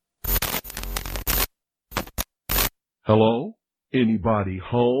Hello? Anybody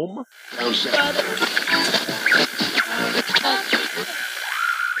home?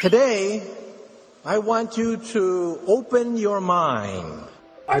 Today, I want you to open your mind.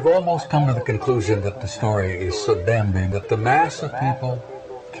 I've almost come to the conclusion that the story is so damn big that the mass of people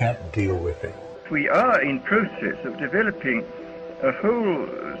can't deal with it. We are in process of developing a whole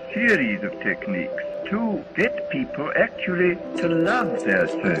series of techniques to get people actually to love their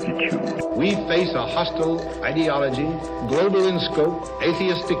servitude. We face a hostile ideology, global in scope,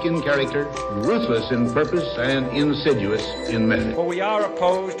 atheistic in character, ruthless in purpose, and insidious in method. For we are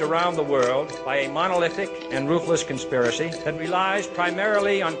opposed around the world by a monolithic and ruthless conspiracy that relies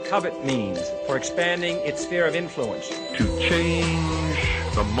primarily on covert means for expanding its sphere of influence. To change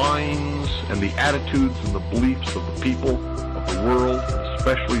the minds and the attitudes and the beliefs of the people of the world,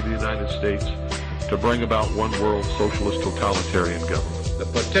 especially the United States, to bring about one world socialist totalitarian government. The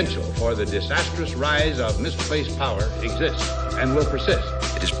potential for the disastrous rise of misplaced power exists and will persist.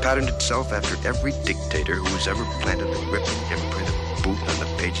 It has patterned itself after every dictator who has ever planted the ripping imprint of boot on the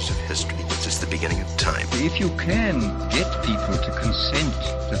pages of history since the beginning of time. If you can get people to consent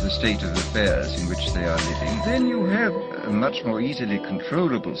to the state of affairs in which they are living, then you have a much more easily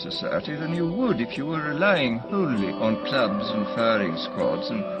controllable society than you would if you were relying wholly on clubs and firing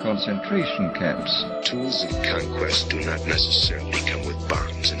squads and concentration camps. Tools of conquest do not necessarily come with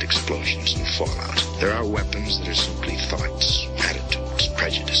bombs and explosions and fallout. There are weapons that are simply thoughts, attitudes,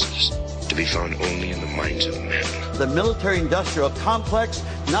 prejudices, to be found only in the minds of men. The military-industrial complex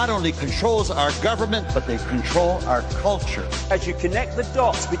not only controls our government, but they control our culture. As you connect the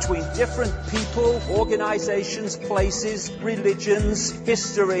dots between different people, organizations, places, religions,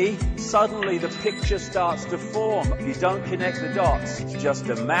 history, suddenly the picture starts to form. If you don't connect the dots, it's just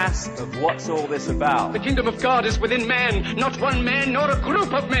a mass of what's all this about. The kingdom of God is within man, not one man nor a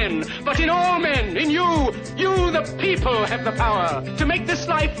group of men, but in all men, in you. You, the people, have the power to make this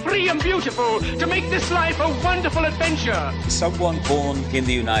life free and beautiful, to make this life a wonderful adventure. Someone born in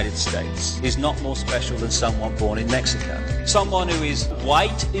the United States is not more special than someone born in Mexico. Someone who is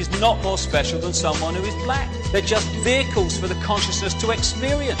white is not more special than someone who is black. They're just vehicles for the consciousness to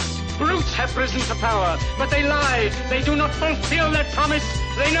experience. Brutes have risen to power, but they lie. They do not fulfill that promise.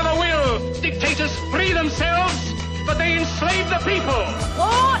 They never will. Dictators free themselves, but they enslave the people.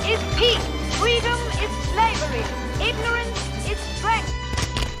 War is peace. Freedom is slavery. Ignorance is strength.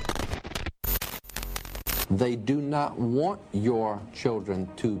 They do not want your children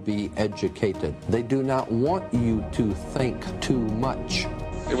to be educated. They do not want you to think too much.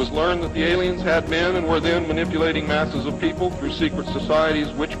 It was learned that the aliens had been and were then manipulating masses of people through secret societies,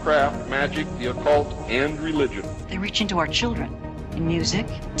 witchcraft, magic, the occult, and religion. They reach into our children in music,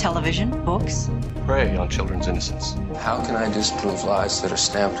 television, books. Prey on children's innocence. How can I disprove lies that are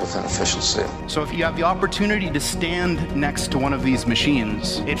stamped with an official seal? So if you have the opportunity to stand next to one of these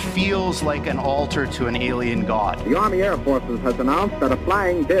machines, it feels like an altar to an alien god. The Army Air Forces has announced that a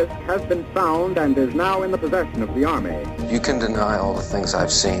flying disc has been found and is now in the possession of the Army. You can deny all the things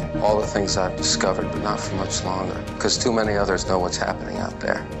I've seen, all the things I've discovered, but not for much longer, because too many others know what's happening out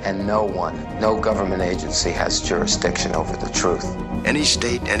there. And no government agency has jurisdiction over the truth. Any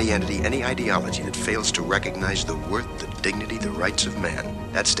state, any entity, any ideology that fails to recognize the worth, the dignity, the rights of man,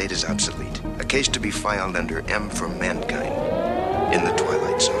 that state is obsolete. A case to be filed under M for Mankind in the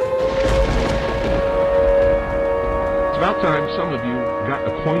Twilight Zone. It's about time some of you got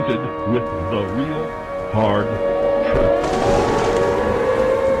acquainted with the real hard truth.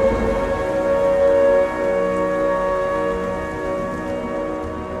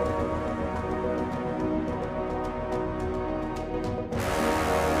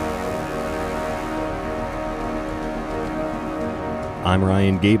 I'm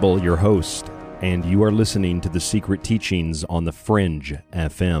Ryan Gable, your host, and you are listening to The Secret Teachings on the Fringe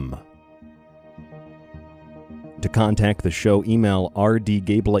FM. To contact the show, email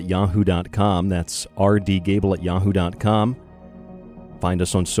rdgable@yahoo.com. That's rdgable@yahoo.com. Find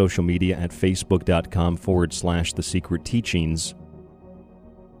us on social media at facebook.com/The Secret Teachings.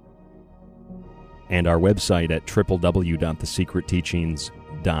 And our website at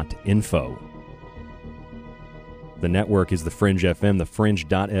www.thesecretteachings.info. The network is The Fringe FM. The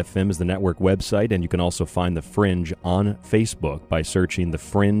Fringe.fm is the network website, and you can also find The Fringe on Facebook by searching The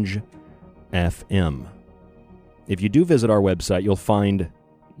Fringe FM. If you do visit our website, you'll find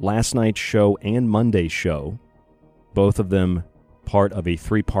last night's show and Monday's show, both of them part of a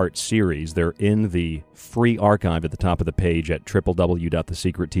 3-part series. They're in the free archive at the top of the page at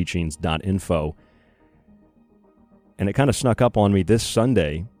www.thesecretteachings.info. And it kind of snuck up on me this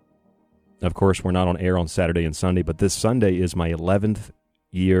Sunday. Of course, we're not on air on Saturday and Sunday, but this Sunday is my 11th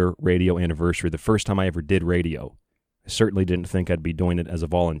year radio anniversary, the first time I ever did radio. I certainly didn't think I'd be doing it as a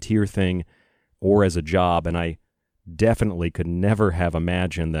volunteer thing or as a job, and I definitely could never have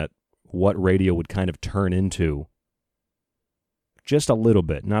imagined that what radio would kind of turn into, just a little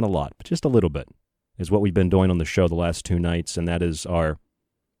bit, not a lot, but just a little bit, is what we've been doing on the show the last 2 nights, and that is our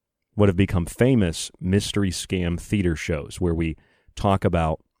what have become famous mystery scam theater shows, where we talk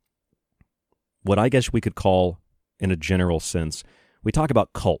about what I guess we could call, in a general sense, we talk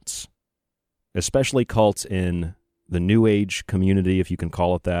about cults, especially cults in the New Age community, if you can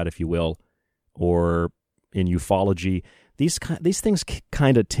call it that, if you will, or in ufology. These things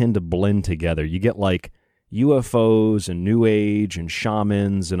kind of tend to blend together. You get like UFOs and New Age and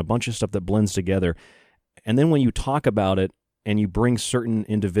shamans and a bunch of stuff that blends together. And then when you talk about it and you bring certain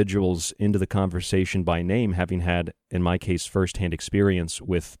individuals into the conversation by name, having had, in my case, firsthand experience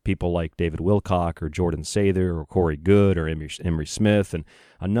with people like David Wilcock or Jordan Sather or Corey Good or Emery Smith and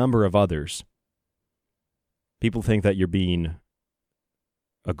a number of others, people think that you're being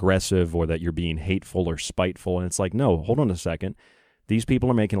aggressive or that you're being hateful or spiteful. And it's like, no, hold on a second. These people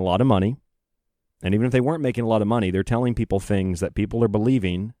are making a lot of money. And even if they weren't making a lot of money, they're telling people things that people are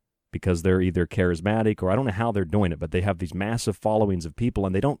believing because they're either charismatic or I don't know how they're doing it, but they have these massive followings of people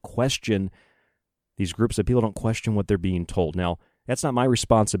and they don't question, these groups of people don't question what they're being told. Now, that's not my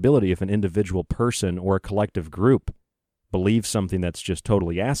responsibility if an individual person or a collective group believes something that's just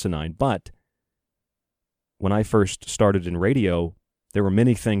totally asinine. But when I first started in radio, there were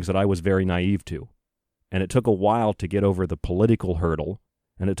many things that I was very naive to. And it took a while to get over the political hurdle,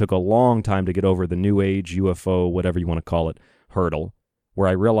 and it took a long time to get over the New Age, UFO, whatever you want to call it, hurdle, where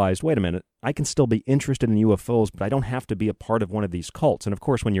I realized, wait a minute, I can still be interested in UFOs, but I don't have to be a part of one of these cults. And of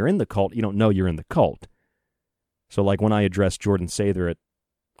course, when you're in the cult, you don't know you're in the cult. So like when I addressed Jordan Sather at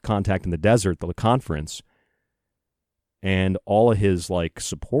Contact in the Desert, the conference, and all of his like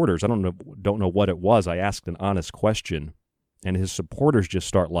supporters, I don't know what it was, I asked an honest question, and his supporters just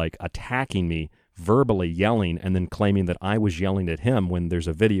start like attacking me, verbally yelling, and then claiming that I was yelling at him when there's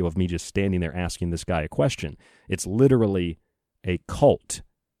a video of me just standing there asking this guy a question. It's literally a cult.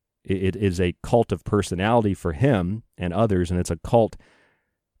 It is a cult of personality for him and others, and it's a cult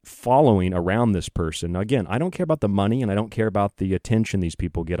following around this person. Now, again, I don't care about the money, and I don't care about the attention these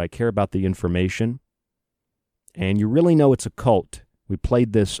people get. I care about the information, and you really know it's a cult. We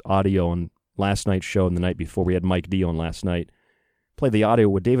played this audio on last night's show and the night before. We had Mike D on last night. Played the audio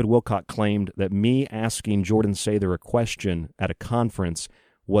where David Wilcock claimed that me asking Jordan Sather a question at a conference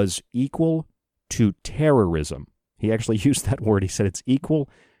was equal to terrorism. He actually used that word. He said it's equal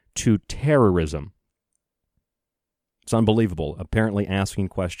to terrorism. It's unbelievable. Apparently asking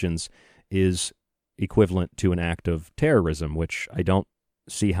questions is equivalent to an act of terrorism, which I don't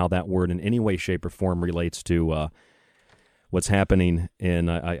see how that word in any way, shape, or form relates to what's happening in,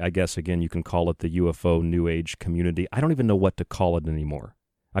 I guess, again, you can call it the UFO New Age community. I don't even know what to call it anymore.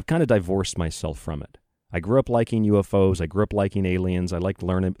 I've kind of divorced myself from it. I grew up liking UFOs. I grew up liking aliens. I liked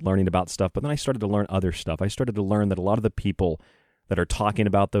learning about stuff, but then I started to learn other stuff. I started to learn that a lot of the people that are talking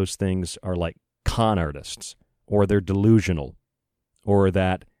about those things are like con artists, or they're delusional, or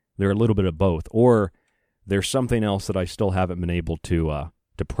that they're a little bit of both, or there's something else that I still haven't been able to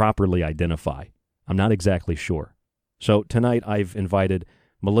properly identify. I'm not exactly sure. So tonight I've invited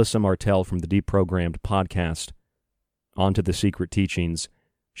Melissa Martell from the Deprogrammed podcast onto the Secret Teachings.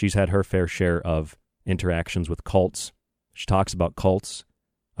 She's had her fair share of interactions with cults. She talks about cults,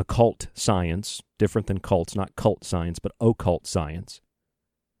 occult science, different than cults, not cult science, but occult science,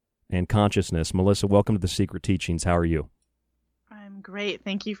 and consciousness. Melissa, welcome to the Secret Teachings. How are you? I'm great.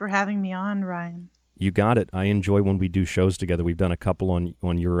 Thank you for having me on, Ryan. You got it. I enjoy when we do shows together. We've done a couple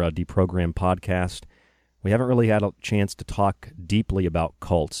on your Deprogrammed podcast. We haven't really had a chance to talk deeply about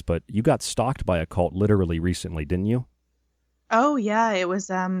cults, but you got stalked by a cult literally recently, didn't you? Oh, yeah. It was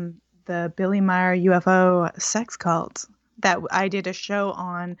the Billy Meyer UFO sex cult that I did a show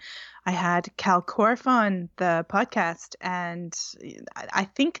on. I had Cal Korff on the podcast, and I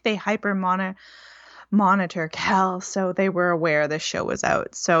think they monitor Cal, so they were aware the show was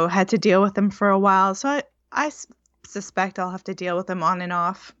out. So had to deal with them for a while. So I suspect I'll have to deal with them on and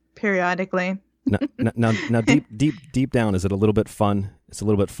off periodically. Now, deep down, is it a little bit fun? It's a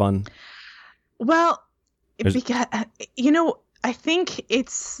little bit fun. Well, because I think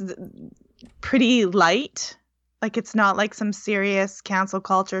it's pretty light. Like, it's not like some serious cancel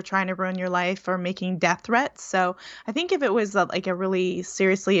culture trying to ruin your life or making death threats. So I think if it was like a really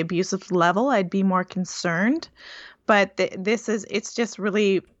seriously abusive level, I'd be more concerned. But it's just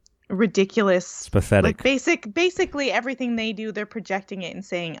really ridiculous. It's pathetic. Like basically everything they do, they're projecting it and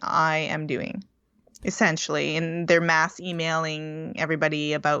saying, I am doing. essentially. And they're mass emailing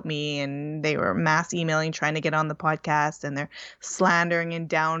everybody about me, and they were mass emailing trying to get on the podcast, and they're slandering and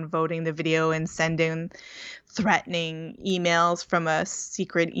downvoting the video and sending threatening emails from a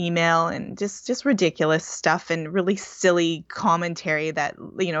secret email, and just ridiculous stuff and really silly commentary that,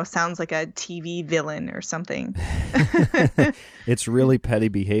 you know, sounds like a TV villain or something. It's really petty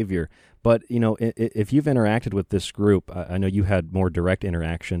behavior. But, you know, if you've interacted with this group, I know you had more direct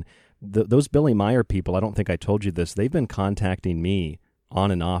interaction. Those Billy Meyer people, I don't think I told you this, they've been contacting me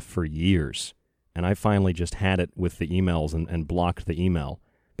on and off for years. And I finally just had it with the emails and blocked the email.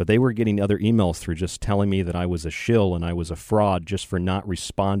 But they were getting other emails through just telling me that I was a shill and I was a fraud just for not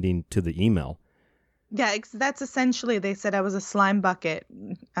responding to the email. Yeah, that's essentially, they said I was a slime bucket,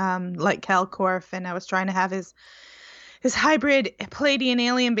 like Cal Korff, and I was trying to have his hybrid Pleiadian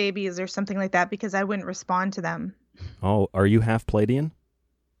alien babies or something like that because I wouldn't respond to them. Oh, are you half Pleiadian?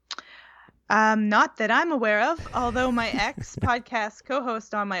 Not that I'm aware of, although my ex-podcast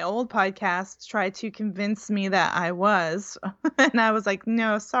co-host on my old podcast tried to convince me that I was. And I was like,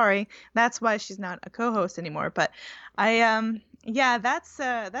 no, sorry. That's why she's not a co-host anymore. But yeah, that's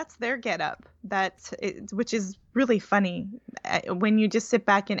their getup. Which is really funny when you just sit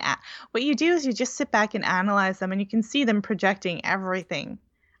back and what you do is you just sit back and analyze them, and you can see them projecting everything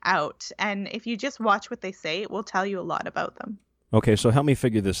out. And if you just watch what they say, it will tell you a lot about them. Okay, so help me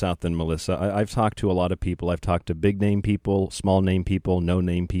figure this out then, Melissa. I've talked to a lot of people. I've talked to big-name people, small-name people,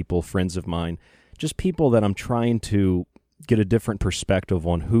 no-name people, friends of mine, just people that I'm trying to get a different perspective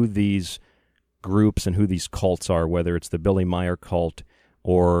on who these groups and who these cults are, whether it's the Billy Meyer cult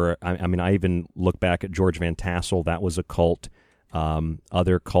or, I mean, I even look back at George Van Tassel. That was a cult.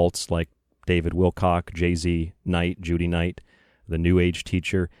 Other cults like David Wilcock, J.Z. Knight, Judy Knight, the New Age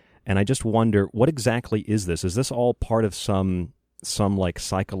teacher. And I just wonder, what exactly is this? Is this all part of some like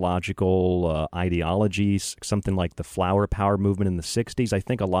psychological ideology, something like the flower power movement in the 60s? I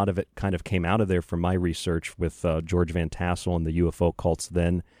think a lot of it kind of came out of there from my research with George Van Tassel and the UFO cults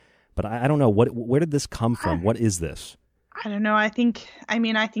then. But I don't know, where did this come from? What is this? I don't know. I think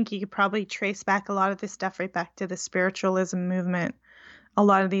you could probably trace back a lot of this stuff right back to the spiritualism movement, a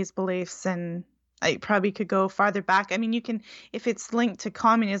lot of these beliefs, and I probably could go farther back. I mean, you can, if it's linked to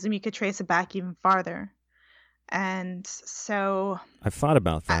communism, you could trace it back even farther. And so I've thought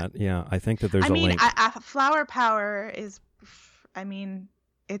about that. Yeah, I think that there's a link. Flower power is, I mean,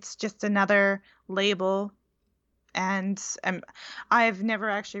 it's just another label. And I've never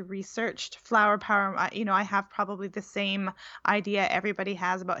actually researched flower power. I have probably the same idea everybody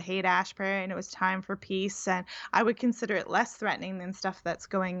has about Haight-Ashbury, and it was time for peace. And I would consider it less threatening than stuff that's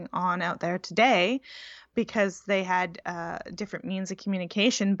going on out there today, because they had different means of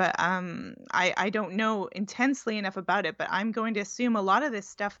communication. But I don't know intensely enough about it. But I'm going to assume a lot of this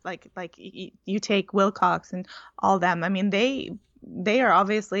stuff, like you take Wilcox and all them. I mean, they are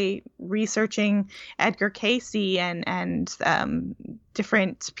obviously researching Edgar Cayce and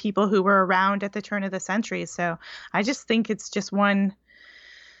different people who were around at the turn of the century. So I just think it's just one,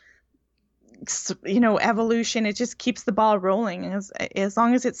 evolution. It just keeps the ball rolling. As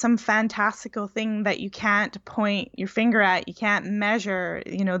long as it's some fantastical thing that you can't point your finger at, you can't measure,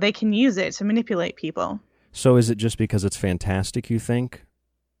 they can use it to manipulate people. So is it just because it's fantastic, you think,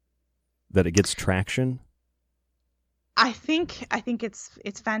 that it gets traction? I think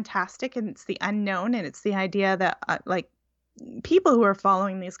it's fantastic, and it's the unknown, and it's the idea that people who are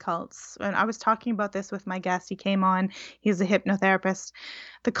following these cults, and I was talking about this with my guest, he came on, he's a hypnotherapist.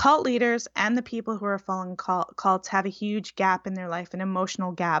 The cult leaders and the people who are following cults have a huge gap in their life, an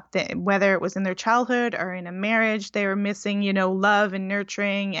emotional gap, whether it was in their childhood or in a marriage. They were missing, love and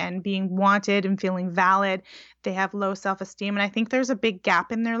nurturing and being wanted and feeling valid. They have low self-esteem, and I think there's a big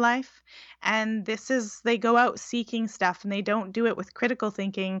gap in their life. And they go out seeking stuff, and they don't do it with critical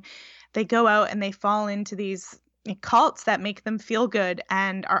thinking. They go out and they fall into these cults that make them feel good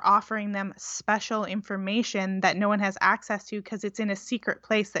and are offering them special information that no one has access to because it's in a secret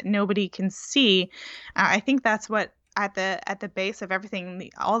place that nobody can see. I think that's what at the base of everything.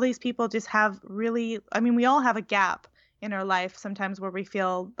 All these people just have we all have a gap in our life sometimes where we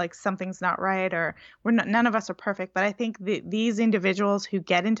feel like something's not right, or none of us are perfect. But I think these individuals who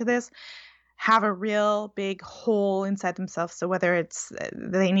get into this have a real big hole inside themselves. So whether it's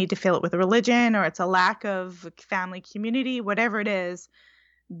they need to fill it with religion, or it's a lack of family community, whatever it is,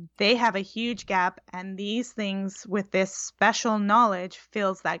 they have a huge gap. And these things with this special knowledge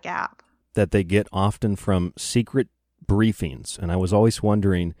fills that gap. That they get often from secret briefings. And I was always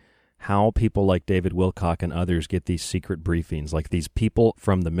wondering how people like David Wilcock and others get these secret briefings, like these people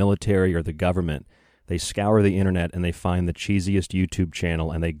from the military or the government They scour the internet and they find the cheesiest YouTube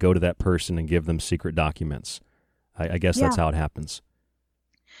channel and they go to that person and give them secret documents. I guess that's how it happens.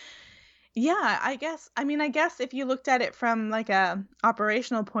 Yeah, I guess if you looked at it from like a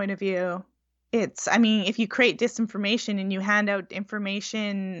operational point of view, if you create disinformation and you hand out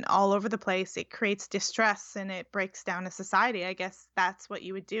information all over the place, it creates distress and it breaks down a society. I guess that's what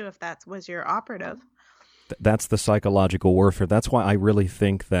you would do if that was your operative. That's the psychological warfare. That's why I really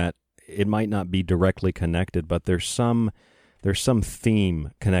think that it might not be directly connected, but there's some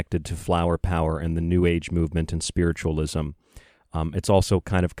theme connected to flower power and the New Age movement and spiritualism. It's also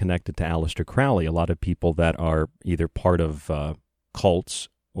kind of connected to Aleister Crowley. A lot of people that are either part of cults,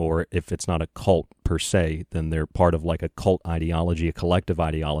 or if it's not a cult per se, then they're part of like a cult ideology, a collective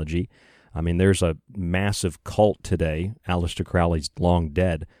ideology. I mean, there's a massive cult today. Aleister Crowley's long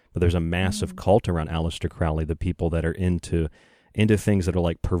dead, but there's a massive cult around Aleister Crowley, the people that are into things that are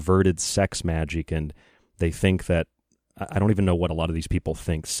like perverted sex magic, and they think that, I don't even know what a lot of these people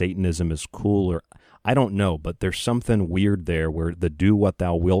think, Satanism is cool, or I don't know, but there's something weird there where the do what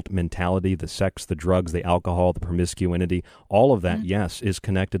thou wilt mentality, the sex, the drugs, the alcohol, the promiscuity, all of that, yes, is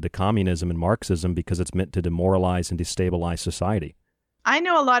connected to communism and Marxism because it's meant to demoralize and destabilize society. I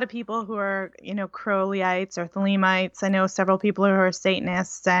know a lot of people who are, Crowleyites or Thelemites. I know several people who are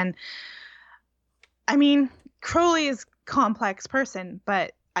Satanists. And I mean, Crowley is a complex person,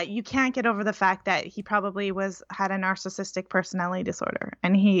 but you can't get over the fact that he probably had a narcissistic personality disorder.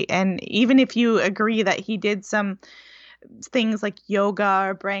 And even if you agree that he did some things like yoga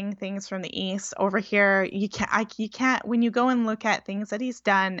or bring things from the East over here, you can't, when you go and look at things that he's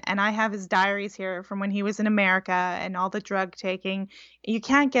done, and I have his diaries here from when he was in America and all the drug taking, you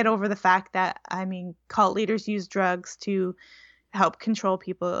can't get over the fact that, cult leaders use drugs to help control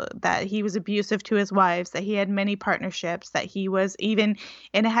people, that he was abusive to his wives, that he had many partnerships, that he was and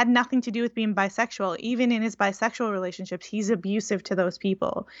it had nothing to do with being bisexual. Even in his bisexual relationships, he's abusive to those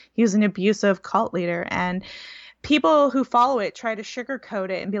people. He was an abusive cult leader, and people who follow it try to sugarcoat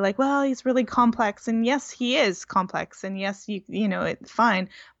it and be like, well, he's really complex. And yes, he is complex. And yes, it's fine.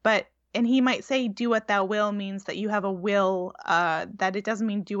 And he might say, do what thou will means that you have a will, that it doesn't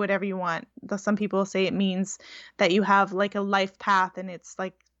mean do whatever you want. Some people say it means that you have like a life path, and it's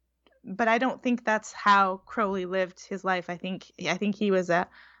like, but I don't think that's how Crowley lived his life. I think he was a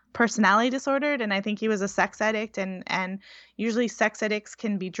personality disordered, and I think he was a sex addict, and usually sex addicts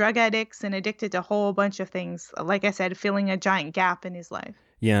can be drug addicts and addicted to a whole bunch of things. Like I said, filling a giant gap in his life.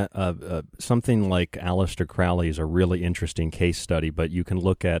 Yeah, something like Aleister Crowley is a really interesting case study, but you can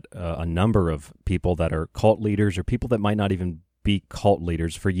look at a number of people that are cult leaders or people that might not even be cult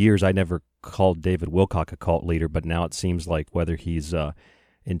leaders. For years, I never called David Wilcock a cult leader, but now it seems like whether he's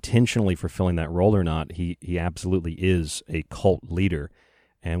intentionally fulfilling that role or not, he absolutely is a cult leader.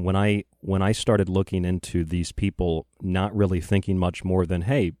 And when I started looking into these people, not really thinking much more than,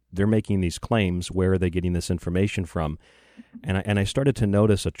 hey, they're making these claims, where are they getting this information from? And I started to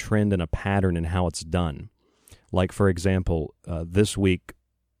notice a trend and a pattern in how it's done. Like, for example, this week,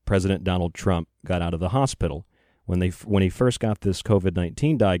 President Donald Trump got out of the hospital. When he first got this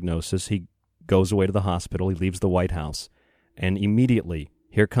COVID-19 diagnosis, he goes away to the hospital, he leaves the White House, and immediately,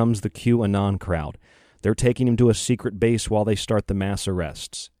 here comes the QAnon crowd. They're taking him to a secret base while they start the mass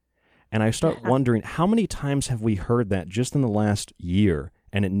arrests. And I start wondering, how many times have we heard that just in the last year?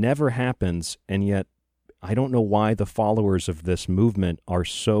 And it never happens, and yet I don't know why the followers of this movement are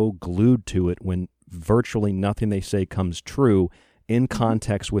so glued to it when virtually nothing they say comes true in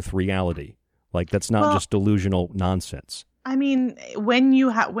context with reality. Like, that's not just delusional nonsense. I mean, when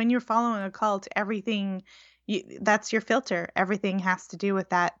you're following a cult, everything, that's your filter. Everything has to do with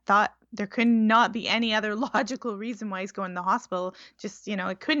that thought. There could not be any other logical reason why he's going to the hospital. Just,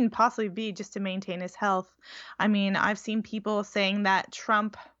 it couldn't possibly be just to maintain his health. I mean, I've seen people saying that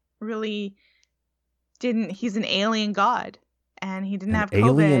Trump really he's an alien god, and he didn't have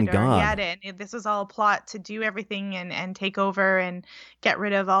COVID, or he had it, and this was all a plot to do everything and take over and get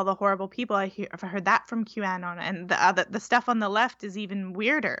rid of all the horrible people. I've heard that from QAnon, and the stuff on the left is even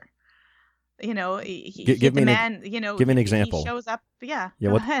weirder. Give me an example. He shows up. Yeah.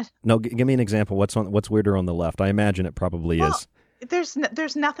 Go ahead. No, give me an example. What's weirder on the left? I imagine it probably is.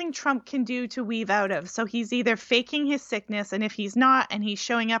 There's nothing Trump can do to weave out of. So he's either faking his sickness, and if he's not, and he's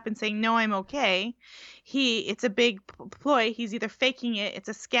showing up and saying, no, I'm okay, it's a big ploy. He's either faking it, it's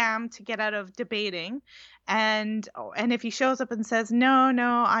a scam to get out of debating, and if he shows up and says, no,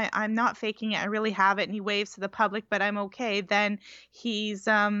 I'm not faking it, I really have it, and he waves to the public, but I'm okay, then he's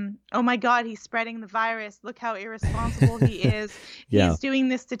oh my God, he's spreading the virus, look how irresponsible he is. Yeah. He's doing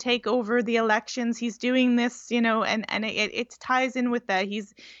this to take over the elections, he's doing this, and it ties in with that.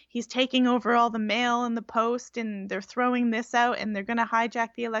 he's taking over all the mail and the post, and they're throwing this out, and they're going to hijack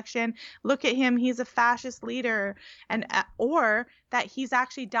the election. Look at him, he's a fascist leader. And or that he's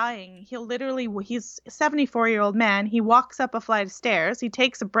actually dying. He's a 74-year-old man. He walks up a flight of stairs, he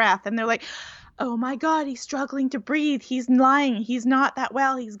takes a breath, and they're like, oh my God, he's struggling to breathe. He's lying. He's not that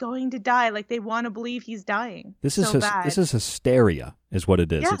well. He's going to die. Like, they want to believe he's dying. This is hysteria, is what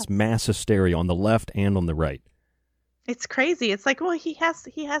it is. Yes. It's mass hysteria on the left and on the right. It's crazy. It's like, well, he has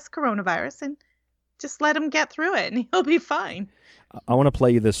coronavirus, and just let him get through it, and he'll be fine. I want to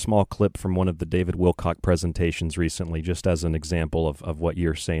play you this small clip from one of the David Wilcock presentations recently, just as an example of what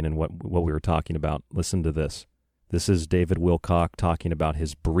you're saying and what we were talking about. Listen to this. This is David Wilcock talking about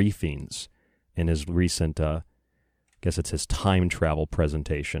his briefings in his recent, I guess it's his time travel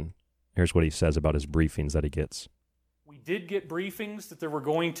presentation. Here's what he says about his briefings that he gets. We did get briefings that there were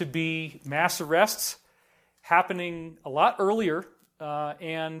going to be mass arrests happening a lot earlier,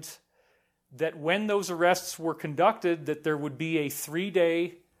 and that when those arrests were conducted, that there would be a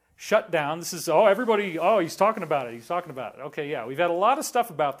 3-day shutdown. This is, he's talking about it. Okay, yeah, we've had a lot of stuff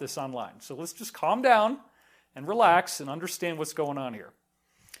about this online. So let's just calm down and relax and understand what's going on here.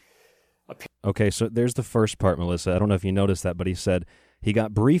 Okay, so there's the first part, Melissa. I don't know if you noticed that, but he said he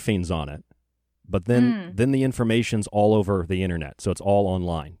got briefings on it, but then the information's all over the internet, so it's all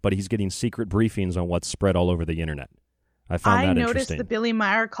online. But he's getting secret briefings on what's spread all over the internet. I found that interesting. I noticed the Billy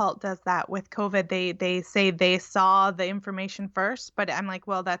Meyer cult does that with COVID. They say they saw the information first, but I'm like,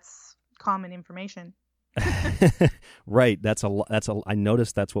 well, that's common information. Right. I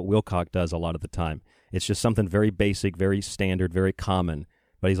noticed that's what Wilcock does a lot of the time. It's just something very basic, very standard, very common.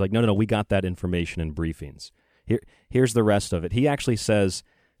 But he's like, no, we got that information in briefings. Here's the rest of it. He actually says,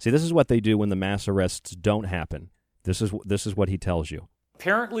 see, this is what they do when the mass arrests don't happen. This is what he tells you.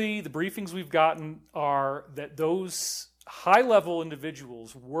 Apparently, the briefings we've gotten are that those high-level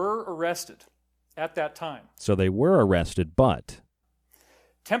individuals were arrested at that time. So they were arrested, but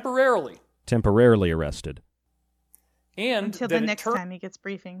temporarily arrested. And until the next time he gets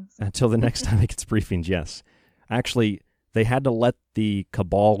briefings. Until the next time he gets briefings, yes. Actually, they had to let the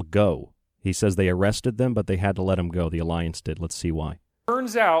cabal go. He says they arrested them, but they had to let them go. The Alliance did. Let's see why.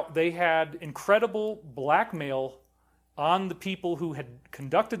 Turns out they had incredible blackmail on the people who had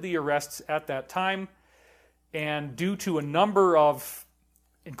conducted the arrests at that time, and due to a number of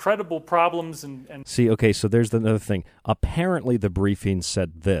incredible problems and... See, okay, so there's another thing. Apparently the briefing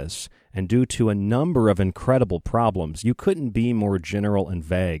said this, and due to a number of incredible problems, you couldn't be more general and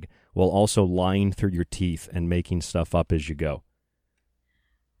vague while also lying through your teeth and making stuff up as you go.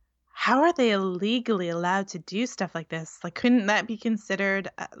 How are they illegally allowed to do stuff like this? Like, couldn't that be considered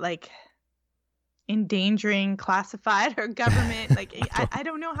endangering classified or government? Like, I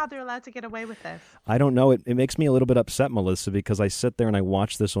don't know how they're allowed to get away with this. I don't know. It makes me a little bit upset, Melissa, because I sit there and I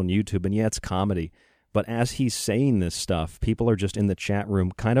watch this on YouTube, and yeah, it's comedy. But as he's saying this stuff, people are just in the chat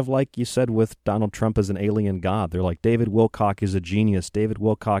room, kind of like you said with Donald Trump as an alien god. They're like, David Wilcock is a genius. David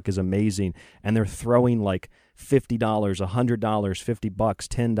Wilcock is amazing. And they're throwing like $50, $100, $50,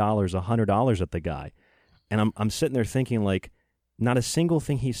 $10, $100 at the guy. And I'm sitting there thinking, like, not a single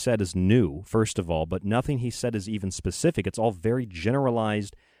thing he said is new, first of all, but nothing he said is even specific. It's all very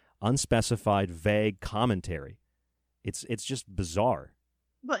generalized, unspecified, vague commentary. It's just bizarre.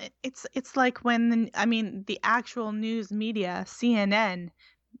 Well, it's like when the actual news media, CNN,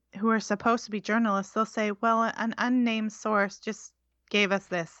 who are supposed to be journalists, they'll say, well, an unnamed source just gave us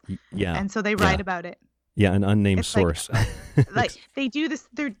this. Yeah. And so they write about it. Yeah, an unnamed source. Like they do this.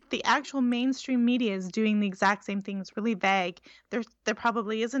 The actual mainstream media is doing the exact same thing. It's really vague. There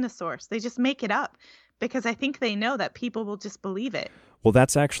probably isn't a source. They just make it up because I think they know that people will just believe it. Well,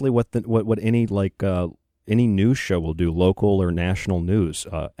 that's actually what any news show will do, local or national news.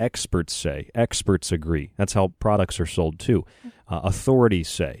 Experts say, experts agree. That's how products are sold too. Authorities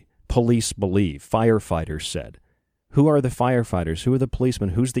say, police believe, firefighters said. Who are the firefighters? Who are the policemen?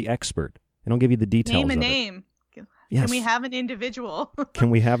 Who's the expert? They don't give you the details. Name a of name. Yes. Can we have an individual?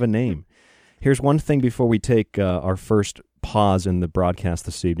 Can we have a name? Here's one thing before we take our first pause in the broadcast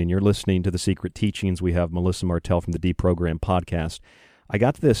this evening. You're listening to The Secret Teachings. We have Melissa Martell from the Deprogramming podcast. I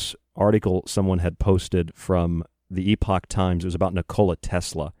got this article someone had posted from the Epoch Times. It was about Nikola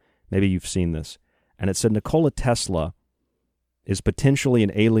Tesla. Maybe you've seen this. And it said Nikola Tesla is potentially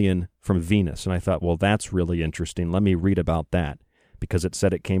an alien from Venus. And I thought, well, that's really interesting. Let me read about that, because it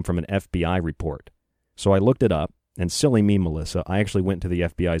said it came from an FBI report. So I looked it up, and silly me, Melissa, I actually went to the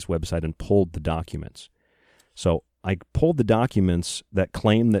FBI's website and pulled the documents. So I pulled the documents that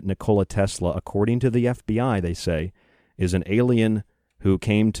claim that Nikola Tesla, according to the FBI, they say, is an alien who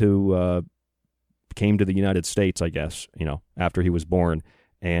came to the United States, I guess, after he was born,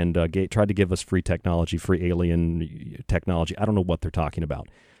 and tried to give us free technology, free alien technology. I don't know what they're talking about.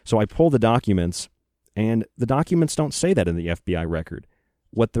 So I pulled the documents, and the documents don't say that in the FBI record.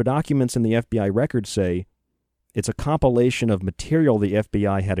 What the documents in the FBI record say, it's a compilation of material the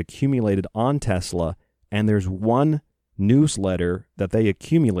FBI had accumulated on Tesla, and there's one newsletter that they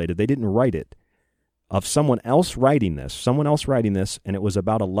accumulated. They didn't write it. Of someone else writing this, and it was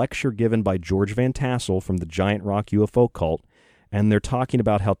about a lecture given by George Van Tassel from the Giant Rock UFO cult, and they're talking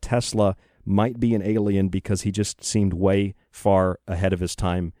about how Tesla might be an alien because he just seemed way far ahead of his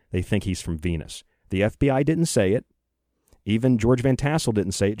time. They think he's from Venus. The FBI didn't say it. Even George Van Tassel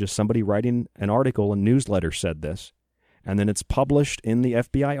didn't say it, just somebody writing an article, a newsletter said this. And then it's published in the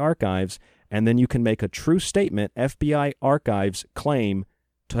FBI archives, and then you can make a true statement. FBI archives claim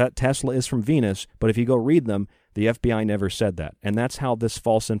Tesla is from Venus, but if you go read them, the FBI never said that. And that's how this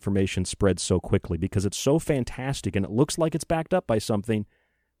false information spreads so quickly, because it's so fantastic and it looks like it's backed up by something,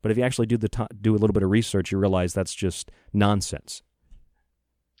 but if you actually do a little bit of research, you realize that's just nonsense.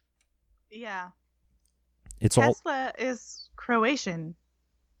 Yeah. Tesla is Croatian.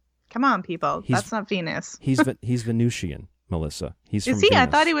 Come on, people. That's not Venus. He's Venusian, Melissa. He's is from he? Venus. I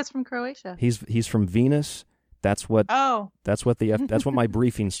thought he was from Croatia. He's from Venus. That's what. Oh. That's what my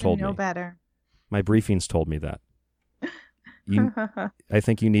briefings told me. No better. My briefings told me that. I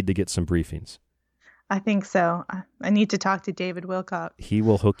think you need to get some briefings. I think so. I need to talk to David Wilcock. He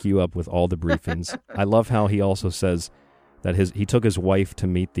will hook you up with all the briefings. I love how he also says that he took his wife to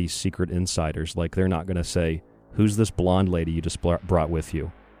meet these secret insiders. Like, they're not going to say, who's this blonde lady you just brought with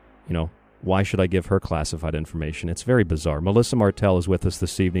you? You know, why should I give her classified information? It's very bizarre. Melissa Martell is with us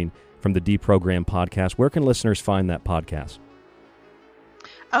this evening from the Deprogram podcast. Where can listeners find that podcast?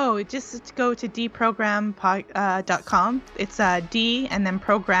 Oh, just go to deprogram.com. It's D and then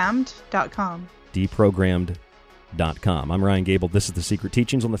programmed.com. Deprogrammed.com. I'm Ryan Gable. This is The Secret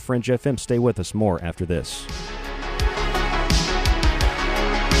Teachings on the Fringe FM. Stay with us. More after this.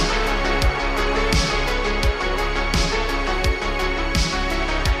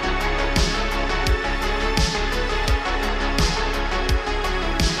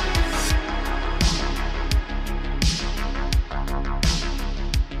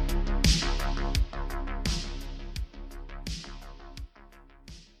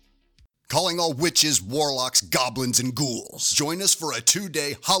 Calling all witches, warlocks, goblins, and ghouls. Join us for a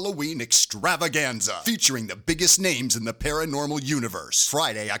 2-day Halloween extravaganza featuring the biggest names in the paranormal universe.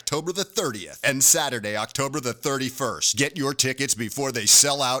 Friday, October the 30th and Saturday, October the 31st. Get your tickets before they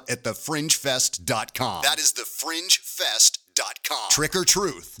sell out at thefringefest.com. That is thefringefest.com. Trick or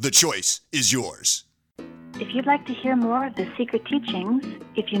truth, the choice is yours. If you'd like to hear more of The Secret Teachings,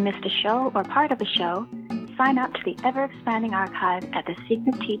 if you missed a show or part of a show, sign up to the ever-expanding archive at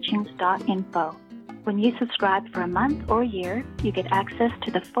thesecretteachings.info. When you subscribe for a month or a year, you get access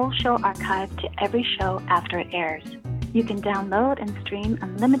to the full show archive to every show after it airs. You can download and stream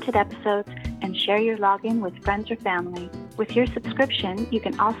unlimited episodes and share your login with friends or family. With your subscription, you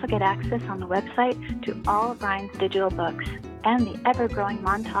can also get access on the website to all of Ryan's digital books and the ever-growing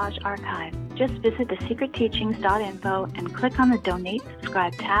montage archive. Just visit thesecretteachings.info and click on the Donate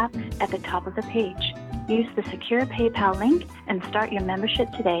Subscribe tab at the top of the page. Use the secure PayPal link and start your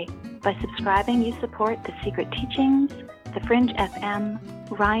membership today. By subscribing, you support The Secret Teachings, The Fringe FM,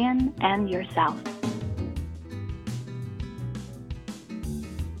 Ryan, and yourself.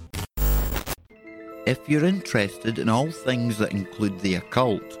 If you're interested in all things that include the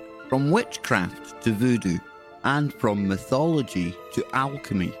occult, from witchcraft to voodoo, and from mythology to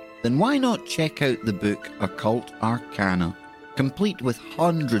alchemy, then why not check out the book Occult Arcana, complete with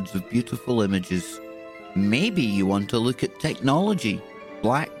hundreds of beautiful images. Maybe you want to look at technology,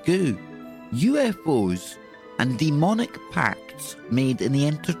 black goo, UFOs, and demonic pacts made in the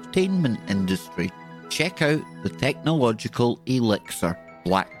entertainment industry. Check out the technological elixir,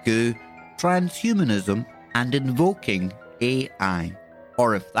 black goo, transhumanism, and invoking AI.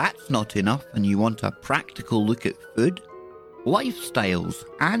 Or if that's not enough and you want a practical look at food, lifestyles,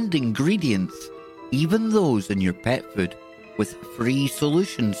 and ingredients, even those in your pet food, with free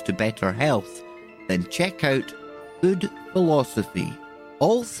solutions to better health, then check out Food Philosophy.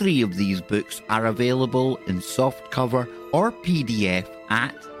 All three of these books are available in softcover or PDF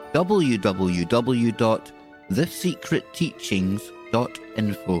at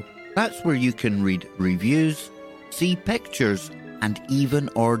www.thesecretteachings.info. That's where you can read reviews, see pictures, and even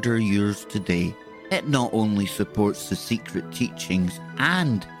order yours today. It not only supports The Secret Teachings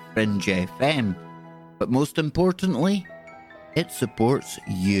and Fringe FM, but most importantly, it supports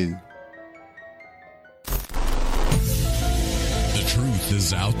you. The truth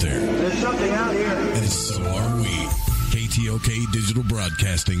is out there. There's something out here. And so are we. KTLK Digital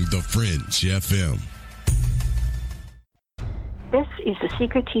Broadcasting, The Fringe FM. This is The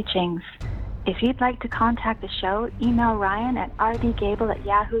Secret Teachings. If you'd like to contact the show, email Ryan at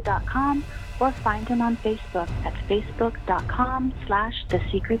rdgable@yahoo.com or find him on Facebook at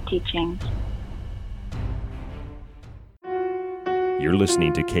facebook.com/thesecretteachings. You're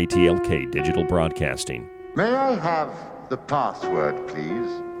listening to KTLK Digital Broadcasting. May I have the password,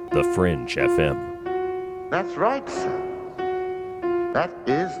 please? The Fringe FM. That's right, sir. That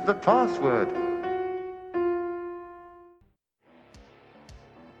is the password.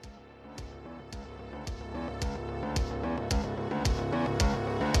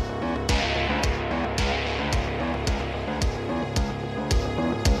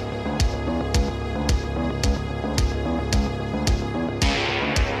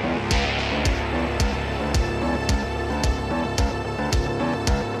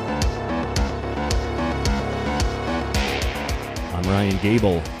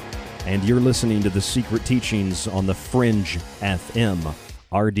 Gable, and you're listening to The Secret Teachings on the Fringe FM.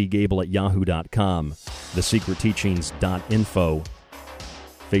 rdgable@yahoo.com, thesecretteachings.info,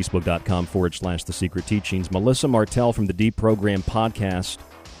 facebook.com/The Secret Teachings. Melissa Martell from the Deprogramming podcast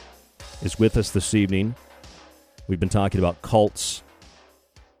is with us this evening. We've been talking about cults,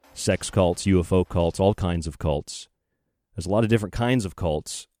 sex cults, UFO cults, all kinds of cults. There's a lot of different kinds of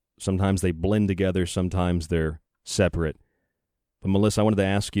cults. Sometimes they blend together, sometimes they're separate. But Melissa, I wanted to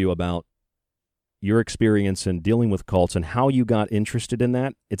ask you about your experience in dealing with cults and how you got interested in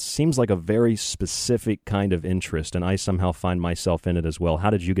that. It seems like a very specific kind of interest, and I somehow find myself in it as well.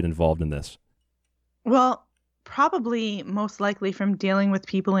 How did you get involved in this? Well, probably most likely from dealing with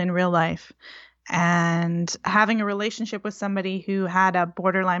people in real life and having a relationship with somebody who had a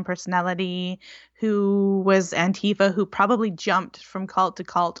borderline personality, who was Antifa, who probably jumped from cult to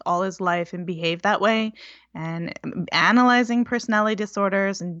cult all his life and behaved that way, and analyzing personality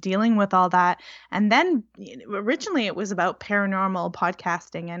disorders and dealing with all that. And then originally it was about paranormal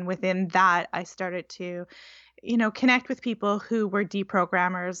podcasting. And within that, I started to, connect with people who were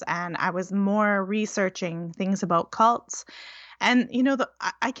deprogrammers, and I was more researching things about cults. And,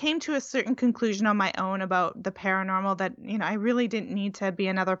 I came to a certain conclusion on my own about the paranormal that, I really didn't need to be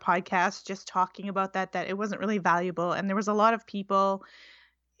another podcast just talking about that it wasn't really valuable. And there was a lot of people,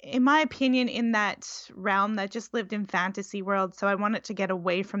 in my opinion, in that realm that just lived in fantasy world. So I wanted to get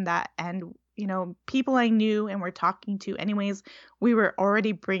away from that. And, people I knew and were talking to anyways, we were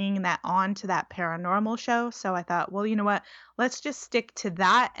already bringing that on to that paranormal show. So I thought, well, you know what, let's just stick to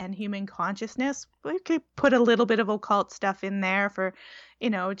that and human consciousness. We could put a little bit of occult stuff in there for,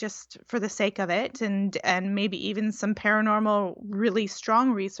 just for the sake of it, and maybe even some paranormal, really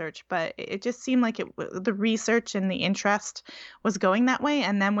strong research. But it just seemed like the research and the interest was going that way.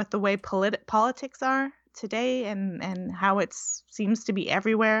 And then with the way politics are today and how it seems to be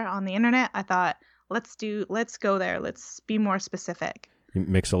everywhere on the internet, I thought, let's go there. Let's be more specific. You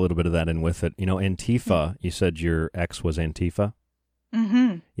mix a little bit of that in with it. Antifa, you said your ex was Antifa?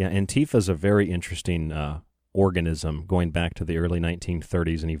 Mm-hmm. Yeah, Antifa is a very interesting organism going back to the early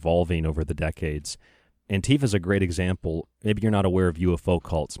 1930s and evolving over the decades. Antifa is a great example. Maybe you're not aware of UFO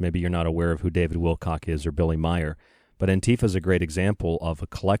cults. Maybe you're not aware of who David Wilcock is or Billy Meyer. But Antifa is a great example of a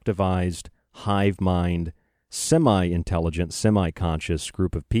collectivized, hive mind, semi-intelligent, semi-conscious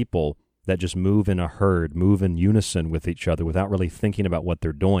group of people that just move in a herd, move in unison with each other without really thinking about what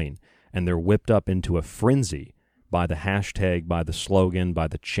they're doing. And they're whipped up into a frenzy by the hashtag, by the slogan, by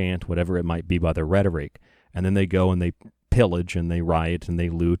the chant, whatever it might be, by the rhetoric. And then they go and they pillage and they riot and they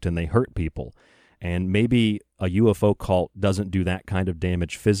loot and they hurt people. And maybe a UFO cult doesn't do that kind of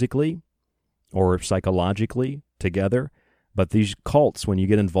damage physically or psychologically together. But these cults, when you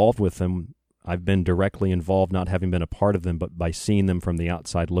get involved with them, I've been directly involved, not having been a part of them, but by seeing them from the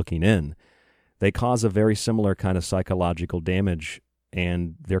outside looking in. They cause a very similar kind of psychological damage,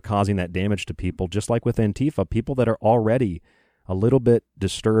 and they're causing that damage to people, just like with Antifa, people that are already a little bit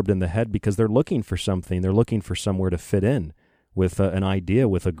disturbed in the head because they're looking for something. They're looking for somewhere to fit in with an idea,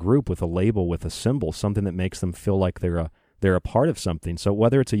 with a group, with a label, with a symbol, something that makes them feel like they're a part of something. So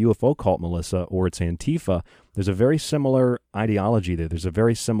whether it's a UFO cult, Melissa, or it's Antifa, there's a very similar ideology there. There's a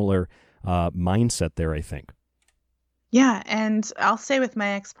very similar mindset there, I think. Yeah, and I'll say with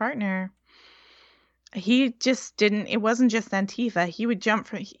my ex-partner, he just didn't, it wasn't just Antifa. He would jump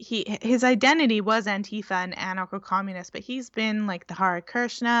from, his identity was Antifa and anarcho-communist, but he's been like the Hare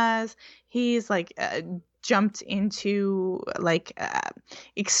Krishnas. He's like jumped into like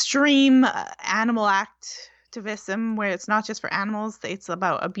extreme animal act activism where it's not just for animals, it's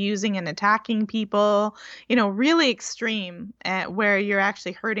about abusing and attacking people, really extreme, where you're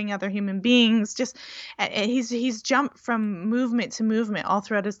actually hurting other human beings. He's jumped from movement to movement all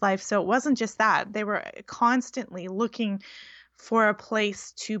throughout his life. So it wasn't just that. They were constantly looking for a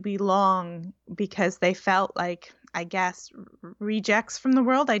place to belong because they felt like, I guess, rejects from the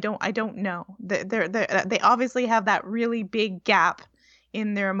world. I don't know. They obviously have that really big gap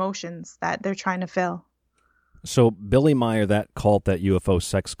in their emotions that they're trying to fill. So Billy Meyer, that cult, that UFO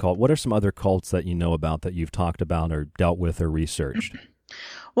sex cult, what are some other cults that you know about that you've talked about or dealt with or researched?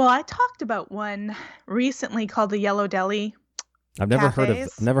 Well, I talked about one recently called the Yellow Deli. I've never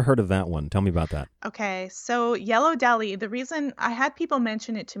heard of that one. Tell me about that. Okay, so Yellow Deli, the reason I had people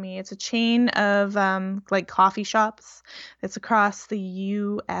mention it to me, it's a chain of like coffee shops. It's across the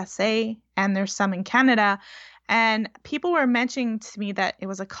USA, and there's some in Canada. And people were mentioning to me that it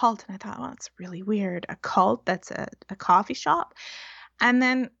was a cult, and I thought, well, it's really weird. A cult that's a coffee shop. And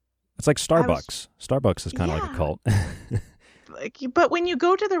then it's like Starbucks. Starbucks is kind of like a cult. But when you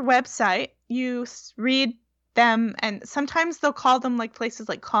go to their website, you read them, and sometimes they'll call them like places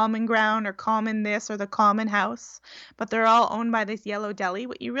like Common Ground or Common this or the Common House, but they're all owned by this Yellow Deli.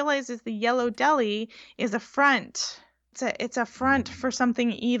 What you realize is the Yellow Deli is a front. It's a front for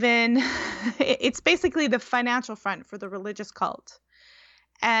something even. It's basically the financial front for the religious cult.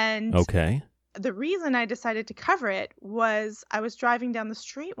 And okay, the reason I decided to cover it was I was driving down the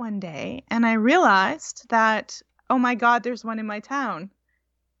street one day and I realized that, oh my God, there's one in my town.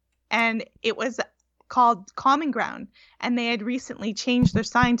 And it was called Common Ground, and they had recently changed their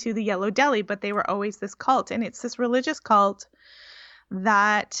sign to the Yellow Deli, but they were always this cult, and it's this religious cult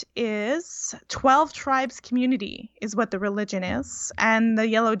that is 12 tribes community is what the religion is, and the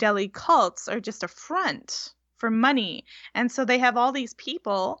Yellow Deli cults are just a front for money. And so they have all these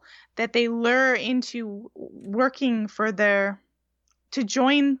people that they lure into working for to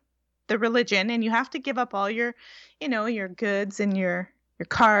join the religion, and you have to give up all your your goods and your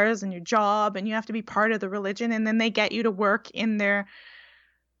cars and your job, and you have to be part of the religion. And then they get you to work in their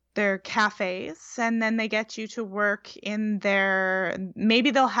cafes, and then they get you to work in maybe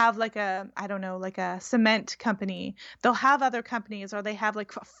they'll have like a cement company. They'll have other companies, or they have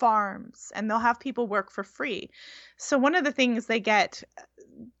like farms, and they'll have people work for free. So one of the things they get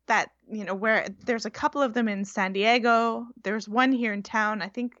that, where there's a couple of them in San Diego, there's one here in town. I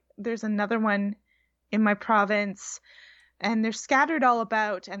think there's another one in my province. And they're scattered all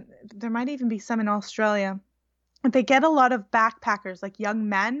about, and there might even be some in Australia. They get a lot of backpackers, like young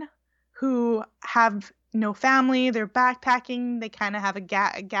men who have no family. They're backpacking. They kind of have a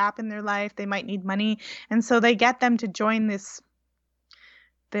gap in their life. They might need money. And so they get them to join this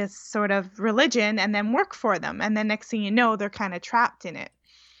sort of religion and then work for them. And then next thing you know, they're kind of trapped in it.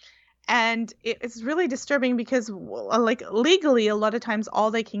 And it's really disturbing because, like, legally, a lot of times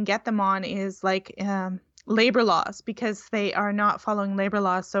all they can get them on is like labor laws, because they are not following labor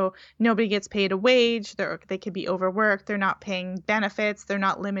laws. So nobody gets paid a wage. They could be overworked. They're not paying benefits. They're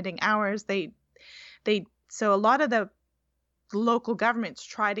not limiting hours. So a lot of the local governments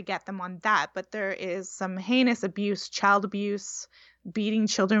try to get them on that, but there is some heinous abuse, child abuse, beating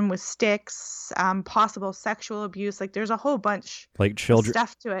children with sticks, possible sexual abuse. Like, there's a whole bunch like children of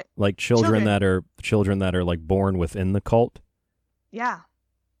stuff to it. Like children that are like born within the cult. Yeah.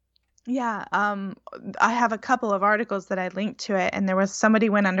 I have a couple of articles that I linked to it, and there was somebody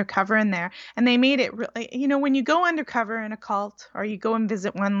went undercover in there, and they made it really, when you go undercover in a cult, or you go and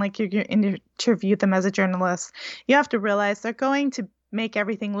visit one, like you interview them as a journalist, you have to realize they're going to make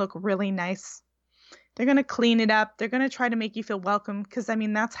everything look really nice. They're going to clean it up. They're going to try to make you feel welcome, because,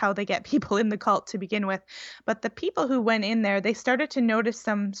 that's how they get people in the cult to begin with. But the people who went in there, they started to notice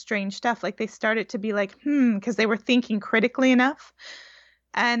some strange stuff. Like, they started to be like, because they were thinking critically enough.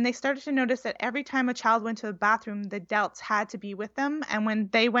 And they started to notice that every time a child went to the bathroom, the adults had to be with them. And when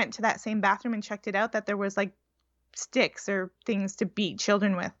they went to that same bathroom and checked it out, that there was like sticks or things to beat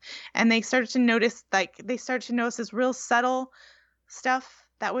children with. And they started to notice this real subtle stuff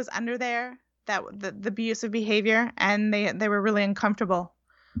that was under there, that the abusive behavior, and they were really uncomfortable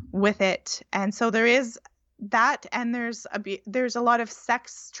with it. And so there is that, and there's a lot of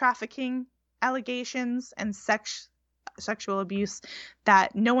sex trafficking allegations and sexual abuse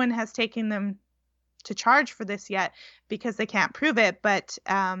that no one has taken them to charge for this yet, because they can't prove it, but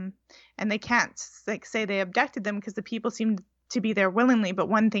and they can't say they abducted them, because the people seem to be there willingly. But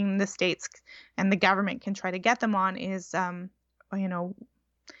one thing the states and the government can try to get them on is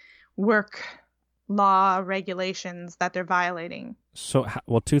work law regulations that they're violating. So,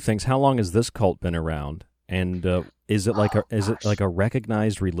 two things. How long has this cult been around? And is it like a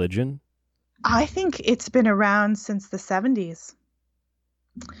recognized religion? I think it's been around since the 70s.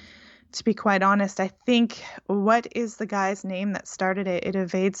 To be quite honest, I think, what is the guy's name that started it? It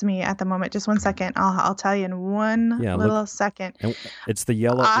evades me at the moment. Just one second. I'll tell you in one little second. And it's the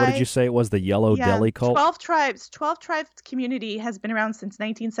yellow. What did you say it was? The Yellow Deli cult? 12 Tribes community has been around since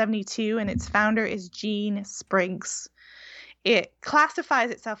 1972, and its founder is Gene Spriggs. It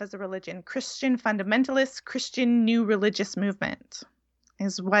classifies itself as a religion. Christian fundamentalist, Christian new religious movement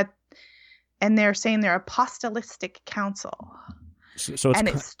is what, and they're saying they're apostolistic council. So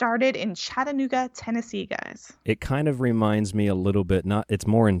it started in Chattanooga, Tennessee, guys. It kind of reminds me a little bit, it's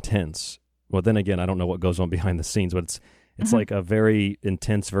more intense. Well, then again, I don't know what goes on behind the scenes, but it's like a very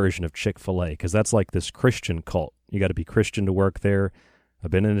intense version of Chick-fil-A, because that's like this Christian cult. You got to be Christian to work there.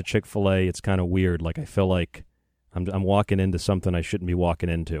 I've been into Chick-fil-A. It's kind of weird. Like, I feel like I'm walking into something I shouldn't be walking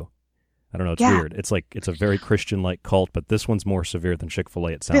into. I don't know. It's weird. It's like, it's a very Christian-like cult, but this one's more severe than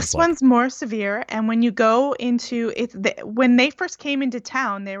Chick-fil-A, it sounds like. This one's more severe, and when you go into it, when they first came into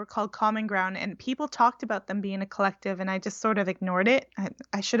town, they were called Common Ground, and people talked about them being a collective, and I just sort of ignored it.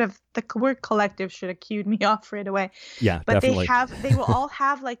 I should have, the word collective should have cued me off right away. Yeah, but definitely. they will all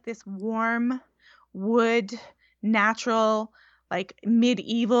have like this warm wood, natural, like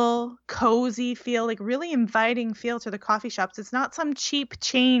medieval, cozy feel, like really inviting feel to the coffee shops. It's not some cheap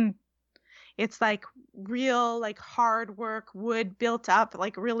chain. It's like real, like hard work, wood built up,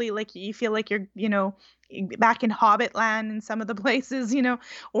 like really, like you feel like you're, back in Hobbit land in some of the places,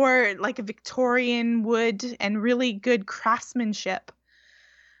 or like a Victorian wood and really good craftsmanship.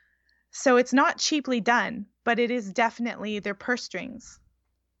 So it's not cheaply done, but it is definitely their purse strings.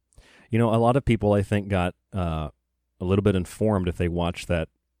 A lot of people, I think, got a little bit informed if they watched that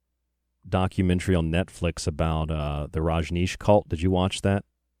documentary on Netflix about the Rajneesh cult. Did you watch that?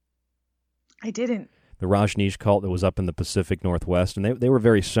 I didn't. The Rajneesh cult that was up in the Pacific Northwest, and they were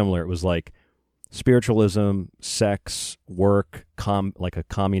very similar. It was like spiritualism, sex, work, like a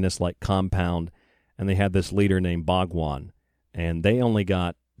communist-like compound, and they had this leader named Bhagwan, and they only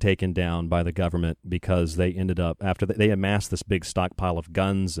got taken down by the government because they ended up, after they amassed this big stockpile of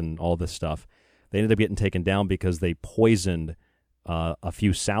guns and all this stuff, they ended up getting taken down because they poisoned a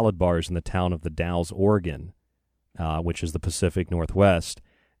few salad bars in the town of the Dalles, Oregon, which is the Pacific Northwest.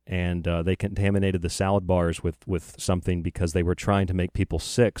 And they contaminated the salad bars with something because they were trying to make people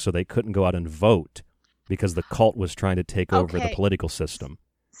sick, so they couldn't go out and vote because the cult was trying to take over the political system.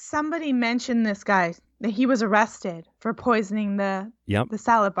 Somebody mentioned this guy, that he was arrested for poisoning the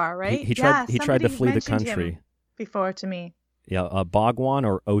salad bar, right? He tried to flee the country. Before to me. Yeah, Bhagwan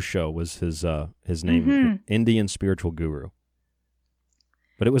or Osho was his name, Indian spiritual guru.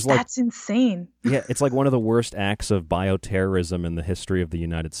 But it was like, that's insane. Yeah, it's like one of the worst acts of bioterrorism in the history of the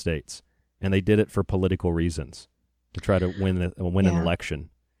United States, and they did it for political reasons to try to win an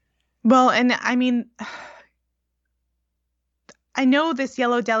election. Well, and I mean, I know this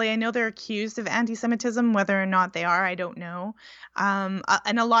Yellow Deli. I know they're accused of anti-Semitism. Whether or not they are, I don't know.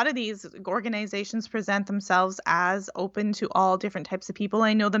 And a lot of these organizations present themselves as open to all different types of people.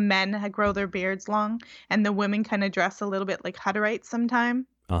 I know the men grow their beards long, and the women kind of dress a little bit like Hutterites sometimes.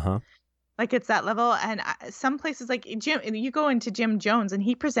 Like it's that level. And some places, like you go into Jim Jones, and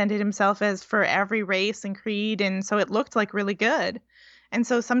he presented himself as for every race and creed, and so it looked like really good. And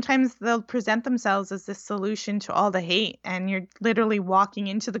so sometimes they'll present themselves as this solution to all the hate, and you're literally walking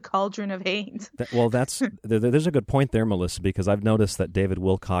into the cauldron of hate. There's a good point there, Melissa, because I've noticed that David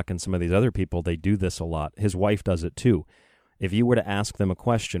Wilcock and some of these other people, they do this a lot. His wife does it too. If you were to ask them a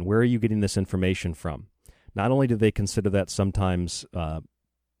question, where are you getting this information from? Not only do they consider that sometimes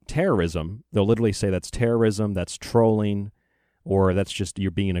terrorism, they'll literally say that's terrorism, that's trolling, or that's just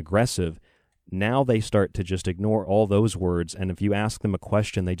you're being aggressive. Now they start to just ignore all those words, and if you ask them a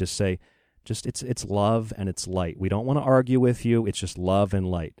question, they just say, it's love and it's light. We don't want to argue with you. It's just love and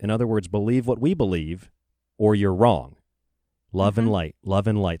light. In other words, believe what we believe, or you're wrong. Love and light, love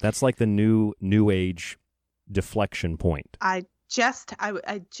and light. That's like the new age deflection point. I just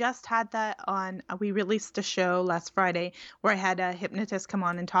had that on. We released a show last Friday where I had a hypnotist come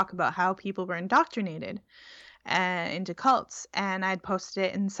on and talk about how people were indoctrinated into cults, and I'd posted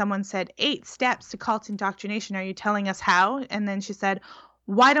it, and someone said 8 steps to cult indoctrination. Are you telling us how? And then she said,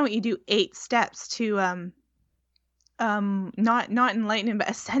 why don't you do 8 steps to not enlightenment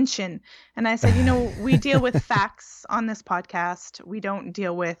but ascension? And I said, we deal with facts on this podcast. We don't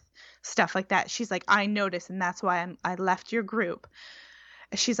deal with stuff like that. She's like, I noticed, and that's why I left your group.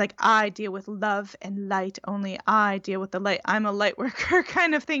 she's like, I deal with love and light only. I deal with the light. I'm a light worker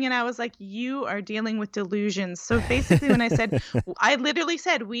kind of thing. And I was like, you are dealing with delusions. So basically when I said, I literally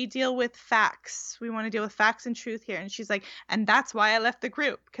said, we deal with facts. We want to deal with facts and truth here. And she's like, and that's why I left the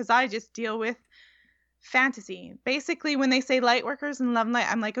group, because I just deal with fantasy. Basically, when they say light workers and love and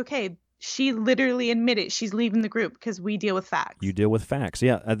light, I'm like, okay, she literally admitted she's leaving the group because we deal with facts. You deal with facts.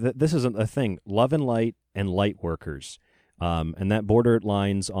 Yeah, this is a thing. Love and light and light workers. And that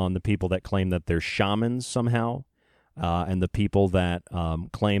borderlines on the people that claim that they're shamans somehow, and the people that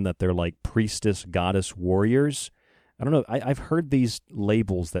claim that they're like priestess, goddess, warriors. I don't know. I've heard these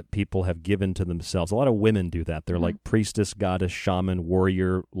labels that people have given to themselves. A lot of women do that. They're like priestess, goddess, shaman,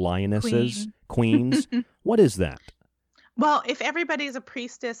 warrior, lionesses, queens. What is that? Well, if everybody's a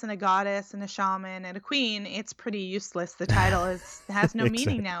priestess and a goddess and a shaman and a queen, it's pretty useless. The title has no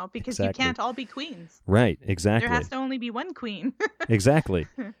meaning now, because you can't all be queens. Right, exactly. There has to only be one queen. Exactly.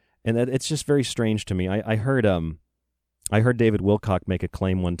 And it's just very strange to me. I heard David Wilcock make a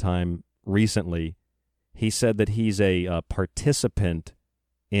claim one time recently. He said that he's a participant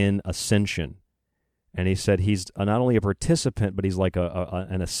in ascension. And he said he's not only a participant, but he's like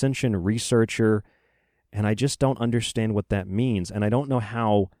an ascension researcher. And I just don't understand what that means. And I don't know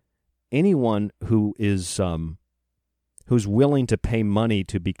how anyone who is who's willing to pay money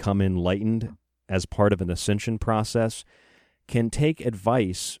to become enlightened as part of an ascension process can take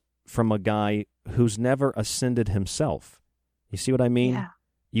advice from a guy who's never ascended himself. You see what I mean? Yeah.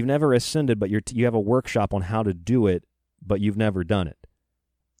 You've never ascended, but you have a workshop on how to do it, but you've never done it.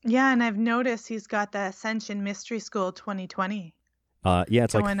 Yeah, and I've noticed he's got the Ascension Mystery School 2020. Yeah,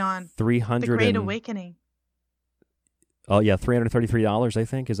 it's going like on. $300. The Great Awakening. Oh yeah, $333. I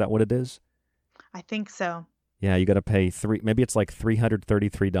think, is that what it is? I think so. Yeah, you got to pay maybe it's like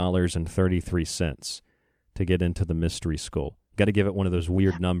 $333.33 to get into the mystery school. Got to give it one of those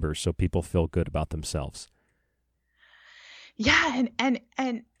weird numbers so people feel good about themselves. Yeah, and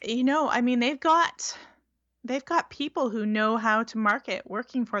you know, I mean, they've got people who know how to market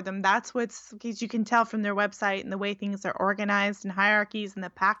working for them. That's because you can tell from their website and the way things are organized and hierarchies and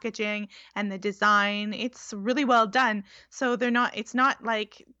the packaging and the design. It's really well done. So it's not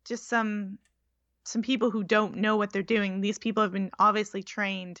like just some people who don't know what they're doing. These people have been obviously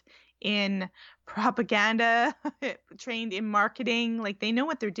trained in propaganda, trained in marketing. Like, they know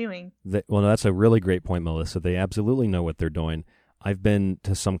what they're doing. Well, that's a really great point, Melissa. They absolutely know what they're doing. I've been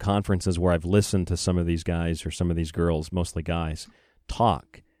to some conferences where I've listened to some of these guys or some of these girls, mostly guys,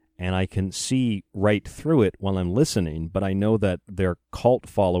 talk, and I can see right through it while I'm listening, but I know that their cult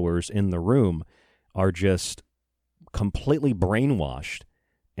followers in the room are just completely brainwashed.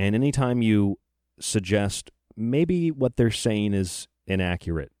 And anytime you suggest maybe what they're saying is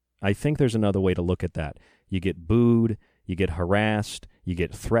inaccurate, I think there's another way to look at that. You get booed, you get harassed, you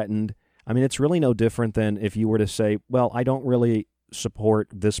get threatened. I mean, it's really no different than if you were to say, well, I don't really support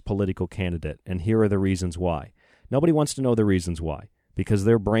this political candidate, and here are the reasons why. Nobody wants to know the reasons why, because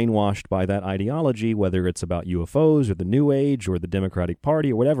they're brainwashed by that ideology, whether it's about UFOs or the New Age or the Democratic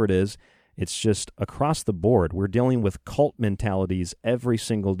Party or whatever it is. It's just across the board. We're dealing with cult mentalities every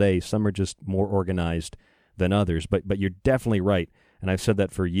single day. Some are just more organized than others, but you're definitely right, and I've said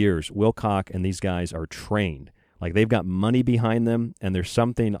that for years. Wilcock and these guys are trained. Like, they've got money behind them, and there's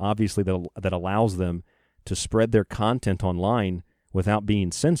something obviously that allows them to spread their content online without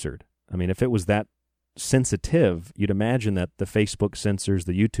being censored. I mean, if it was that sensitive, you'd imagine that the Facebook censors,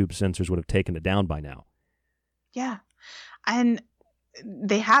 the YouTube censors would have taken it down by now. Yeah, and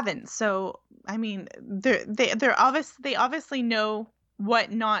they haven't. So, I mean, they obviously know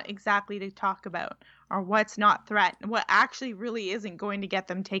what not exactly to talk about, or what's not what actually really isn't going to get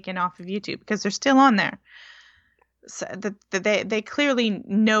them taken off of YouTube, because they're still on there. So they clearly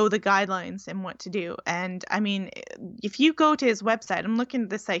know the guidelines and what to do. And I mean, if you go to his website, I'm looking at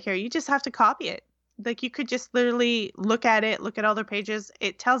the site here, you just have to copy it. Like, you could just literally look at it, look at all their pages.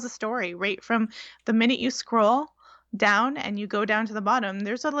 It tells a story right from the minute you scroll down and you go down to the bottom.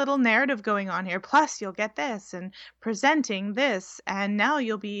 There's a little narrative going on here. Plus, you'll get this and presenting this, and now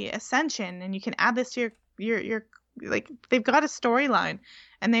you'll be ascension, and you can add this to your like, they've got a storyline,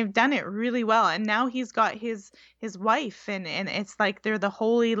 and they've done it really well. And now he's got his wife, and it's like they're the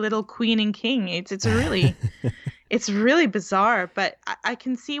holy little queen and king. It's really it's really bizarre, but I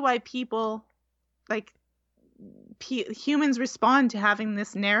can see why people, like, humans respond to having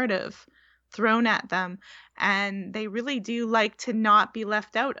this narrative thrown at them, and they really do like to not be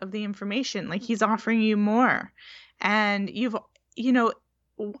left out of the information. Like, he's offering you more, and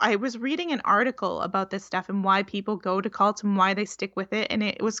I was reading an article about this stuff and why people go to cults and why they stick with it. And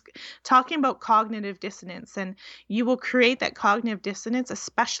it was talking about cognitive dissonance. And you will create that cognitive dissonance,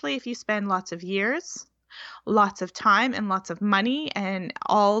 especially if you spend lots of years, lots of time, and lots of money, and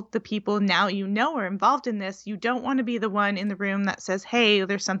all the people now are involved in this. You don't want to be the one in the room that says, hey,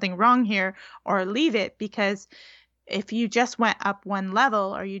 there's something wrong here, or leave it, because if you just went up one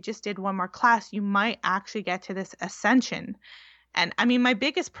level or you just did one more class, you might actually get to this ascension. And I mean, my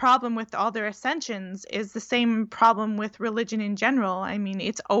biggest problem with all their ascensions is the same problem with religion in general. I mean,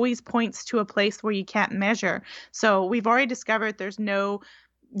 it's always points to a place where you can't measure. So we've already discovered there's no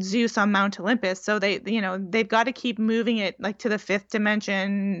Zeus on Mount Olympus. So they've got to keep moving it like to the 5th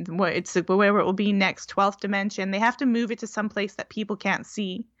dimension, where it will be next, 12th dimension. They have to move it to some place that people can't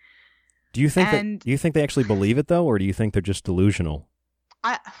see. Do you think they actually believe it though, or do you think they're just delusional?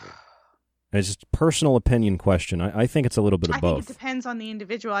 It's just a personal opinion question. I think it's a little bit of both. I think it depends on the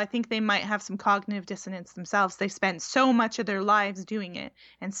individual. I think they might have some cognitive dissonance themselves. They've spent so much of their lives doing it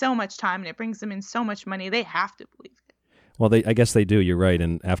and so much time, and it brings them in so much money. They have to believe it. Well, I guess they do. You're right.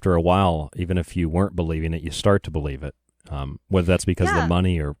 And after a while, even if you weren't believing it, you start to believe it, whether that's because of the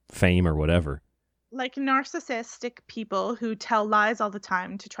money or fame or whatever. Like narcissistic people who tell lies all the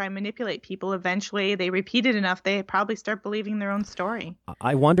time to try and manipulate people, eventually they repeat it enough, they probably start believing their own story.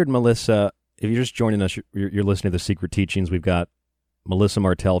 I wondered, Melissa, if you're just joining us, you're listening to The Secret Teachings. We've got Melissa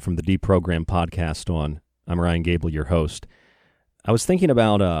Martell from the Deprogramming podcast on. I'm Ryan Gable, your host. I was thinking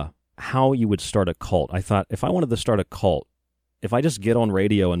about how you would start a cult. I thought, if I wanted to start a cult, if I just get on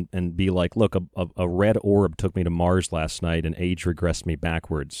radio and be like, look, a red orb took me to Mars last night and age regressed me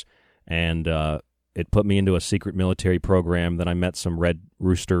backwards, and it put me into a secret military program. Then I met some red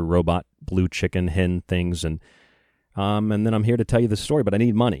rooster, robot, blue chicken, hen things, and then I'm here to tell you the story, but I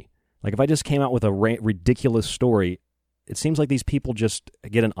need money. Like, if I just came out with a ridiculous story, it seems like these people just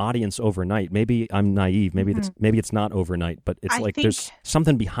get an audience overnight. Maybe I'm naive. Maybe it's not overnight, but there's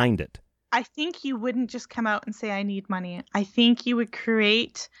something behind it. I think you wouldn't just come out and say, I need money. I think you would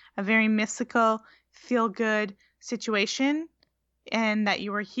create a very mystical, feel-good situation, and that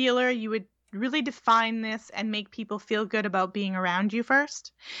you were a healer. You would really define this and make people feel good about being around you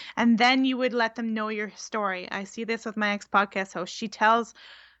first. And then you would let them know your story. I see this with my ex-podcast host. She tells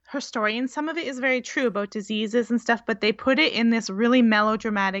her story, and some of it is very true about diseases and stuff, but they put it in this really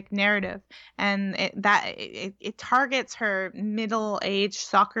melodramatic narrative, and it targets her middle-aged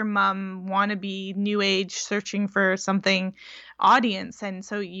soccer mom, wannabe new age searching for something audience. And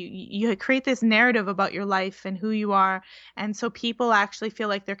so you create this narrative about your life and who you are, and so people actually feel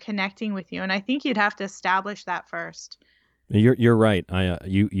like they're connecting with you. And I think you'd have to establish that first. You're right.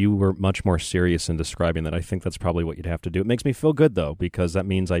 You were much more serious in describing that. I think that's probably what you'd have to do. It makes me feel good, though, because that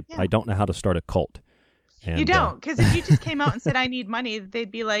means I don't know how to start a cult. And, you don't, because if you just came out and said, I need money,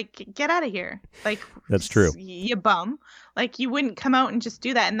 they'd be like, get out of here. Like, that's true. You bum. Like, you wouldn't come out and just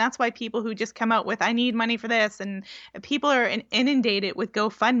do that. And that's why people who just come out with, I need money for this, and people are inundated with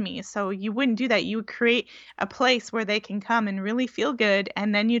GoFundMe. So you wouldn't do that. You would create a place where they can come and really feel good.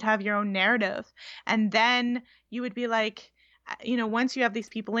 And then you'd have your own narrative. And then you would be like, once you have these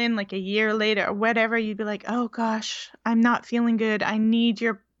people in, like a year later or whatever, you'd be like, oh gosh, I'm not feeling good. I need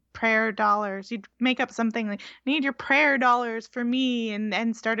your prayer dollars. You'd make up something like, need your prayer dollars for me,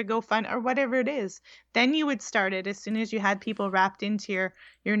 and start a GoFundMe or whatever it is. Then you would start it as soon as you had people wrapped into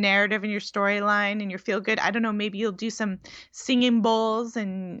your narrative and your storyline and your feel good. I don't know, maybe you'll do some singing bowls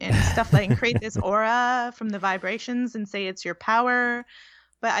and stuff like, and create this aura from the vibrations and say it's your power.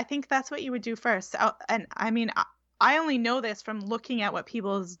 But I think that's what you would do first. And I mean, I only know this from looking at what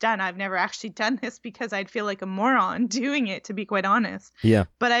people have done. I've never actually done this because I'd feel like a moron doing it, to be quite honest. Yeah.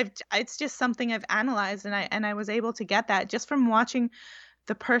 But it's just something I've analyzed, and I was able to get that just from watching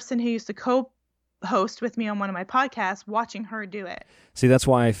the person who used to co-host with me on one of my podcasts, watching her do it. See, that's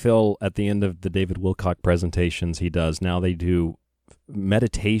why I feel at the end of the David Wilcock presentations he does, now they do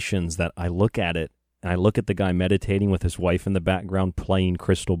meditations that I look at it, and I look at the guy meditating with his wife in the background playing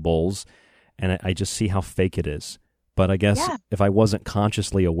crystal bowls, and I just see how fake it is. But I guess if I wasn't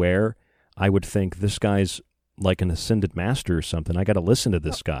consciously aware, I would think this guy's like an ascended master or something. I got to listen to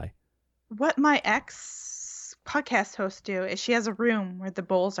this guy. What my ex-podcast host do is she has a room where the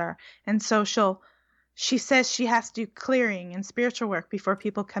bowls are. And so she says she has to do clearing and spiritual work before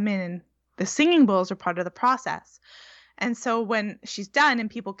people come in. And the singing bowls are part of the process. And so when she's done and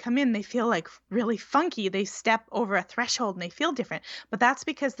people come in, they feel like really funky. They step over a threshold and they feel different. But that's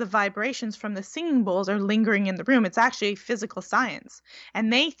because the vibrations from the singing bowls are lingering in the room. It's actually physical science.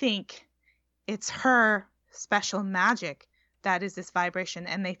 And they think it's her special magic that is this vibration,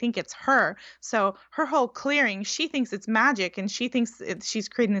 and they think it's her. So her whole clearing, she thinks it's magic, and she thinks she's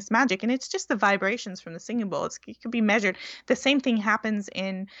creating this magic, and it's just the vibrations from the singing bowl. It can be measured. The same thing happens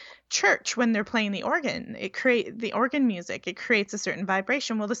in church when they're playing the organ. The organ music, it creates a certain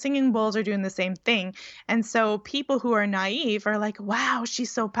vibration. Well, the singing bowls are doing the same thing. And so people who are naive are like, wow,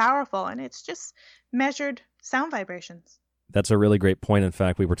 she's so powerful. And it's just measured sound vibrations. That's a really great point. In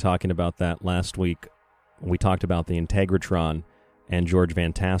fact, we were talking about that last week. We talked about the Integratron and George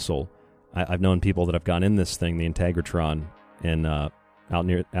Van Tassel. I've known people that have gone in this thing, the Integratron, in out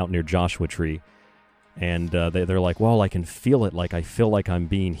near Joshua Tree, and they're like, well, I can feel it. Like I feel like I'm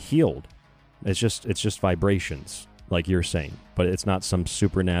being healed. It's just vibrations, like you're saying, but it's not some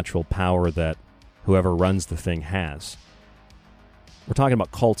supernatural power that whoever runs the thing has. We're talking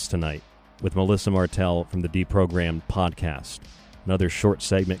about cults tonight with Melissa Martell from the Deprogrammed podcast. Another short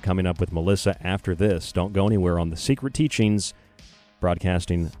segment coming up with Melissa after this. Don't go anywhere on The Secret Teachings,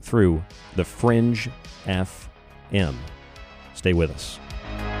 broadcasting through the Fringe FM. Stay with us.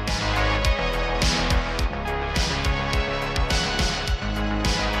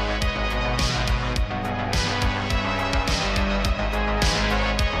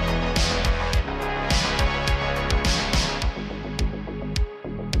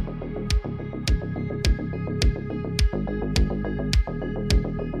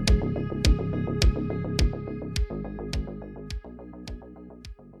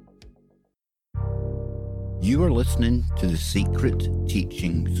 You are listening to The Secret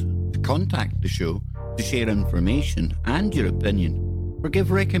Teachings. To contact the show, to share information and your opinion, or give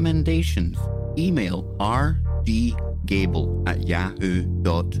recommendations, email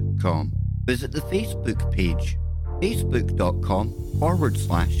rdgable@yahoo.com. Visit the Facebook page,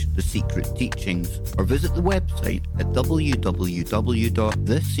 facebook.com/The Secret Teachings, or visit the website at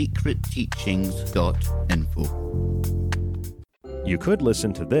www.thesecretteachings.info. You could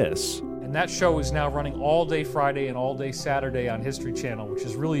listen to this. And that show is now running all day Friday and all day Saturday on History Channel, which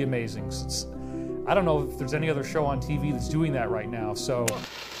is really amazing. I don't know if there's any other show on TV that's doing that right now, so...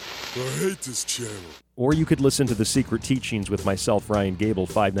 I hate this channel. Or you could listen to The Secret Teachings with myself, Ryan Gable,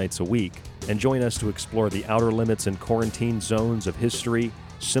 5 nights a week, and join us to explore the outer limits and quarantine zones of history,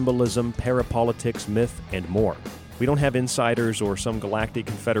 symbolism, parapolitics, myth, and more. We don't have insiders or some galactic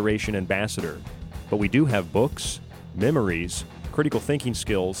confederation ambassador, but we do have books, memories, critical thinking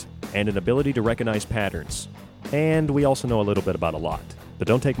skills, and an ability to recognize patterns. And we also know a little bit about a lot. But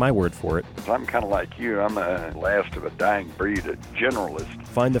don't take my word for it. I'm kind of like you. I'm the last of a dying breed, a generalist.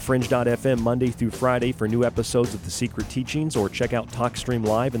 Find thefringe.fm Monday through Friday for new episodes of The Secret Teachings, or check out TalkStream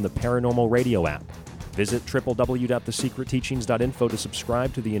Live in the Paranormal Radio app. Visit www.thesecretteachings.info to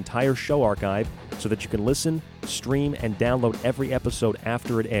subscribe to the entire show archive so that you can listen, stream, and download every episode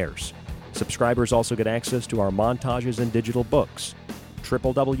after it airs. Subscribers also get access to our montages and digital books.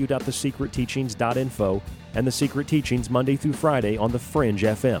 www.thesecretteachings.info and The Secret Teachings Monday through Friday on the Fringe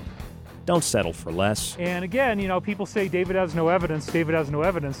FM. Don't settle for less. And again, people say David has no evidence,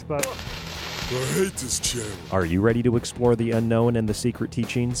 but... I hate this channel. Are you ready to explore the unknown and The Secret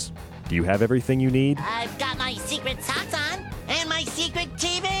Teachings? Do you have everything you need? I've got my secret socks on, and my secret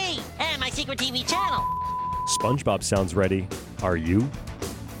TV, and my secret TV channel. SpongeBob sounds ready. Are you?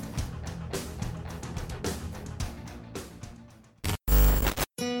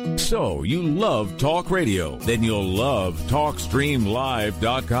 So, you love talk radio? Then you'll love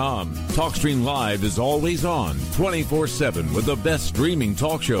TalkStreamLive.com. TalkStream Live is always on, 24/7, with the best streaming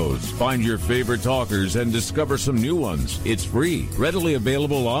talk shows. Find your favorite talkers and discover some new ones. It's free, readily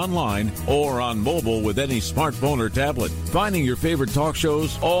available online or on mobile with any smartphone or tablet. Finding your favorite talk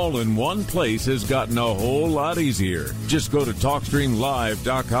shows all in one place has gotten a whole lot easier. Just go to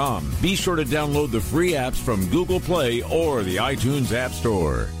TalkStreamLive.com. Be sure to download the free apps from Google Play or the iTunes App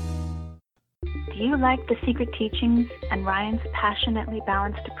Store. Do you like The Secret Teachings and Ryan's passionately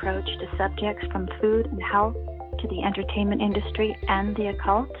balanced approach to subjects from food and health to the entertainment industry and the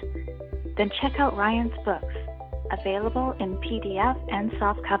occult? Then check out Ryan's books, available in PDF and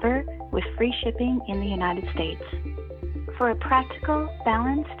softcover with free shipping in the United States. For a practical,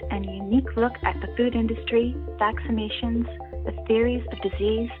 balanced, and unique look at the food industry, vaccinations, the theories of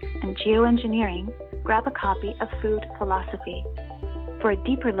disease, and geoengineering, grab a copy of Food Philosophy. For a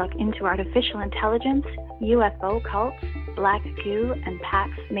deeper look into artificial intelligence, UFO cults, black goo, and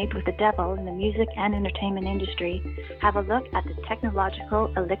pacts made with the devil in the music and entertainment industry, have a look at the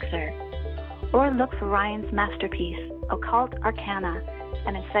Technological Elixir. Or look for Ryan's masterpiece, Occult Arcana,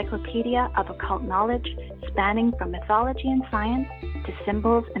 an encyclopedia of occult knowledge spanning from mythology and science to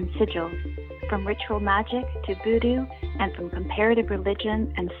symbols and sigils, from ritual magic to voodoo, and from comparative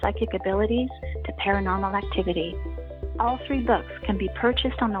religion and psychic abilities to paranormal activity. All 3 books can be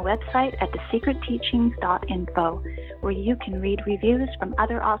purchased on the website at thesecretteachings.info, where you can read reviews from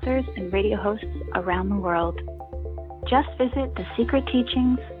other authors and radio hosts around the world. Just visit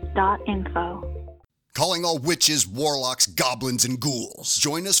thesecretteachings.info. Calling all witches, warlocks, goblins, and ghouls.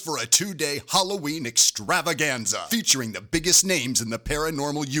 Join us for a 2-day Halloween extravaganza featuring the biggest names in the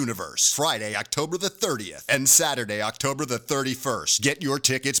paranormal universe. Friday, October the 30th and Saturday, October the 31st. Get your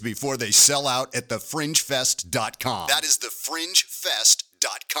tickets before they sell out at thefringefest.com. That is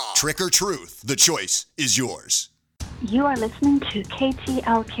thefringefest.com. Trick or truth, the choice is yours. You are listening to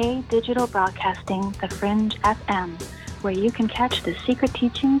KTLK Digital Broadcasting, The Fringe FM, where you can catch The Secret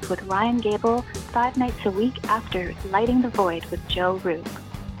Teachings with Ryan Gable 5 nights a week after Lighting the Void with Joe Rupe.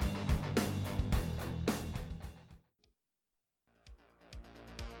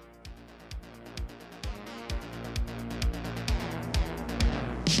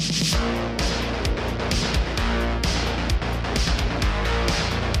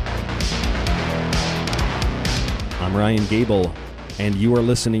 I'm Ryan Gable, and you are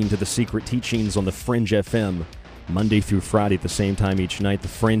listening to The Secret Teachings on The Fringe FM, Monday through Friday at the same time each night.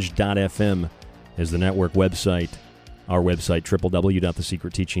 Thefringe.fm is the network website. Our website,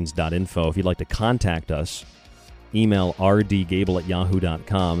 www.thesecretteachings.info. If you'd like to contact us, email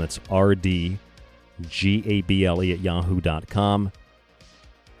rdgable@yahoo.com. That's rdgable@yahoo.com.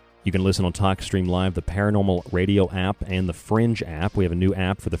 You can listen on TalkStream Live, the Paranormal Radio app, and the Fringe app. We have a new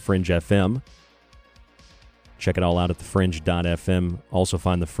app for The Fringe FM. Check it all out at thefringe.fm. Also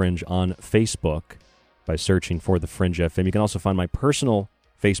find The Fringe on Facebook by searching for The Fringe FM. You can also find my personal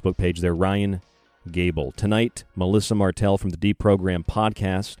Facebook page there, Ryan Gable. Tonight, Melissa Martell from the Deprogramming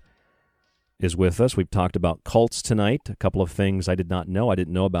podcast is with us. We've talked about cults tonight, a couple of things I did not know. I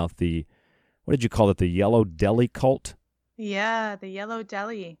didn't know about the, what did you call it, the Yellow Deli cult? Yeah, the Yellow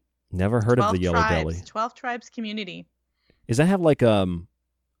Deli. Never heard of the Yellow Deli. 12 Tribes community. Does that have like a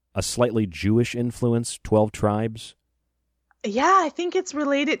slightly Jewish influence, 12 tribes? Yeah, I think it's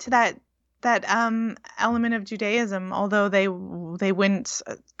related to that element of Judaism, although they wouldn't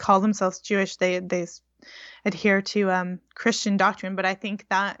call themselves Jewish. They adhere to Christian doctrine, but I think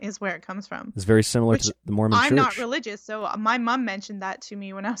that is where it comes from. It's very similar to the Mormon Church. I'm not religious, so my mom mentioned that to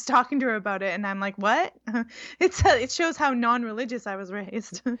me when I was talking to her about it, and I'm like, what? It shows how non-religious I was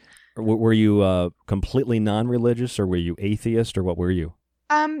raised. Were you completely non-religious, or were you atheist, or what were you?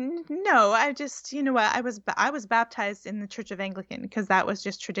 No, I just, you know what, I was baptized in the Church of Anglican because that was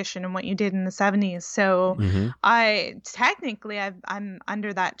just tradition and what you did in the 70s. So I'm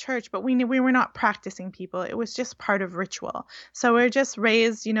under that church, but we were not practicing people. It was just part of ritual. So we're just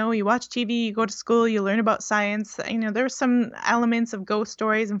raised, you watch TV, you go to school, you learn about science. There were some elements of ghost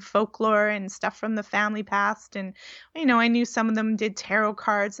stories and folklore and stuff from the family past. And, I knew some of them did tarot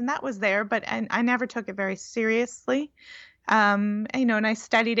cards and that was there, but I never took it very seriously. And I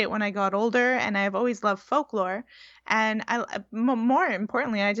studied it when I got older, and I've always loved folklore. And more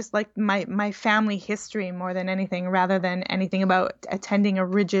importantly, I just liked my family history more than anything, rather than anything about attending a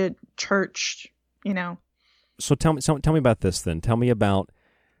rigid church, So tell me about this then. Tell me about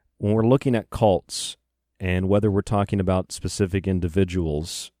when we're looking at cults and whether we're talking about specific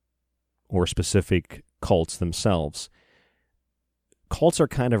individuals or specific cults themselves. Cults are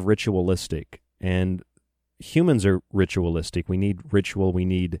kind of ritualistic, and humans are ritualistic. We need ritual. We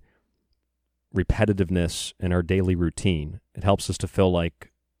need repetitiveness in our daily routine. It helps us to feel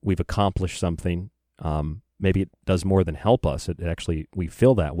like we've accomplished something. Maybe it does more than help us. We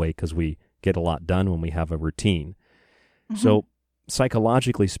feel that way because we get a lot done when we have a routine. Mm-hmm. So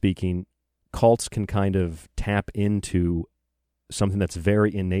psychologically speaking, cults can kind of tap into something that's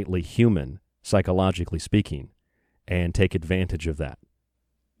very innately human, psychologically speaking, and take advantage of that.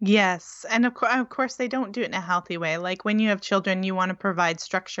 Yes. And of course, they don't do it in a healthy way. Like when you have children, you want to provide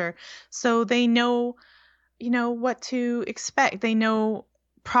structure so they know, what to expect. They know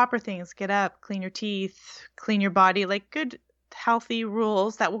proper things. Get up, clean your teeth, clean your body, like good, healthy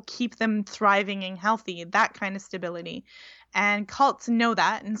rules that will keep them thriving and healthy, that kind of stability. And cults know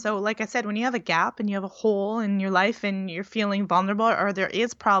that. And so, like I said, when you have a gap and you have a hole in your life and you're feeling vulnerable or there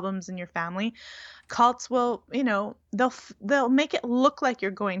is problems in your family, cults will, they'll make it look like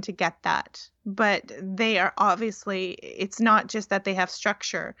you're going to get that. But they are obviously, it's not just that they have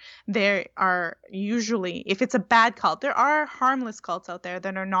structure. They are usually, if it's a bad cult, there are harmless cults out there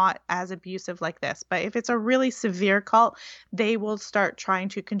that are not as abusive like this. But if it's a really severe cult, they will start trying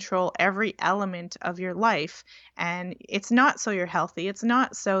to control every element of your life. And it's not so you're healthy. It's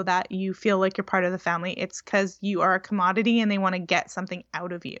not so that you feel like you're part of the family. It's because you are a commodity and they want to get something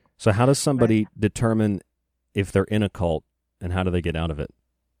out of you. So how does somebody determine if they're in a cult, and how do they get out of it?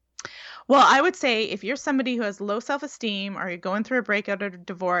 Well, I would say if you're somebody who has low self-esteem or you're going through a breakup or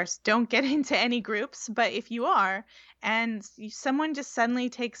divorce, don't get into any groups. But if you are, and someone just suddenly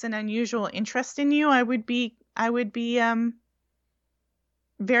takes an unusual interest in you, I would be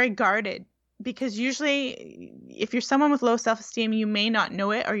very guarded, because usually if you're someone with low self-esteem, you may not know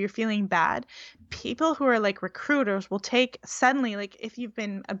it or you're feeling bad. People who are like recruiters will take suddenly, like if you've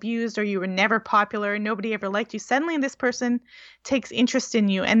been abused or you were never popular, nobody ever liked you, suddenly this person takes interest in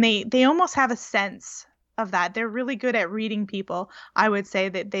you, and they almost have a sense of that. They're really good at reading people. I would say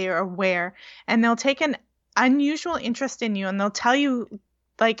that they are aware, and they'll take an unusual interest in you, and they'll tell you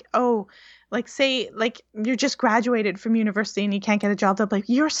like, oh, like say like you're just graduated from university and you can't get a job. They'll be like,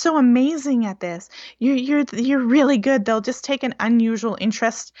 you're so amazing at this. You're really good. They'll just take an unusual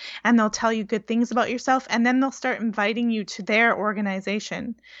interest and they'll tell you good things about yourself, and then they'll start inviting you to their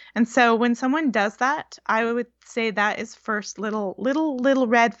organization. And so when someone does that, I would say that is first little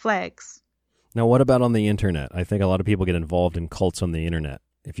red flags. Now, what about on the internet? I think a lot of people get involved in cults on the internet.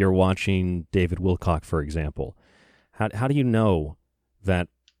 If you're watching David Wilcock, for example, how do you know that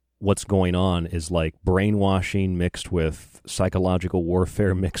what's going on is like brainwashing mixed with psychological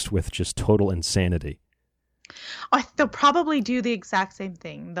warfare mixed with just total insanity? They'll probably do the exact same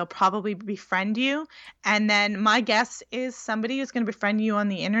thing. They'll probably befriend you. And then my guess is somebody who's going to befriend you on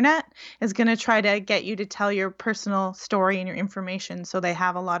the internet is going to try to get you to tell your personal story and your information, so they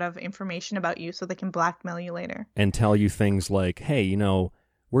have a lot of information about you so they can blackmail you later. And tell you things like, hey,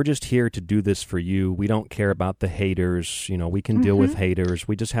 we're just here to do this for you. We don't care about the haters. We can deal with haters.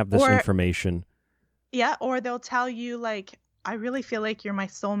 We just have this information. Yeah, or they'll tell you, like, I really feel like you're my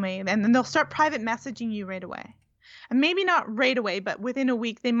soulmate. And then they'll start private messaging you right away. And maybe not right away, but within a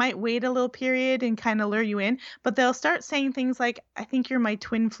week. They might wait a little period and kind of lure you in. But they'll start saying things like, I think you're my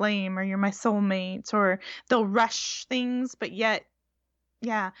twin flame, or you're my soulmate. Or they'll rush things, but yet,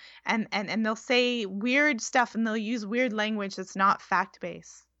 yeah. And they'll say weird stuff, and they'll use weird language that's not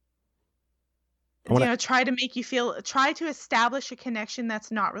fact-based. Try to establish a connection that's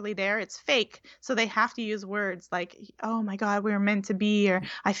not really there. It's fake. So they have to use words like, oh my God, we were meant to be, or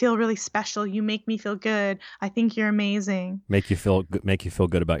I feel really special. You make me feel good. I think you're amazing. Make you feel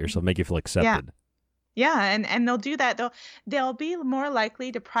good about yourself. Make you feel accepted. Yeah. And they'll do that. They'll be more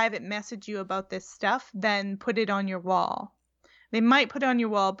likely to private message you about this stuff than put it on your wall. They might put it on your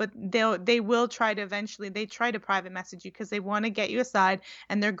wall, but they will try to eventually, they try to private message you because they want to get you aside,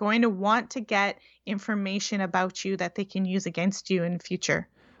 and they're going to want to get information about you that they can use against you in the future.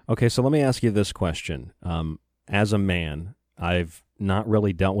 Okay, so let me ask you this question. As a man, I've not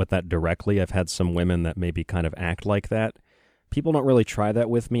really dealt with that directly. I've had some women that maybe kind of act like that. People don't really try that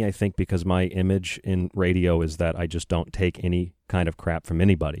with me, I think, because my image in radio is that I just don't take any kind of crap from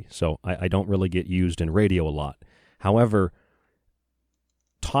anybody. So I don't really get used in radio a lot. However,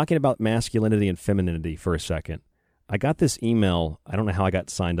 talking about masculinity and femininity for a second, I got this email. I don't know how I got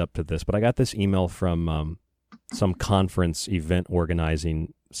signed up to this, but I got this email from some conference event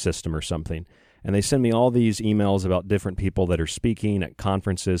organizing system or something. And they send me all these emails about different people that are speaking at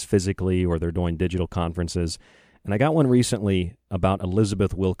conferences physically, or they're doing digital conferences. And I got one recently about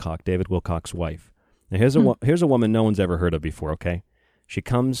Elizabeth Wilcock, David Wilcock's wife. Now, here's a woman no one's ever heard of before, okay? She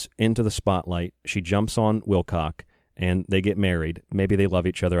comes into the spotlight. She jumps on Wilcock, and they get married. Maybe they love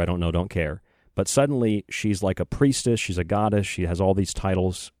each other. I don't know. Don't care. But suddenly, she's like a priestess. She's a goddess. She has all these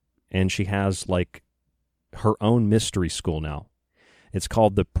titles, and she has like her own mystery school now. It's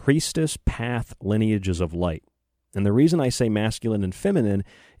called the Priestess Path Lineages of Light. And the reason I say masculine and feminine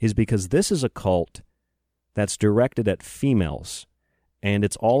is because this is a cult that's directed at females, and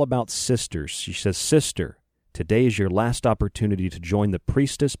it's all about sisters. She says, sister, today is your last opportunity to join the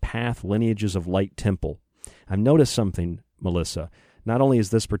Priestess Path Lineages of Light Temple. I've noticed something, Melissa. Not only is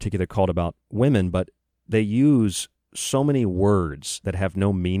this particular cult about women, but they use so many words that have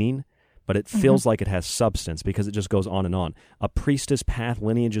no meaning, but it feels like it has substance because it just goes on and on. A Priestess Path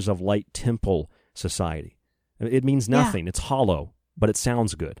Lineages of Light Temple Society. It means nothing. Yeah. It's hollow, but it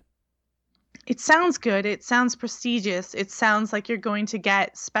sounds good. It sounds good. It sounds prestigious. It sounds like you're going to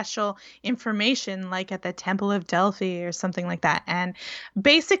get special information like at the Temple of Delphi or something like that. And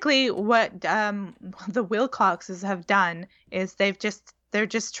basically what the Wilcoxes have done is they're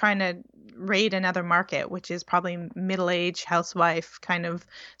just trying to raid another market, which is probably middle-aged housewife kind of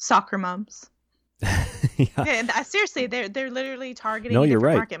soccer moms. Yeah. Seriously, they're literally targeting a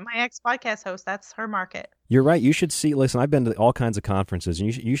different market. My ex-podcast host, that's her market. You're right. You should see, listen, I've been to all kinds of conferences,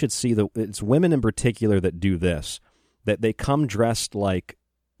 and you should see it's women in particular that do this, that they come dressed like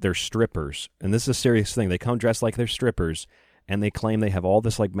they're strippers. And this is a serious thing. They come dressed like they're strippers, and they claim they have all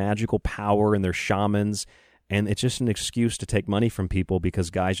this like magical power and they're shamans, and it's just an excuse to take money from people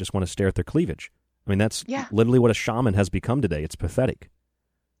because guys just want to stare at their cleavage. I mean, that's literally what a shaman has become today. It's pathetic.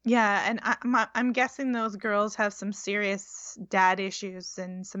 Yeah, and I'm guessing those girls have some serious dad issues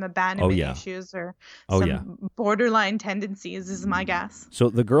and some abandonment issues or some borderline tendencies, is my guess. So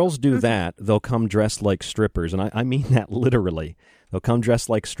the girls do that. They'll come dressed like strippers, and I mean that literally. They'll come dressed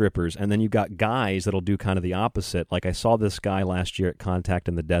like strippers, and then you've got guys that'll do kind of the opposite. Like I saw this guy last year at Contact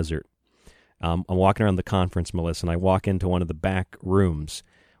in the Desert. I'm walking around the conference, Melissa, and I walk into one of the back rooms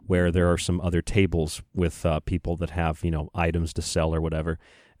where there are some other tables with people that have, items to sell or whatever.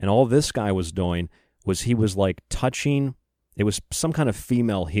 And all this guy was doing was he was like touching, it was some kind of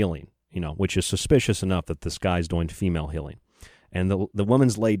female healing, which is suspicious enough that this guy's doing female healing. And the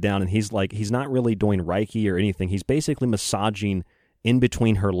woman's laid down, and he's not really doing Reiki or anything. He's basically massaging in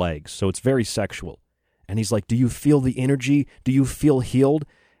between her legs. So it's very sexual. And he's like, do you feel the energy? Do you feel healed?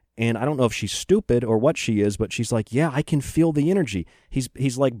 And I don't know if she's stupid or what she is, but she's like, yeah, I can feel the energy.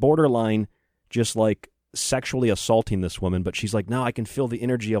 He's like borderline just like sexually assaulting this woman, but she's like, no, I can feel the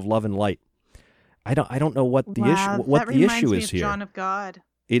energy of love and light. I don't know what the issue is here. John of God.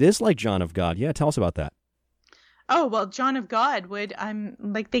 It is like John of God. Yeah, tell us about that. Oh, well, John of God would,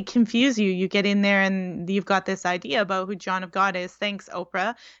 they confuse you. You get in there and you've got this idea about who John of God is. Thanks,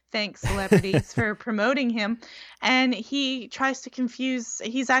 Oprah. Thanks, celebrities, for promoting him. And he tries to confuse,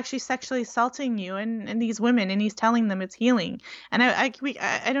 he's actually sexually assaulting you and these women, and he's telling them it's healing. And I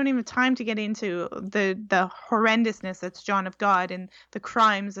don't even have time to get into the horrendousness that's John of God and the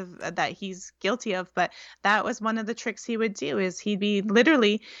crimes that he's guilty of. But that was one of the tricks he would do, is he'd be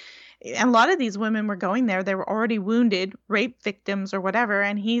literally... And a lot of these women were going there. They were already wounded, rape victims or whatever.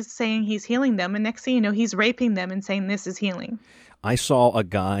 And he's saying he's healing them. And next thing you know, he's raping them and saying this is healing. I saw a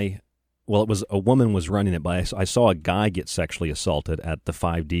guy, well, it was a woman was running it, but I saw a guy get sexually assaulted at the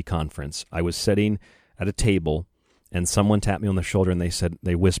 5D conference. I was sitting at a table and someone tapped me on the shoulder and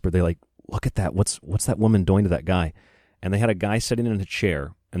they whispered, they like, look at that. What's that woman doing to that guy? And they had a guy sitting in a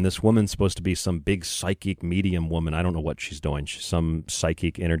chair. And this woman's supposed to be some big psychic medium woman. I don't know what she's doing. She's some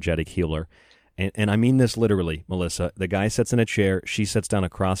psychic, energetic healer. And I mean this literally, Melissa. The guy sits in a chair. She sits down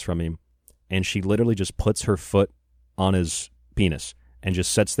across from him. And she literally just puts her foot on his penis and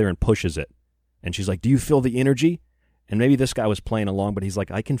just sits there and pushes it. And she's like, do you feel the energy? And maybe this guy was playing along, but he's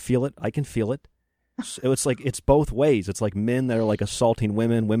like, I can feel it. I can feel it. So it's like, it's both ways. It's like men that are like assaulting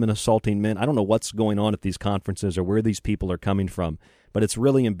women, women assaulting men. I don't know what's going on at these conferences or where these people are coming from. But it's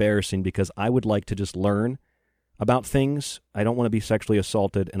really embarrassing because I would like to just learn about things. I don't want to be sexually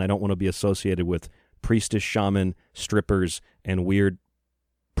assaulted, and I don't want to be associated with priestess, shaman, strippers, and weird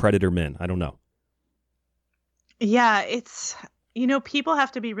predator men. I don't know. Yeah, it's, people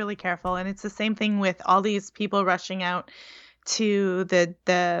have to be really careful. And it's the same thing with all these people rushing out to the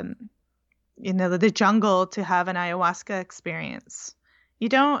jungle to have an ayahuasca experience.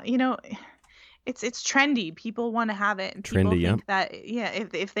 It's trendy. People want to have it. And people think that,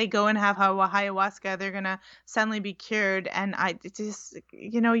 if they go and have ayahuasca, they're going to suddenly be cured. And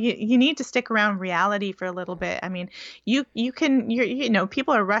you need to stick around reality for a little bit. I mean,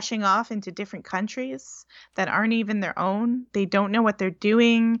 people are rushing off into different countries that aren't even their own. They don't know what they're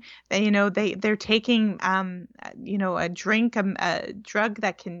doing. They're taking, a drug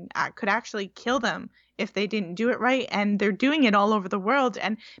that could actually kill them if they didn't do it right, and they're doing it all over the world,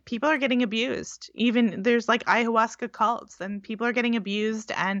 and people are getting abused. Even there's like ayahuasca cults, and people are getting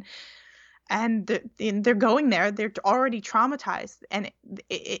abused, and they're going there. They're already traumatized, and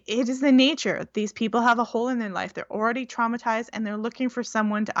it is the nature. These people have a hole in their life. They're already traumatized, and they're looking for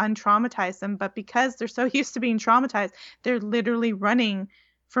someone to untraumatize them. But because they're so used to being traumatized, they're literally running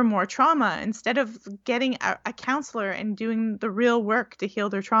for more trauma instead of getting a counselor and doing the real work to heal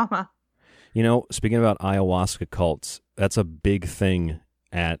their trauma. Speaking about ayahuasca cults, that's a big thing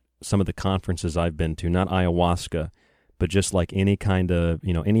at some of the conferences I've been to. Not ayahuasca, but just like any kind of,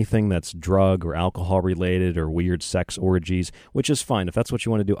 anything that's drug or alcohol related or weird sex orgies, which is fine. If that's what you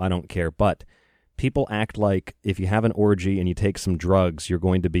want to do, I don't care. But people act like if you have an orgy and you take some drugs, you're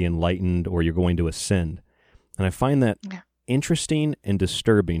going to be enlightened or you're going to ascend. And I find that interesting and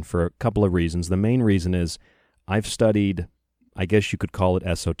disturbing for a couple of reasons. The main reason is I've studied, I guess you could call it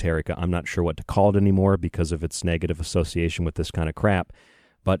esoterica. I'm not sure what to call it anymore because of its negative association with this kind of crap.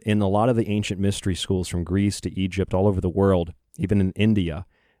 But in a lot of the ancient mystery schools from Greece to Egypt, all over the world, even in India,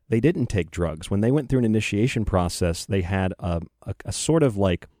 they didn't take drugs. When they went through an initiation process, they had a sort of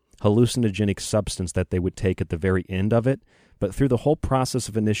like hallucinogenic substance that they would take at the very end of it. But through the whole process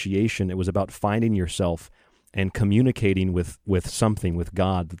of initiation, it was about finding yourself and communicating with something, with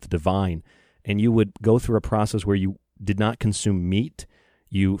God, with the divine. And you would go through a process where you did not consume meat.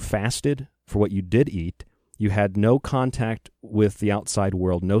 You fasted for what you did eat. You had no contact with the outside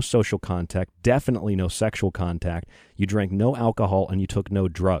world, no social contact, definitely no sexual contact. You drank no alcohol and you took no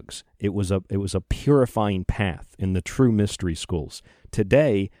drugs. It was a purifying path in the true mystery schools.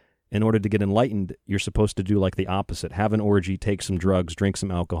 Today, in order to get enlightened, you're supposed to do like the opposite. Have an orgy, take some drugs, drink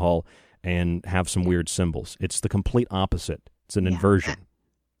some alcohol, and have some weird symbols. It's the complete opposite. It's an inversion.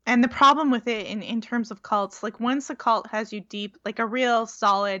 And the problem with it in terms of cults, like once a cult has you deep, like a real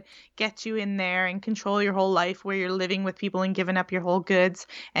solid, get you in there and control your whole life where you're living with people and giving up your whole goods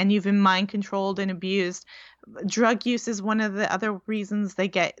and you've been mind controlled and abused. Drug use is one of the other reasons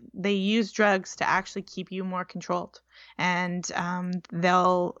they use drugs to actually keep you more controlled. And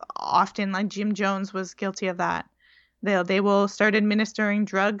they'll often, like Jim Jones was guilty of that. They will start administering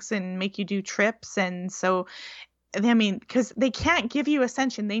drugs and make you do trips. And so, I mean, because they can't give you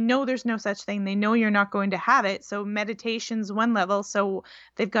ascension. They know there's no such thing. They know you're not going to have it. So meditation's one level. So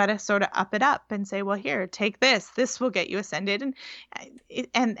they've got to sort of up it up and say, well, here, take this. This will get you ascended.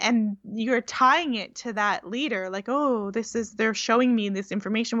 And you're tying it to that leader. Like, oh, they're showing me this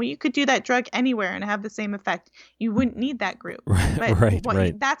information. Well, you could do that drug anywhere and have the same effect. You wouldn't need that group.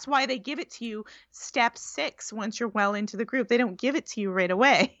 Right. That's why they give it to you step 6 once you're well into the group. They don't give it to you right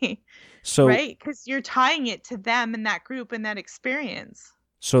away. So, right? Because you're tying it to them and that group and that experience.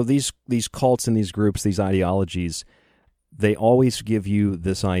 So these cults and these groups, these ideologies, they always give you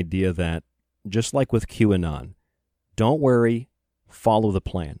this idea that, just like with QAnon, don't worry, follow the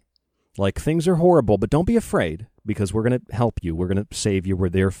plan. Like, things are horrible, but don't be afraid, because we're going to help you. We're going to save you. We're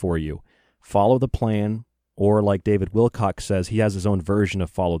there for you. Follow the plan. Or like David Wilcock says, he has his own version of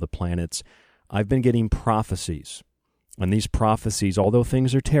follow the plan. It's, I've been getting prophecies. And these prophecies, although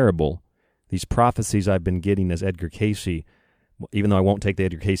things are terrible, these prophecies I've been getting as Edgar Cayce, even though I won't take the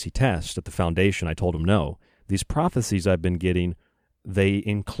Edgar Cayce test at the foundation, I told him no. These prophecies I've been getting, they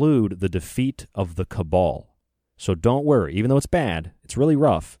include the defeat of the cabal. So don't worry, even though it's bad, it's really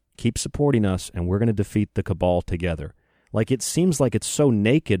rough, keep supporting us and we're going to defeat the cabal together. Like, it seems like it's so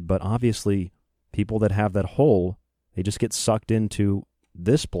naked, but obviously people that have that hole, they just get sucked into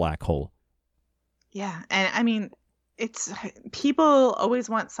this black hole. Yeah, and I mean, it's people always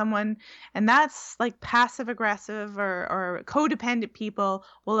want someone, and that's like passive aggressive or codependent people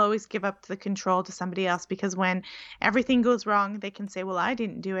will always give up the control to somebody else, because when everything goes wrong, they can say, well, I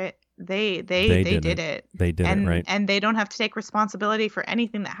didn't do it. They did it. They did it, right? And they don't have to take responsibility for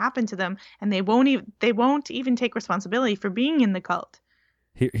anything that happened to them, and they won't even take responsibility for being in the cult.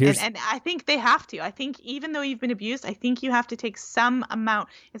 And I think they have to. I think even though you've been abused, I think you have to take some amount.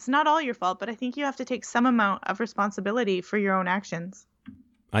 It's not all your fault, but I think you have to take some amount of responsibility for your own actions.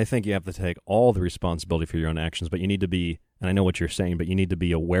 I think you have to take all the responsibility for your own actions, but you need to be, and I know what you're saying, but you need to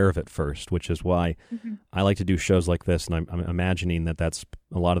be aware of it first, which is why I like to do shows like this, and I'm imagining that that's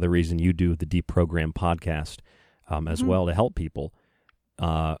a lot of the reason you do the Deprogram podcast as well, to help people.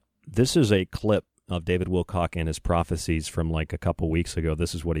 This is a clip of David Wilcock and his prophecies from like a couple weeks ago.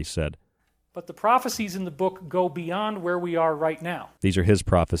 This is what he said. But the prophecies in the book go beyond where we are right now. These are his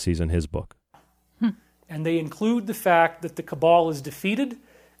prophecies in his book. And they include the fact that the cabal is defeated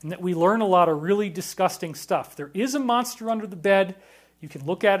and that we learn a lot of really disgusting stuff. There is a monster under the bed. You can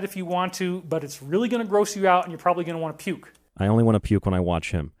look at it if you want to, but it's really going to gross you out and you're probably going to want to puke. I only want to puke when I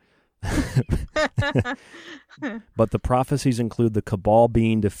watch him. But the prophecies include the cabal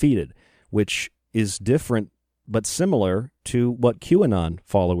being defeated, which is different but similar to what QAnon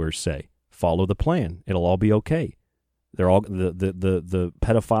followers say. Follow the plan. It'll all be okay. They're all the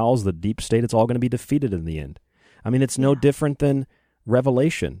pedophiles, the deep state, it's all going to be defeated in the end. I mean, it's no different than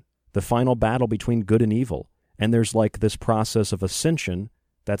Revelation, the final battle between good and evil. And there's like this process of ascension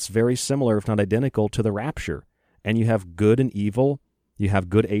that's very similar, if not identical, to the rapture. And you have good and evil. You have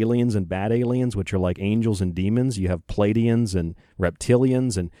good aliens and bad aliens, which are like angels and demons. You have Pleiadians and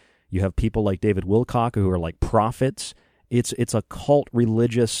reptilians, and you have people like David Wilcock who are like prophets. It's a cult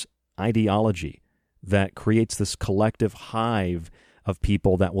religious ideology that creates this collective hive of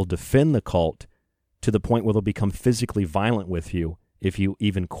people that will defend the cult to the point where they'll become physically violent with you if you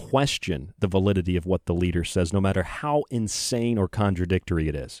even question the validity of what the leader says, no matter how insane or contradictory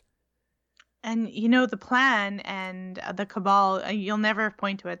it is. And, you know, the plan and the cabal, you'll never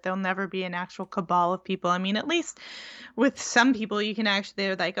point to it. There'll never be an actual cabal of people. I mean, at least with some people, you can actually,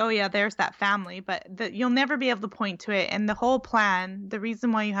 they're like, oh, yeah, there's that family. But you'll never be able to point to it. And the whole plan, the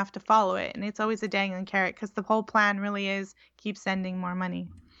reason why you have to follow it, and it's always a dangling carrot, because the whole plan really is keep sending more money.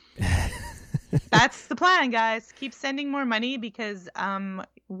 That's the plan, guys. Keep sending more money because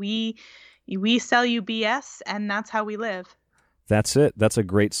we sell you BS, and that's how we live. That's it. That's a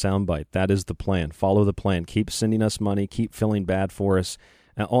great soundbite. That is the plan. Follow the plan. Keep sending us money. Keep feeling bad for us.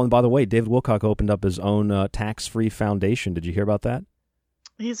 Oh, and by the way, David Wilcock opened up his own tax-free foundation. Did you hear about that?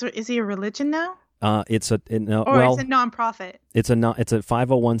 Is he a religion now? It's a it's a nonprofit. It's a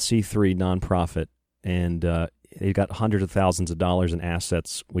 501c3 nonprofit, and they got hundreds of thousands of dollars in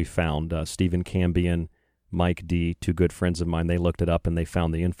assets. We found Stephen Cambion, Mike D, two good friends of mine. They looked it up and they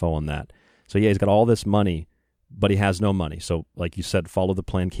found the info on that. So yeah, he's got all this money, but he has no money. So like you said, follow the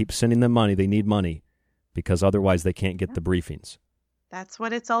plan. Keep sending them money. They need money because otherwise they can't get the briefings. That's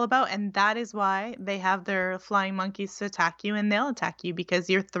what it's all about, and that is why they have their flying monkeys to attack you, and they'll attack you because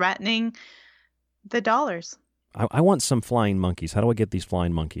you're threatening the dollars. I want some flying monkeys. How do I get these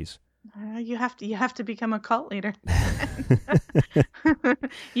flying monkeys? You have to become a cult leader.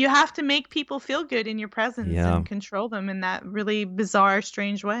 You have to make people feel good in your presence and control them in that really bizarre,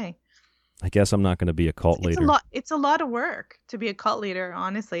 strange way. I guess I'm not going to be a cult leader. It's a lot of work to be a cult leader.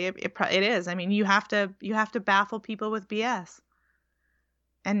 Honestly, it is. I mean, you have to baffle people with BS.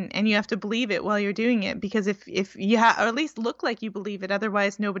 And you have to believe it while you're doing it, because if you or at least look like you believe it,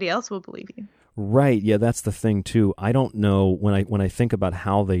 otherwise nobody else will believe you. Right. Yeah, that's the thing too. I don't know when I think about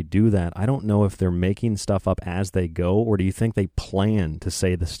how they do that. I don't know if they're making stuff up as they go, or do you think they plan to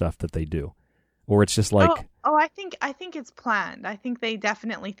say the stuff that they do, or it's just like. I think it's planned. I think they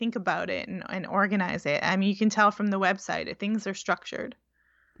definitely think about it and organize it. I mean, you can tell from the website things are structured.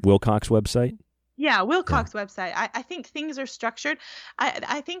 Wilcock's website. Yeah, Wilcock's website. I think things are structured.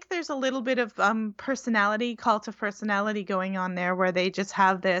 I think there's a little bit of cult of personality going on there, where they just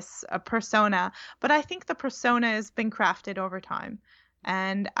have this persona. But I think the persona has been crafted over time.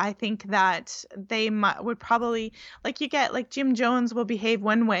 And I think that they would probably, like Jim Jones will behave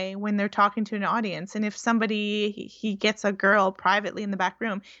one way when they're talking to an audience. And if he gets a girl privately in the back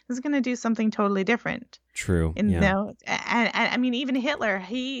room, he's going to do something totally different. True. And I mean, even Hitler,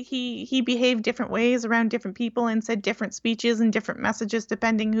 he behaved different ways around different people and said different speeches and different messages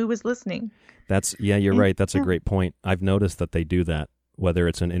depending who was listening. You're right. That's a great point. I've noticed that they do that. Whether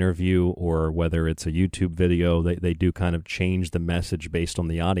it's an interview or whether it's a YouTube video, they do kind of change the message based on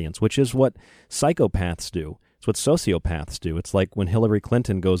the audience, which is what psychopaths do. It's what sociopaths do. It's like when Hillary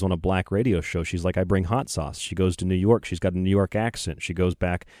Clinton goes on a black radio show, she's like, I bring hot sauce. She goes to New York. She's got a New York accent. She goes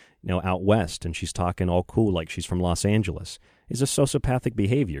back, out west, and she's talking all cool like she's from Los Angeles. These are sociopathic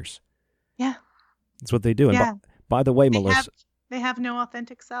behaviors. Yeah. That's what they do. Yeah. And by the way, Melissa. They have no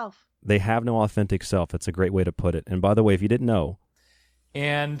authentic self. They have no authentic self. That's a great way to put it. And by the way, if you didn't know.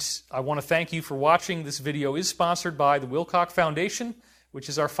 And I want to thank you for watching. This video is sponsored by the Wilcock Foundation, which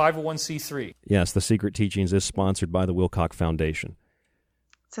is our 501c3. Yes, The Secret Teachings is sponsored by the Wilcock Foundation.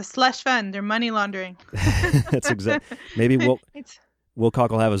 It's a slush fund. They're money laundering. That's exactly. Maybe Wilcock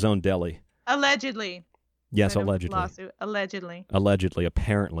will have his own deli. Allegedly. Yes, allegedly. Lawsuit. Allegedly. Allegedly,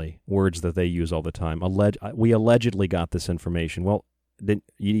 apparently. Words that they use all the time. We allegedly got this information. Well, you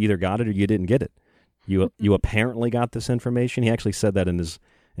either got it or you didn't get it. You apparently got this information. He actually said that in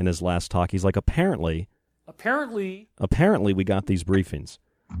his last talk. He's like, apparently we got these briefings.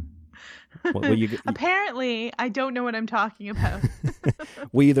 Apparently, I don't know what I'm talking about.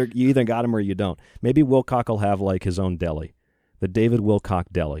 You either got them or you don't. Maybe Wilcock will have like his own deli, the David Wilcock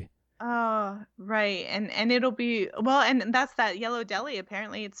Deli. Oh, right, and it'll be and that's that yellow deli.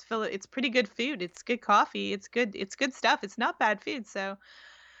 Apparently, it's pretty good food. It's good coffee. It's good stuff. It's not bad food. So.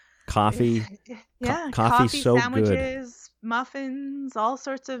 Coffee. Yeah, coffee so sandwiches, good. Muffins, all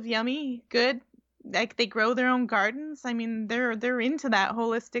sorts of yummy, good. Like they grow their own gardens. I mean, they're into that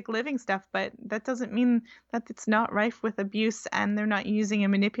holistic living stuff, but that doesn't mean that it's not rife with abuse and they're not using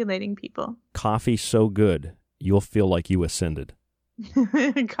and manipulating people. Coffee so good, you'll feel like you ascended.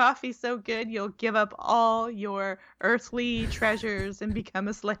 Coffee so good, you'll give up all your earthly treasures and become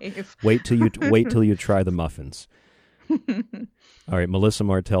a slave. Wait till you try the muffins. All right, Melissa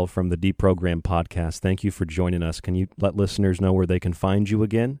Martell from the Deprogramming podcast, thank you for joining us. Can you let listeners know where they can find you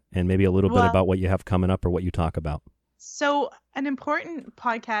again, and maybe a little bit about what you have coming up or what you talk about? So an important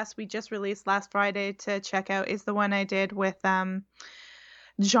podcast we just released last Friday to check out is the one I did with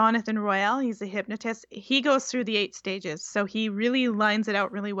Jonathan Royale. He's a hypnotist. He goes through the 8 stages. So he really lines it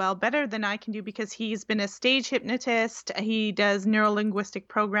out really well, better than I can do, because he's been a stage hypnotist. He does neuro-linguistic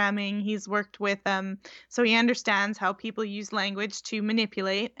programming. He's worked with so he understands how people use language to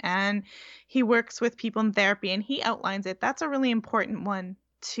manipulate, and he works with people in therapy, and he outlines it. That's a really important one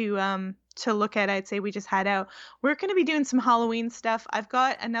to look at. I'd say we just had out. We're going to be doing some Halloween stuff. I've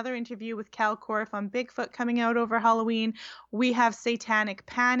got another interview with Cal Korff on Bigfoot coming out over Halloween. We have Satanic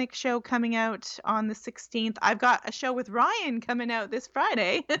Panic show coming out on the 16th. I've got a show with Ryan coming out this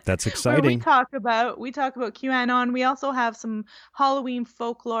Friday. That's exciting. we talk about QAnon. We also have some Halloween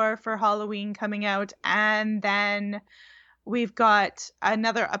folklore for Halloween coming out, and then We've got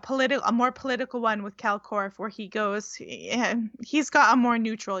a more political one with Cal Korff, where he goes, he's got a more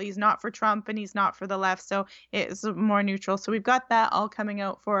neutral. He's not for Trump and he's not for the left, so it's more neutral. So we've got that all coming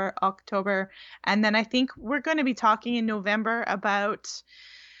out for October. And then I think we're going to be talking in November about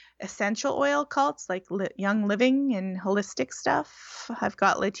essential oil cults, like Young Living and holistic stuff. I've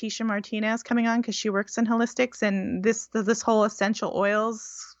got Leticia Martinez coming on because she works in holistics, and this whole essential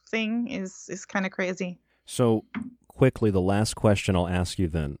oils thing is kind of crazy. So quickly, the last question I'll ask you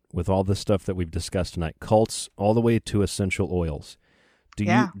then, with all the stuff that we've discussed tonight, cults all the way to essential oils, do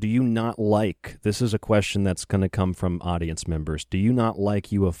you not like, this is a question that's going to come from audience members, do you not like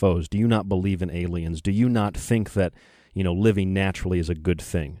UFOs? Do you not believe in aliens? Do you not think that, living naturally is a good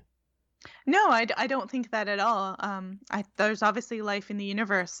thing? No, I don't think that at all. There's obviously life in the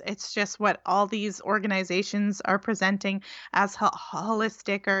universe. It's just what all these organizations are presenting as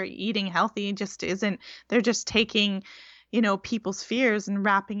holistic or eating healthy just isn't. They're just taking, people's fears and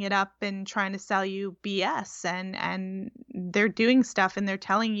wrapping it up and trying to sell you BS. And they're doing stuff and they're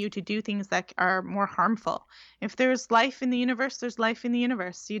telling you to do things that are more harmful. If there's life in the universe, there's life in the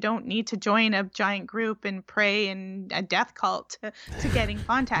universe. You don't need to join a giant group and pray in a death cult to get in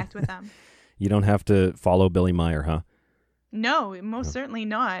contact with them. You don't have to follow Billy Meyer, huh? No, most certainly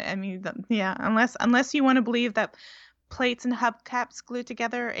not. I mean, unless you want to believe that plates and hubcaps glued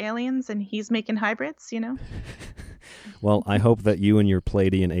together are aliens and he's making hybrids, Well, I hope that you and your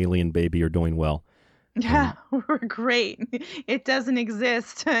Pleiadian alien baby are doing well. Yeah, we're great. It doesn't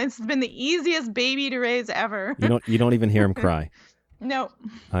exist. It's been the easiest baby to raise ever. You don't even hear him cry. No. All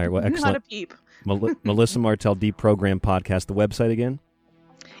right, well, excellent. Not a peep. Melissa Martell, Deprogram Podcast. The website again?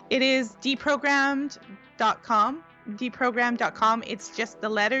 It is deprogrammed.com. Deprogrammed.com. It's just the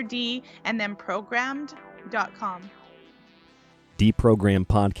letter D and then programmed.com. Deprogram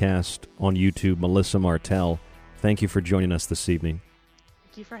Podcast on YouTube. Melissa Martell, thank you for joining us this evening.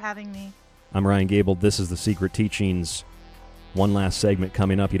 Thank you for having me. I'm Ryan Gable. This is The Secret Teachings. One last segment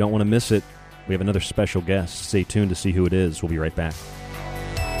coming up. You don't want to miss it. We have another special guest. Stay tuned to see who it is. We'll be right back.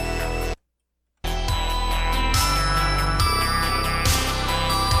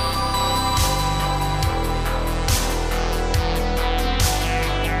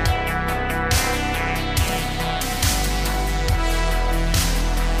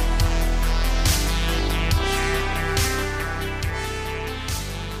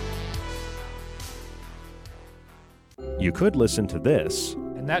 You could listen to this.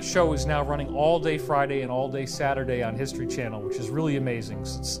 And that show is now running all day Friday and all day Saturday on History Channel, which is really amazing.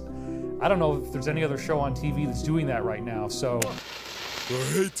 I don't know if there's any other show on TV that's doing that right now, so... I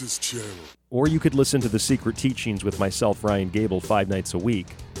hate this channel. Or you could listen to The Secret Teachings with myself, Ryan Gable, 5 nights a week,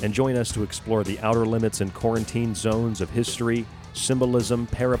 and join us to explore the outer limits and quarantine zones of history, symbolism,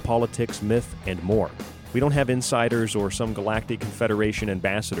 parapolitics, myth, and more. We don't have insiders or some galactic confederation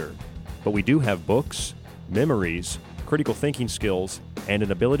ambassador, but we do have books, memories, critical thinking skills, and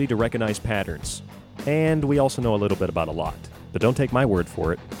an ability to recognize patterns. And we also know a little bit about a lot. But don't take my word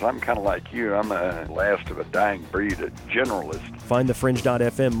for it. I'm kind of like you. I'm the last of a dying breed, a generalist. Find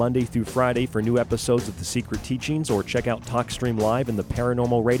thefringe.fm Monday through Friday for new episodes of The Secret Teachings, or check out TalkStream Live in the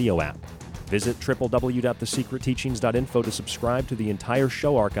Paranormal Radio app. Visit www.thesecretteachings.info to subscribe to the entire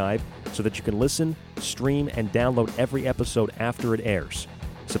show archive so that you can listen, stream, and download every episode after it airs.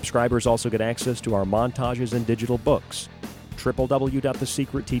 Subscribers also get access to our montages and digital books.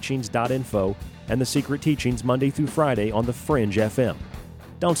 www.thesecretteachings.info and The Secret Teachings Monday through Friday on the Fringe FM.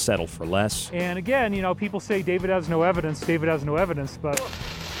 Don't settle for less. And again, people say David has no evidence, but... I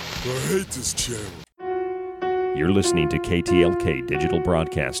hate this channel. You're listening to KTLK Digital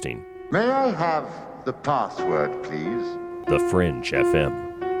Broadcasting. May I have the password, please? The Fringe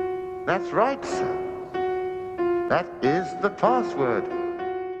FM. That's right, sir. That is the password.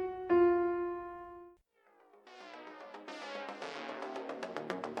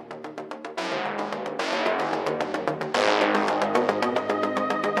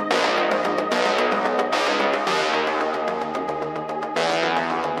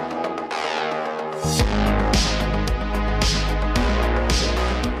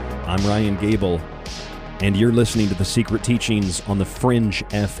 I'm Ryan Gable, and you're listening to The Secret Teachings on the Fringe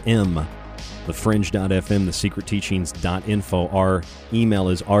FM. Thefringe.fm, thesecretteachings.info. Our email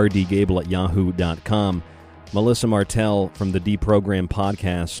is rdgable@yahoo.com. Melissa Martell from the Deprogram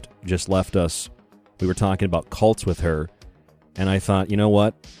Podcast just left us. We were talking about cults with her, and I thought, you know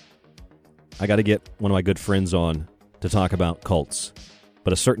what? I got to get one of my good friends on to talk about cults,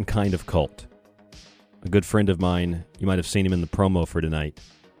 but a certain kind of cult. A good friend of mine, you might have seen him in the promo for tonight.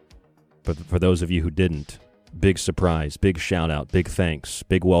 But for those of you who didn't, big surprise, big shout out, big thanks,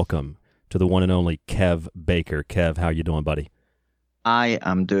 big welcome to the one and only Kev Baker. Kev, how you doing, buddy? I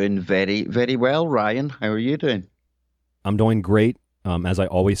am doing very, very well, Ryan. How are you doing? I'm doing great. As I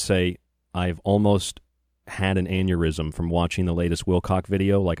always say, I've almost had an aneurysm from watching the latest Wilcock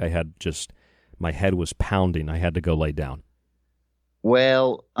video. Like I had just, my head was pounding. I had to go lay down.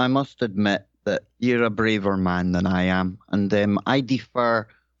 Well, I must admit that you're a braver man than I am. And I defer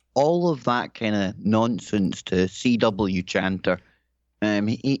all of that kind of nonsense to CW Chanter.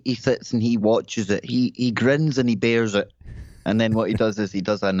 He sits and he watches it. He grins and he bears it. And then what he does is he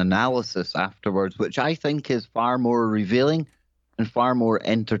does an analysis afterwards, which I think is far more revealing and far more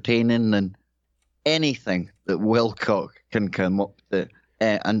entertaining than anything that Wilcock can come up to.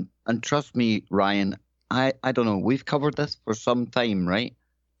 And trust me, Ryan, I don't know, we've covered this for some time, right?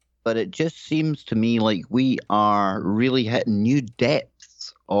 But it just seems to me like we are really hitting new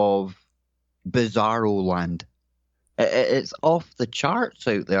depths of bizarro land. It's off the charts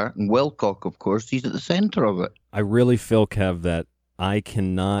out there. And Wilcock, of course, he's at the center of it. I really feel, Kev, that I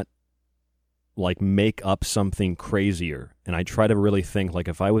cannot make up something crazier. And I try to really think, like,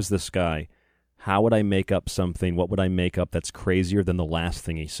 if I was this guy, how would I make up something? What would I make up that's crazier than the last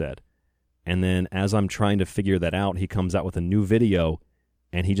thing he said? And then as I'm trying to figure that out, he comes out with a new video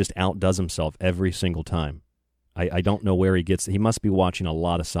and he just outdoes himself every single time. I don't know where he gets it. He must be watching a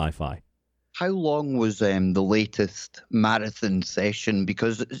lot of sci-fi. How long was the latest marathon session?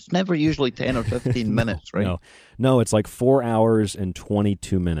 Because it's never usually 10 or 15 minutes, right? No, it's like 4 hours and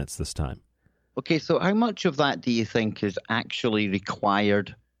 22 minutes this time. Okay, so how much of that do you think is actually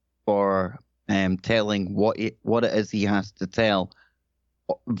required for telling what it is he has to tell,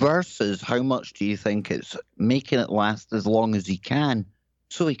 versus how much do you think it's making it last as long as he can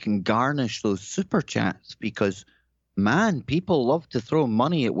so he can garnish those super chats? Because man, people love to throw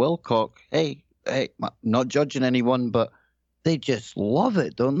money at Wilcock. Hey, not judging anyone, but they just love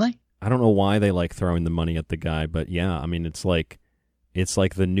it, don't they? I don't know why they like throwing the money at the guy, but yeah, I mean, it's like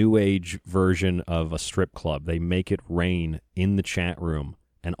the new age version of a strip club. They make it rain in the chat room,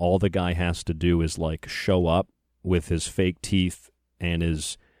 and all the guy has to do is show up with his fake teeth and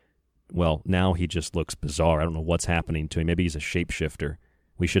his, well, now he just looks bizarre. I don't know what's happening to him. Maybe he's a shapeshifter.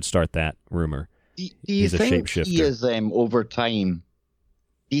 We should start that rumor. Do you think he is, over time,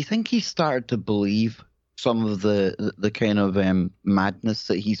 do you think he started to believe some of the kind of madness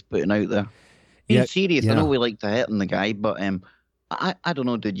that he's putting out there? Being serious, I know we like to hit on the guy, but I don't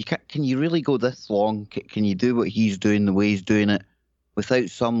know, dude. Can you really go this long? Can you do what he's doing the way he's doing it without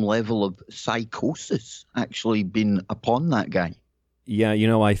some level of psychosis actually being upon that guy? Yeah,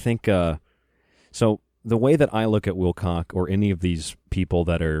 I think, so the way that I look at Wilcock or any of these people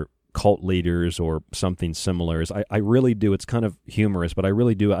that are cult leaders or something similar is I really do, it's kind of humorous, but I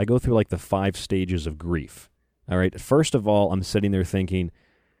really do, I go through the 5 stages of grief. All right. First of all, I'm sitting there thinking,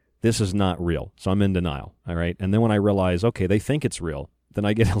 this is not real. So I'm in denial. All right. And then when I realize, okay, they think it's real, then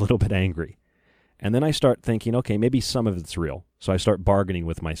I get a little bit angry. And then I start thinking, okay, maybe some of it's real. So I start bargaining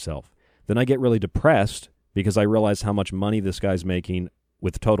with myself. Then I get really depressed because I realize how much money this guy's making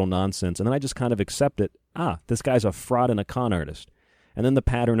with total nonsense. And then I just kind of accept it. This guy's a fraud and a con artist. And then the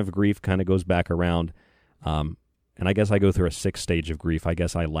pattern of grief kind of goes back around. And I guess I go through a 6th stage of grief. I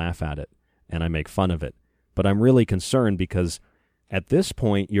guess I laugh at it and I make fun of it. But I'm really concerned because at this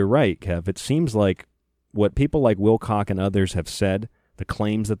point, you're right, Kev. It seems like what people like Wilcock and others have said, the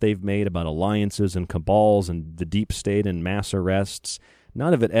claims that they've made about alliances and cabals and the deep state and mass arrests,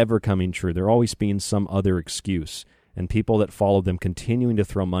 none of it ever coming true. There always being some other excuse, and people that follow them continuing to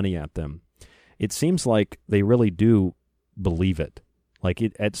throw money at them. It seems like they really do believe it.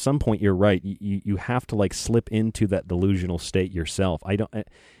 At some point, you're right. You have to slip into that delusional state yourself. I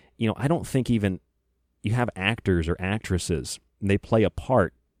don't think even you have actors or actresses, and they play a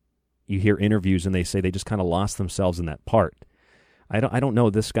part. You hear interviews and they say they just kind of lost themselves in that part. I don't know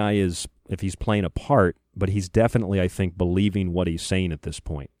this guy is, if he's playing a part, but he's definitely, I think, believing what he's saying at this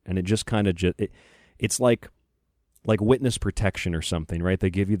point. And it just kind of it's like witness protection or something, right? They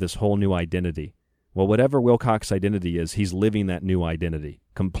give you this whole new identity. Well, whatever Wilcock's identity is, he's living that new identity,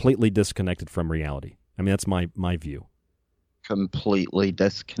 completely disconnected from reality. I mean, that's my view. Completely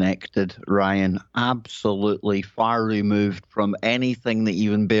disconnected, Ryan. Absolutely far removed from anything that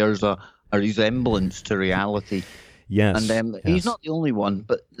even bears a resemblance to reality. Yes. And he's not the only one,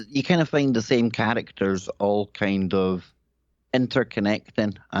 but you kind of find the same characters all kind of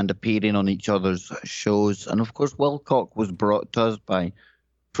interconnecting and appearing on each other's shows. And of course, Wilcock was brought to us by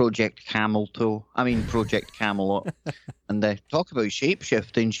Project Camelot. And talk about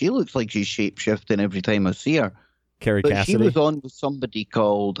shape-shifting. She looks like she's shape-shifting every time I see her. Carrie but Cassidy? She was on with somebody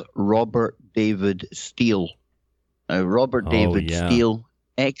called Robert David Steele. Now, Robert David Steele,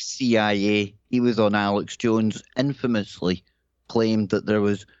 ex-CIA. He was on Alex Jones, infamously claimed that there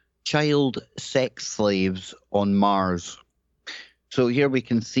was child sex slaves on Mars. So here we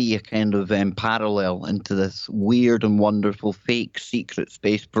can see a kind of parallel into this weird and wonderful fake secret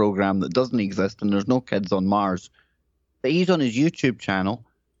space program that doesn't exist, and there's no kids on Mars. But he's on his YouTube channel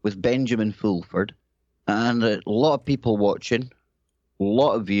with Benjamin Fulford, and a lot of people watching, a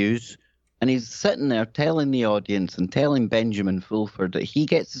lot of views, and he's sitting there telling the audience and telling Benjamin Fulford that he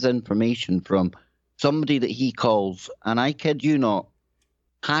gets his information from somebody that he calls, and I kid you not,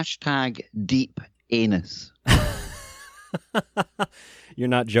 #deep anus. You're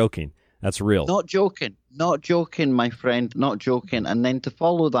not joking. That's real. Not joking. Not joking, my friend. Not joking. And then to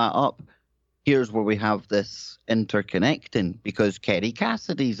follow that up, here's where we have this interconnecting, because Kerry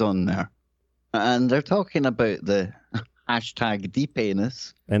Cassidy's on there. And they're talking about the #deep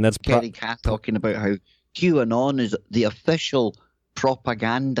anus. And that's Kerry Cass talking about how QAnon is the official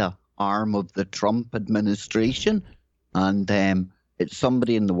propaganda arm of the Trump administration. And it's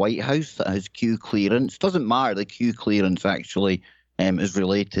somebody in the White House that has Q clearance. Doesn't matter, the Q clearance actually is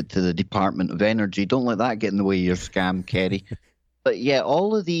related to the Department of Energy. Don't let that get in the way of your scam, Kerry. But yeah,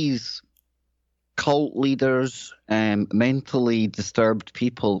 all of these cult leaders, mentally disturbed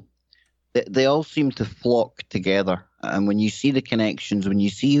people, they all seem to flock together. And when you see the connections, when you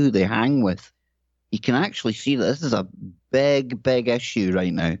see who they hang with, you can actually see that this is a big, big issue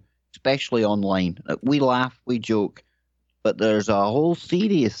right now, especially online. We laugh, we joke, but there's a whole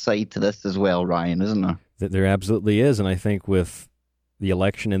serious side to this as well, Ryan, isn't there? There absolutely is. And I think with the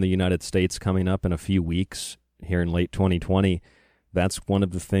election in the United States coming up in a few weeks here in late 2020, that's one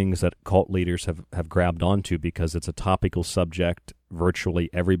of the things that cult leaders have grabbed onto, because it's a topical subject. Virtually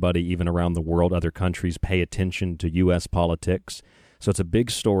everybody, even around the world, other countries pay attention to U.S. politics. So it's a big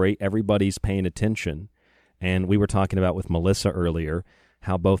story. Everybody's paying attention. And we were talking about with Melissa earlier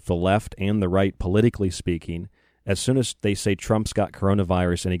how both the left and the right, politically speaking, as soon as they say Trump's got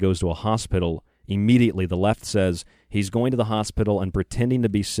coronavirus and he goes to a hospital, immediately the left says he's going to the hospital and pretending to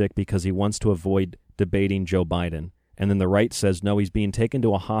be sick because he wants to avoid debating Joe Biden. And then the right says, no, he's being taken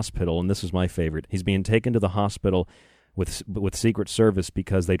to a hospital, and this is my favorite, he's being taken to the hospital with Secret Service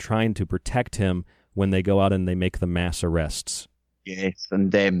because they're trying to protect him when they go out and they make the mass arrests. Yes,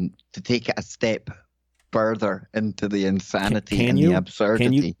 and to take it a step further into the insanity and the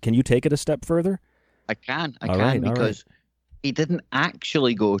absurdity. Can you take it a step further? I can, because he didn't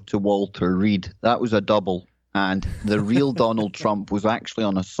actually go to Walter Reed. That was a double. And the real Donald Trump was actually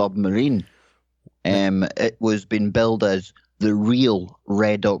on a submarine. It was being billed as the real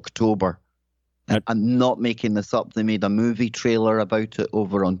Red October. I'm not making this up. They made a movie trailer about it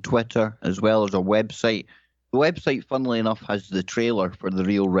over on Twitter, as well as a website. The website, funnily enough, has the trailer for the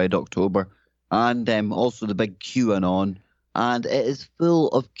real Red October, and also the big QAnon, and it is full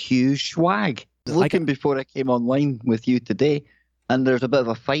of Q swag. Looking before I came online with you today, and there's a bit of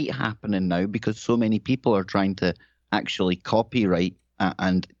a fight happening now because so many people are trying to actually copyright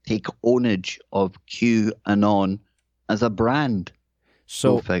and take ownage of QAnon as a brand.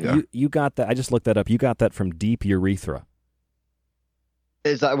 So you got that. I just looked that up. You got that from Deep Urethra.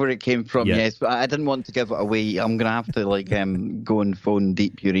 Is that where it came from? Yes, but I didn't want to give it away. I'm going to have to go and phone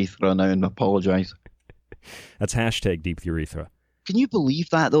Deep Urethra now and apologise. That's #Deep Urethra. Can you believe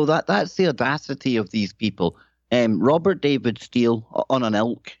that, though? That's the audacity of these people. Robert David Steele on an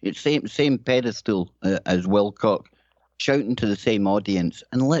ilk, it's same pedestal as Wilcock, shouting to the same audience,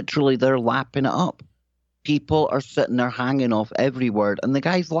 and literally they're lapping it up. People are sitting there hanging off every word, and the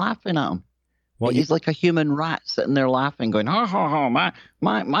guy's laughing at him. Well, he's like a human rat sitting there laughing, going, ha ha ha,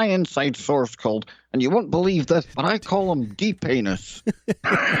 my inside source called, and you won't believe this, but I call him deep anus.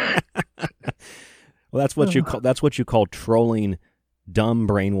 Well, that's what you call trolling dumb,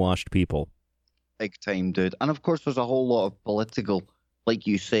 brainwashed people. Big time, dude. And of course, there's a whole lot of political, like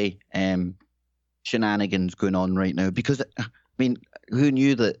you say, shenanigans going on right now. Because, I mean, who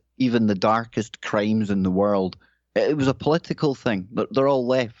knew that even the darkest crimes in the world, it was a political thing. They're all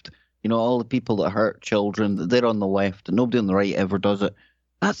left. You know, all the people that hurt children, they're on the left, and nobody on the right ever does it.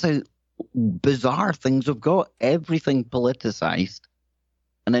 That's how bizarre things have got. Everything politicized.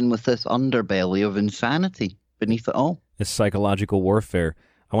 And then with this underbelly of insanity beneath it all. It's psychological warfare.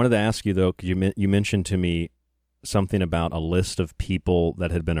 I wanted to ask you, though, because you mentioned to me something about a list of people that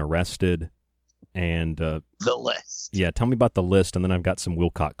had been arrested. And the list. Yeah, tell me about the list, and then I've got some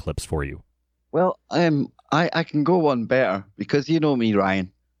Wilcock clips for you. Well, I can go one better, because you know me,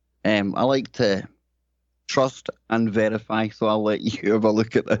 Ryan. I like to trust and verify, so I'll let you have a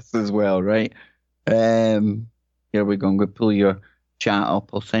look at this as well, right? Here we go. I'm going to pull your chat up.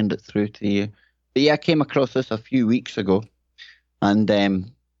 I'll send it through to you. But yeah, I came across this a few weeks ago. And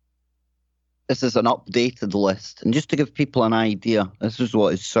this is an updated list. And just to give people an idea, this is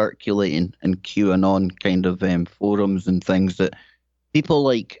what is circulating in QAnon kind of forums and things, that people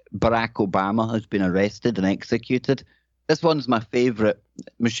like Barack Obama has been arrested and executed. This one's my favourite.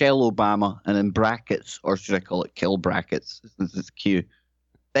 Michelle Obama, and in brackets, or should I call it kill brackets? This is Q.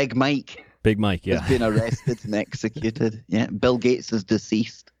 Big Mike. Big Mike, yeah. Has been arrested and executed. Yeah. Bill Gates is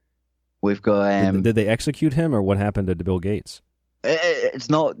deceased. We've got... Did they execute him, or what happened to Bill Gates? It's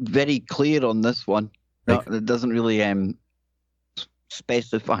not very clear on this one. It doesn't really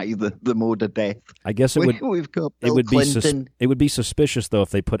specify the mode of death. I guess We've got Bill Clinton. It would be suspicious, though,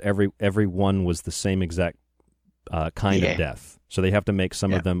 if they put every one was the same exact kind of death. So they have to make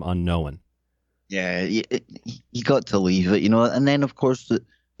some of them unknown. Yeah, you got to leave it, And then, of course,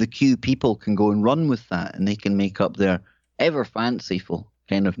 the Q people can go and run with that, and they can make up their ever fanciful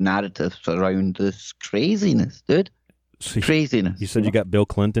kind of narratives around this craziness, dude. So craziness. You said you got Bill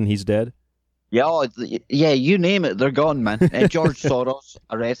Clinton, he's dead? Yeah, you name it, they're gone, man. George Soros,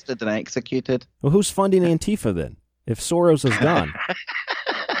 arrested and executed. Well, who's funding Antifa then? If Soros is gone.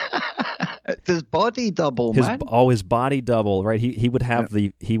 It's his body double, man. His body double, right? He would have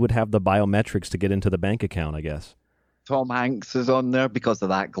the biometrics to get into the bank account, I guess. Tom Hanks is on there because of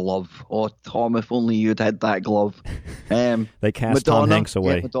that glove. Oh, Tom, if only you'd had that glove. They cast Tom Hanks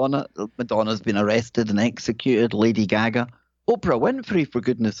away. Yeah, Madonna's been arrested and executed. Lady Gaga. Oprah Winfrey, for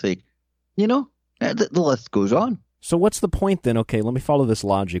goodness sake. The list goes on. So what's the point then? Okay, let me follow this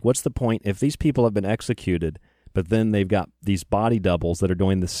logic. What's the point if these people have been executed, but then they've got these body doubles that are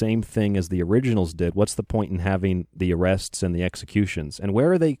doing the same thing as the originals did? What's the point in having the arrests and the executions? And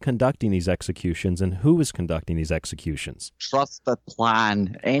where are they conducting these executions, and who is conducting these executions? Trust the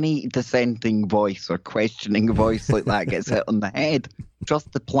plan. Any dissenting voice or questioning voice like that gets hit on the head.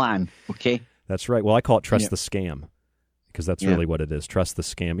 Trust the plan, okay? That's right. Well, I call it trust the scam, because that's really what it is. Trust the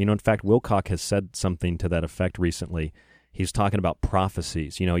scam. In fact, Wilcock has said something to that effect recently. He's talking about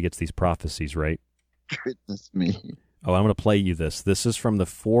prophecies. He gets these prophecies, right? Goodness me. Oh, I'm going to play you this. This is from the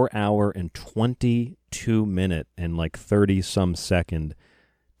 4-hour and 22-minute and 30-some second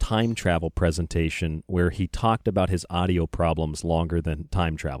time travel presentation where he talked about his audio problems longer than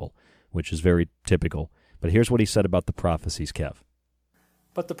time travel, which is very typical. But here's what he said about the prophecies, Kev.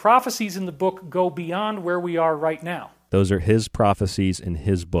 But the prophecies in the book go beyond where we are right now. Those are his prophecies in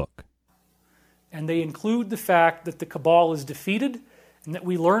his book. And they include the fact that the cabal is defeated and that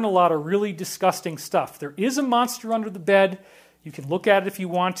we learn a lot of really disgusting stuff. There is a monster under the bed. You can look at it if you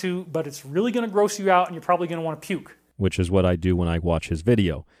want to, but it's really going to gross you out and you're probably going to want to puke. Which is what I do when I watch his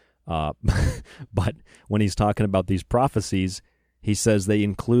video. But when he's talking about these prophecies, he says they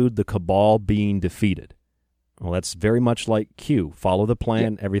include the cabal being defeated. Well, that's very much like Q. Follow the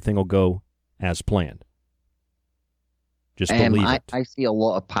plan, everything will go as planned. Just believe it. I see a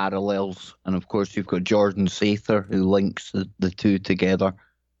lot of parallels, and of course you've got Jordan Sather who links the two together.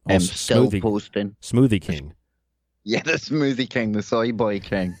 Still posting. Smoothie King. Yeah, the Smoothie King, the soy boy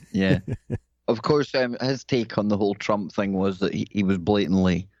king. Yeah. Of course, his take on the whole Trump thing was that he was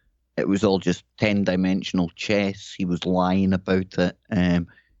blatantly, it was all just 10-dimensional chess. He was lying about it.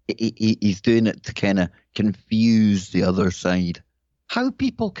 He's doing it to kind of confuse the other side. How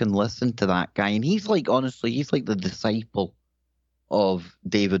people can listen to that guy, and he's honestly, he's like the disciple of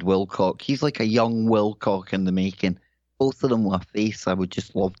David Wilcock. He's like a young Wilcock in the making. Both of them with a face I would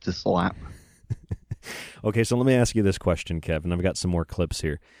just love to slap. Okay, so let me ask you this question, Kevin. I've got some more clips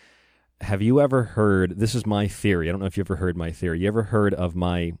here. Have you ever heard, this is my theory, I don't know if you ever heard my theory. You ever heard of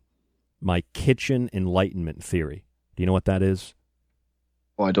my kitchen enlightenment theory? Do you know what that is?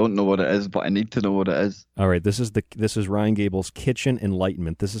 Oh, I don't know what it is, but I need to know what it is. All right, this is Ryan Gable's kitchen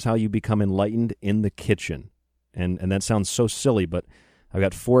enlightenment. This is how you become enlightened in the kitchen. And that sounds so silly, but I've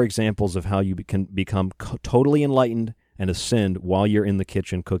got 4 examples of how you can become totally enlightened and ascend while you're in the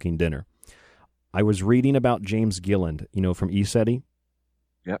kitchen cooking dinner. I was reading about James Gilland, from ESETI.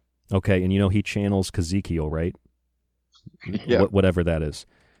 Yep. Okay, and he channels Ezekiel, right? Yeah. Whatever that is.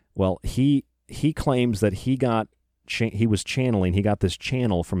 Well, he claims that he got this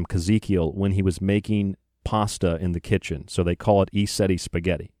channel from Ezekiel when he was making pasta in the kitchen. So they call it ESETI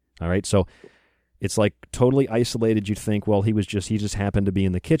spaghetti. All right, so it's totally isolated. You'd think, well, he just happened to be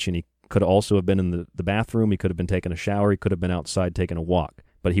in the kitchen. He could also have been in the bathroom. He could have been taking a shower. He could have been outside taking a walk,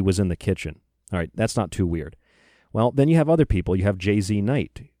 but he was in the kitchen. All right, that's not too weird. Well, then you have other people. You have Jay-Z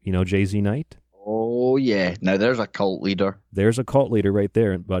Knight. You know Jay-Z Knight? Oh, yeah. Now, there's a cult leader. There's a cult leader right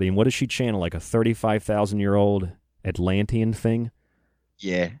there, buddy. And what does she channel? Like a 35,000-year-old Atlantean thing?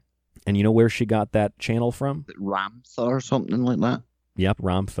 Yeah. And you know where she got that channel from? Ramtha or something like that? Yep,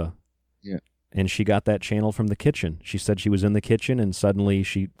 Ramtha. Yeah. and she got that channel from the kitchen. She said she was in the kitchen, and suddenly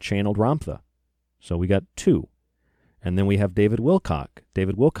she channeled Ramtha. So we got 2. And then we have David Wilcock.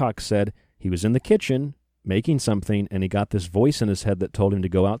 David Wilcock said he was in the kitchen making something, and he got this voice in his head that told him to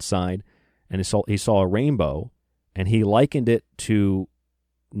go outside, and he saw a rainbow, and he likened it to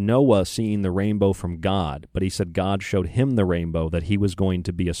Noah seeing the rainbow from God, but he said God showed him the rainbow, that he was going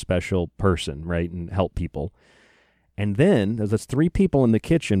to be a special person, right, and help people. And then there's 3 people in the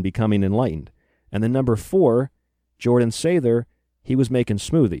kitchen becoming enlightened. And then number 4, Jordan Sather, he was making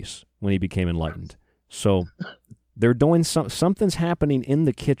smoothies when he became enlightened. So they're doing something's happening in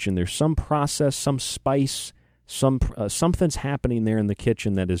the kitchen. There's some process, some spice, something's happening there in the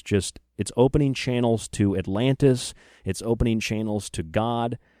kitchen that is just, it's opening channels to Atlantis. It's opening channels to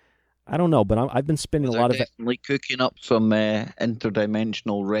God. I don't know, but I've been spending a lot of... definitely cooking up some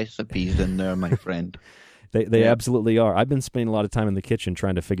interdimensional recipes in there, my friend. They absolutely are. I've been spending a lot of time in the kitchen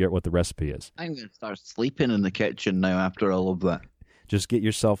trying to figure out what the recipe is. I'm going to start sleeping in the kitchen now after all of that. Just get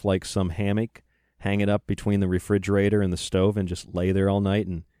yourself like some hammock, hang it up between the refrigerator and the stove, and just lay there all night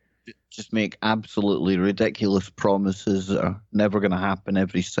and just make absolutely ridiculous promises that are never going to happen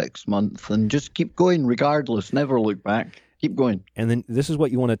every 6 months, and just keep going regardless. Never look back. Keep going. And then this is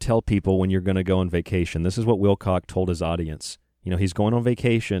what you want to tell people when you're going to go on vacation. This is what Wilcock told his audience. You know, he's going on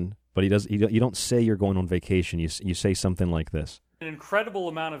vacation, but you don't say you're going on vacation. You say something like this. An incredible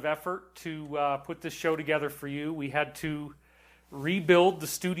amount of effort to put this show together for you. We had to rebuild the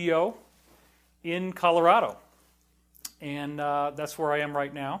studio in Colorado, and that's where I am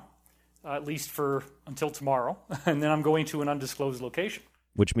right now, at least for until tomorrow, and then I'm going to an undisclosed location.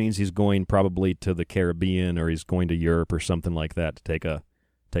 Which means he's going probably to the Caribbean, or he's going to Europe or something like that to take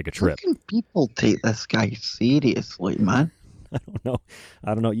a trip. How can people take this guy seriously, man?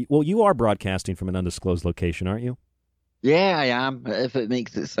 I don't know. Well, you are broadcasting from an undisclosed location, aren't you? Yeah, I am. If it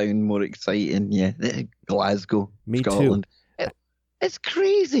makes it sound more exciting, yeah. Glasgow, Me Scotland. too. It's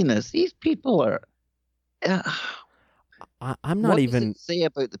craziness. These people are... I'm not what even... What does it say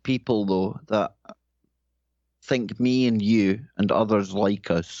about the people, though, that think me and you and others like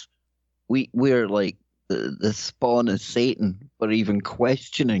us, we're like the spawn of Satan for even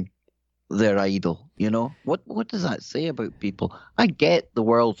questioning their idol, you know? What does that say about people? I get the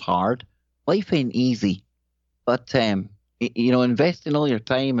world's hard. Life ain't easy. But, you know, investing all your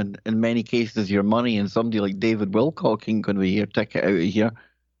time and, in many cases, your money in somebody like David Wilcock ain't going to be your ticket out of here.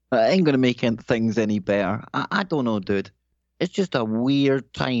 Ain't going to make things any better. I don't know, dude. It's just a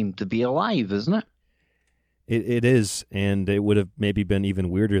weird time to be alive, isn't it? It is, and it would have maybe been even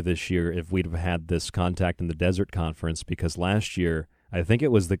weirder this year if we'd have had this Contact in the Desert conference, because last year, I think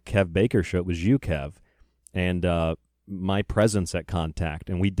it was the Kev Baker show, it was you, Kev, and my presence at Contact,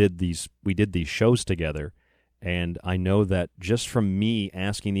 and we did these shows together, and I know that just from me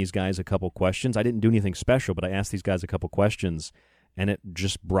asking these guys a couple questions, I didn't do anything special, but I asked these guys a couple questions, and it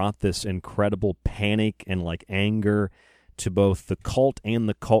just brought this incredible panic and like anger to both the cult and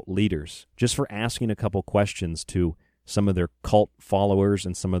the cult leaders, just for asking a couple questions to some of their cult followers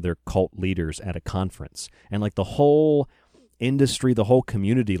and some of their cult leaders at a conference. And like the whole industry, the whole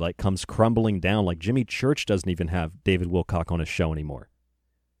community like comes crumbling down. Like Jimmy Church doesn't even have David Wilcock on his show anymore.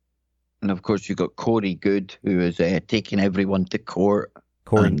 And of course you got Corey Good, who is taking everyone to court.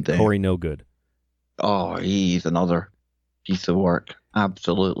 Corey no good. Oh, he's another piece of work.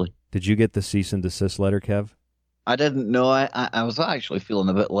 Absolutely. Did you get the cease and desist letter, Kev? I didn't know. I was actually feeling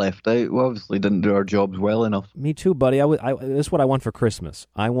a bit left out. We obviously didn't do our jobs well enough. Me too, buddy. This is what I want for Christmas.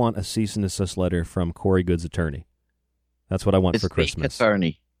 I want a cease and desist letter from Corey Good's attorney. That's what I want for Christmas. His fake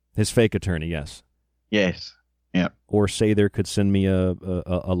attorney. His fake attorney, yes. Yes. Yeah. Or Sather could send me a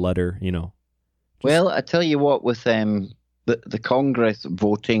letter, you know. Well, I tell you what, with the Congress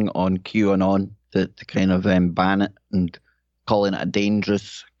voting on QAnon to kind of ban it and calling it a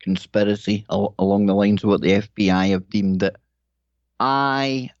dangerous conspiracy along the lines of what the FBI have deemed it,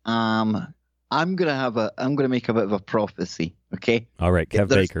 I'm gonna make a bit of a prophecy. Okay. All right, Kev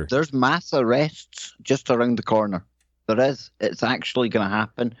Baker. There's mass arrests just around the corner. There is. It's actually going to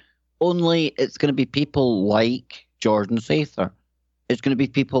happen. Only it's going to be people like Jordan Sather. It's going to be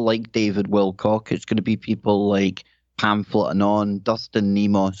people like David Wilcock. It's going to be people like Pamphlet Anon, Dustin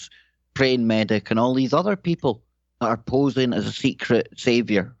Nemos, Praying Medic, and all these other people that are posing as a secret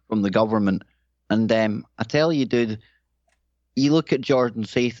savior from the government. And I tell you, dude, you look at Jordan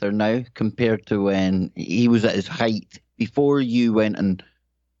Sather now compared to when he was at his height, before you went and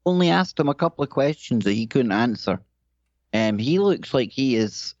only asked him a couple of questions that he couldn't answer. He looks like he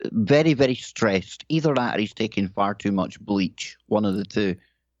is very, very stressed. Either that or he's taking far too much bleach, one of the two.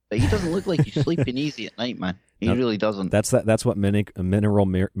 But he doesn't look like he's sleeping easy at night, man. He really doesn't. That's what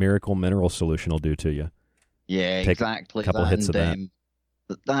miracle mineral solution will do to you. Yeah, Take exactly. A couple hits of that.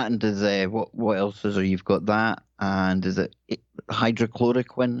 That and is what else is there? You've got that, and is it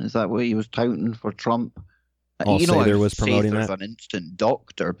hydrochloroquine? Is that what he was touting for Trump? Sater was promoting Sater's an instant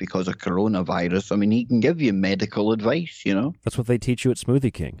doctor because of coronavirus. I mean, he can give you medical advice. That's what they teach you at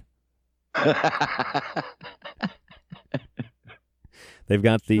Smoothie King. They've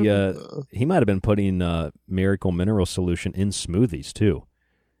got he might have been putting miracle mineral solution in smoothies too,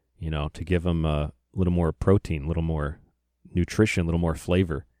 to give them a little more protein, a little more nutrition, a little more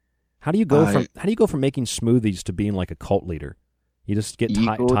flavor. How do you go from making smoothies to being like a cult leader? You just get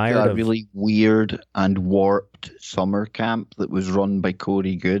tired of a really weird and warped summer camp that was run by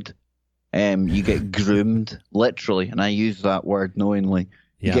Corey Good. You get groomed, literally, and I use that word knowingly.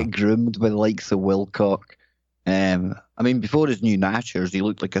 You get groomed by the likes of Wilcock. I mean, before his new Nashers, he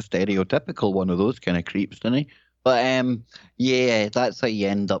looked like a stereotypical one of those kind of creeps, didn't he? But yeah, that's how you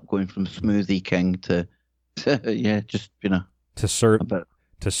end up going from Smoothie King to to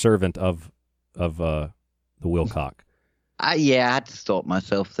servant of the Wilcock. I had to stop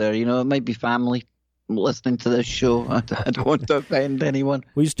myself there. It might be family listening to this show. I don't want to offend anyone.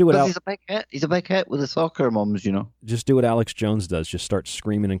 We just do what he's a big hit. He's a big hit with the soccer mums. Just do what Alex Jones does. Just start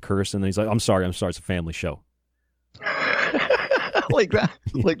screaming and cursing. And he's like, "I'm sorry. It's a family show." like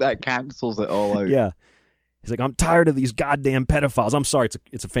that cancels it all out. Yeah, he's like, "I'm tired of these goddamn pedophiles. I'm sorry.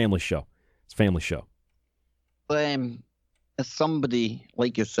 It's a family show. It's a family show." But as somebody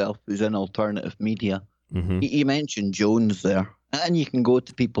like yourself who's in alternative media. Mm-hmm. You mentioned Jones there, and you can go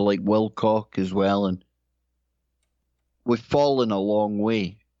to people like Wilcock as well, and we've fallen a long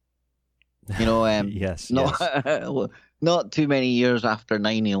way. Yes. Not too many years after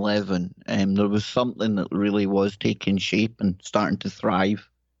 9/11, there was something that really was taking shape and starting to thrive.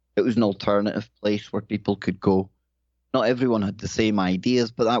 It was an alternative place where people could go. Not everyone had the same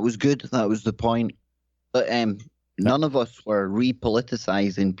ideas, but that was good. That was the point. But none of us were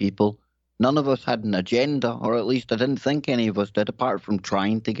repoliticizing people. None of us had an agenda, or at least I didn't think any of us did, apart from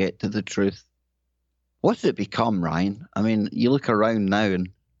trying to get to the truth. What's it become, Ryan? I mean, you look around now and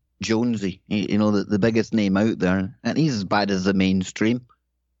Jonesy, the biggest name out there, and he's as bad as the mainstream.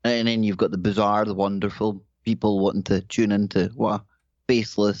 And then you've got the bizarre, the wonderful people wanting to tune into what a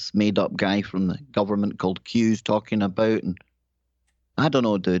faceless, made-up guy from the government called Q's talking about. And I don't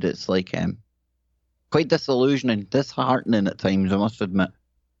know, dude, it's like quite disillusioning, disheartening at times, I must admit.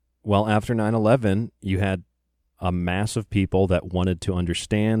 Well, after 9/11, you had a mass of people that wanted to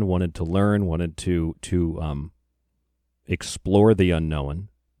understand, wanted to learn, wanted to explore the unknown,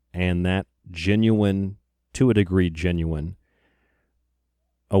 and that genuine, to a degree, genuine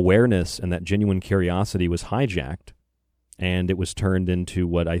awareness and that genuine curiosity was hijacked, and it was turned into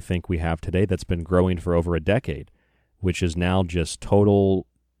what I think we have today that's been growing for over a decade, which is now just total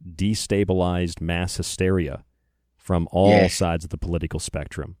destabilized mass hysteria from all sides of the political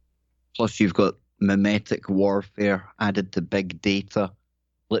spectrum. Plus, you've got mimetic warfare added to big data,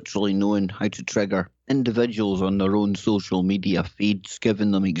 literally knowing how to trigger individuals on their own social media feeds,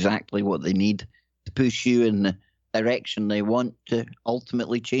 giving them exactly what they need to push you in the direction they want to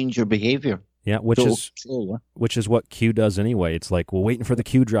ultimately change your behavior. Yeah, which is what Q does anyway. It's like, we're waiting for the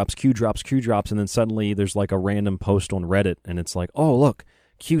Q drops, and then suddenly there's like a random post on Reddit, and it's like, oh, look,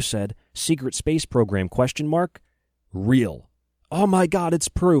 Q said, secret space program, ? Real. Oh my God, it's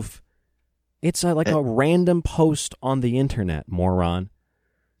proof. It's like a random post on the internet, moron.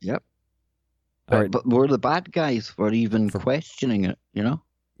 Yep. But we're the bad guys for even questioning it,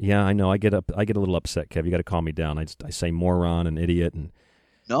 Yeah, I know. I get a little upset, Kev. You got to calm me down. I say moron and idiot, and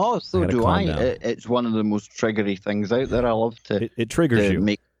no, so do I. It's one of the most triggery things out there. I love to. It triggers you.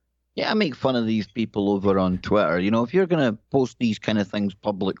 Make fun of these people over on Twitter. If you're going to post these kind of things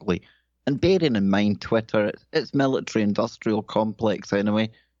publicly, and bearing in mind Twitter, it's military-industrial complex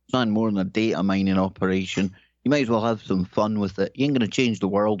anyway. It's nothing more than a data mining operation. You might as well have some fun with it. You ain't going to change the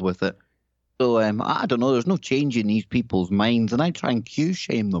world with it. So, I don't know. There's no change in these people's minds, and I try and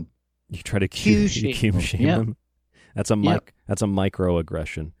Q-shame them. You try to Q-shame them? That's a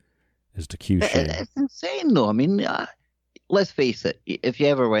microaggression, is to Q-shame. It's insane, though. I mean, let's face it. If you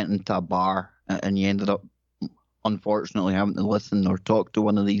ever went into a bar and you ended up, unfortunately, having to listen or talk to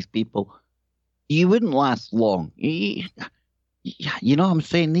one of these people, you wouldn't last long. You know what I'm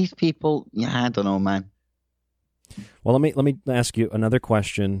saying? These people, I don't know, man. Well, let me ask you another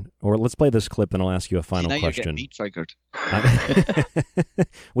question, or let's play this clip, and I'll ask you a final question. You're getting triggered.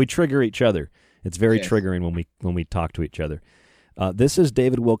 We trigger each other. It's very triggering when we talk to each other. This is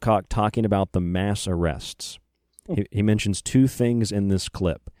David Wilcock talking about the mass arrests. He mentions two things in this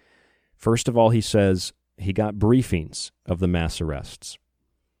clip. First of all, he says he got briefings of the mass arrests.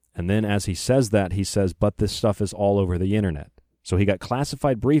 And then as he says that, he says, but this stuff is all over the internet. So he got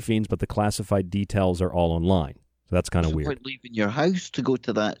classified briefings, but the classified details are all online. So that's kind of weird. It's like leaving your house to go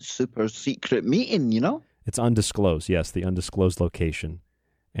to that super secret meeting, you know? It's undisclosed, yes, the undisclosed location.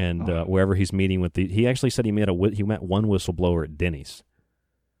 And wherever he's meeting with he actually said he met one whistleblower at Denny's,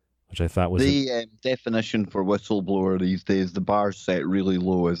 which I thought was... The definition for whistleblower these days, the bar's set really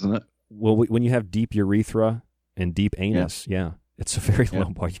low, isn't it? Well, when you have deep urethra and deep anus, yeah it's a very low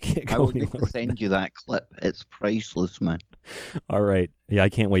bar. You can't go anywhere. I will send you that clip. It's priceless, man. All right. Yeah, I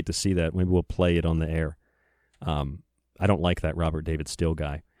can't wait to see that. Maybe we'll play it on the air. I don't like that Robert David Steele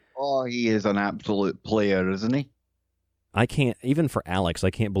guy. Oh, he is an absolute player, isn't he? I can't, even for Alex, I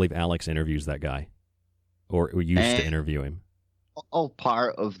can't believe Alex interviews that guy or used to interview him. All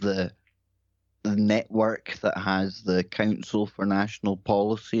part of the network that has the Council for National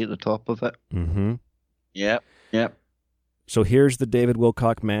Policy at the top of it. Mm-hmm. Yep. So here's the David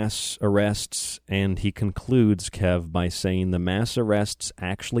Wilcock mass arrests, and he concludes, Kev, by saying the mass arrests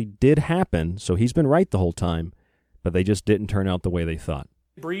actually did happen, so he's been right the whole time, but they just didn't turn out the way they thought.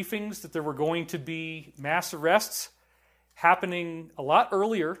 Briefings that there were going to be mass arrests happening a lot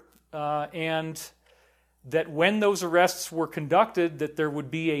earlier, and that when those arrests were conducted, that there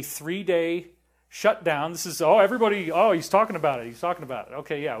would be a 3-day shutdown. This is, he's talking about it.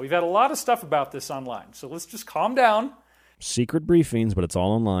 Okay, yeah, we've had a lot of stuff about this online, so let's just calm down. Secret briefings, but it's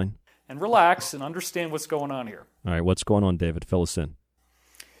all online. And relax and understand what's going on here. All right, what's going on, David? Fill us in.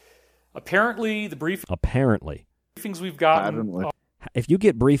 Apparently, the briefings we've gotten... If you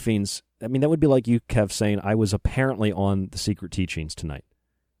get briefings, I mean, that would be like you, Kev, saying, I was apparently on the secret teachings tonight.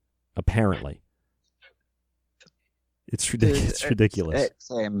 Apparently. It's ridiculous. It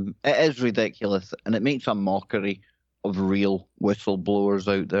is ridiculous, and it makes a mockery of real whistleblowers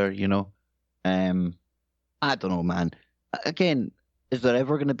out there, you know. I don't know, man. Again, is there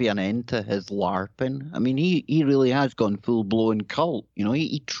ever going to be an end to his LARPing? I mean, he really has gone full-blown cult. You know,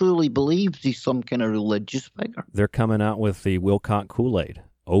 he truly believes he's some kind of religious figure. They're coming out with the Wilcock Kool-Aid.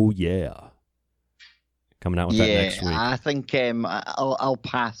 Oh, yeah. Coming out with that next week. I think I'll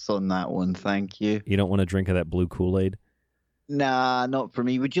pass on that one, thank you. You don't want to drink of that blue Kool-Aid? Nah, not for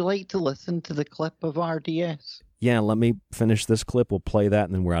me. Would you like to listen to the clip of RDS? Yeah, let me finish this clip. We'll play that,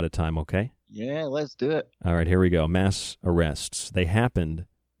 and then we're out of time, okay? Yeah, let's do it. All right, here we go. Mass arrests. They happened.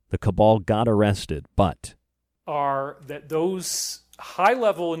 The cabal got arrested, but... are that those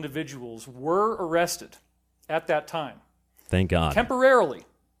high-level individuals were arrested at that time. Thank God. Temporarily.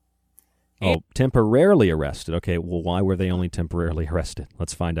 Temporarily arrested. Okay, well, why were they only temporarily arrested?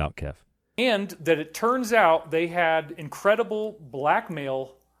 Let's find out, Kev. And that it turns out they had incredible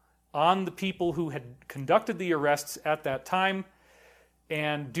blackmail on the people who had conducted the arrests at that time.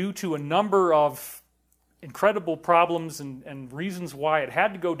 And due to a number of incredible problems and reasons why it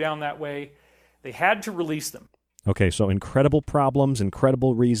had to go down that way, they had to release them. Okay, so incredible problems,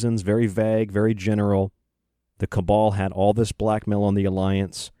 incredible reasons, very vague, very general. The cabal had all this blackmail on the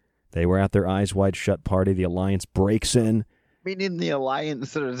Alliance. They were at their eyes wide shut party. The Alliance breaks in. Meaning the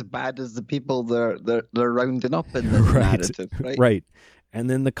Alliance are as bad as the people they're rounding up in the narrative, right? Right. And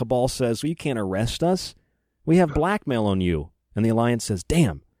then the cabal says, well, you can't arrest us. We have blackmail on you. And the Alliance says,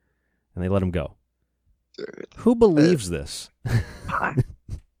 damn. And they let him go. Who believes this?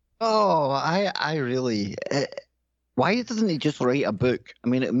 I really... why doesn't he just write a book? I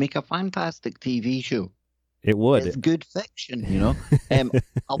mean, it would make a fantastic TV show. It would. It's good fiction, you know.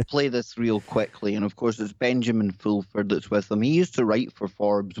 I'll play this real quickly. And, of course, it's Benjamin Fulford that's with him. He used to write for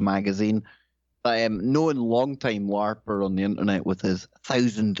Forbes magazine. Known long-time LARPer on the internet with his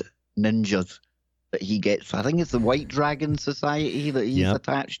 1,000 ninjas that he gets. I think it's the White Dragon Society that he's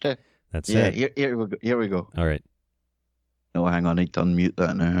attached to. That's it. Here we go. All right. No, hang on. I need to unmute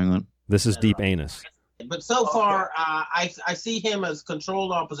that now. Hang on. This is Deep Anus. But so far, I see him as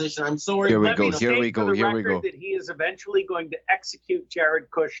controlled opposition. I'm sorry. Here we go. Here we go. That he is eventually going to execute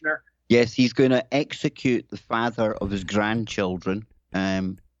Jared Kushner. Yes, he's going to execute the father of his grandchildren.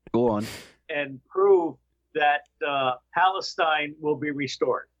 Go on. And prove that Palestine will be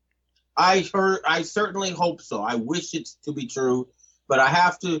restored. I certainly hope so. I wish it to be true, but I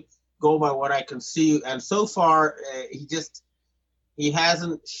have to go by what I can see. And so far, he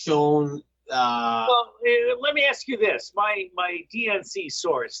hasn't shown. Well, let me ask you this: my DNC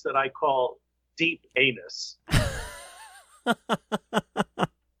source that I call Deep Anus.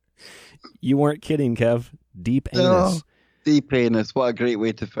 You weren't kidding, Kev. Deep Anus. No. Deep Anus. What a great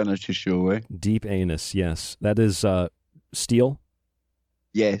way to finish the show, eh? Deep Anus. Yes, that is Steele.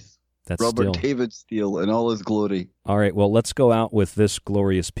 Yes. That's Robert Steele. David Steele in all his glory. All right, well, let's go out with this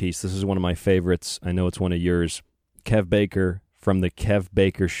glorious piece. This is one of my favorites. I know it's one of yours. Kev Baker from the Kev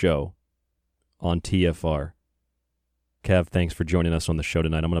Baker Show on TFR. Kev, thanks for joining us on the show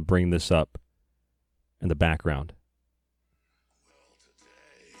tonight. I'm going to bring this up in the background.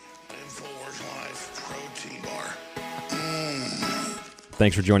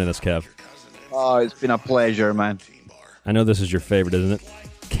 Thanks for joining us, Kev. Oh, it's been a pleasure, man. I know this is your favorite, isn't it?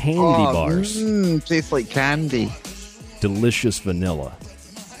 Candy bars. Tastes like candy. Delicious vanilla.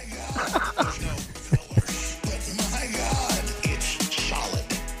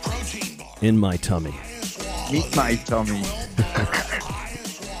 In my tummy. Meet my tummy.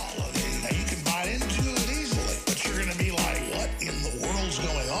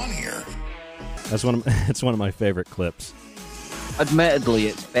 It's one of my favorite clips. Admittedly,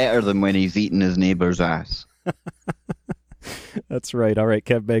 it's better than when he's eating his neighbor's ass. That's right. All right,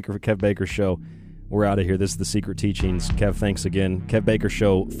 Kev Baker for Kev Baker Show. We're out of here. This is The Secret Teachings. Kev, thanks again. Kev Baker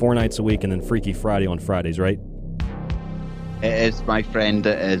Show, 4 nights a week, and then Freaky Friday on Fridays, right? It is, my friend,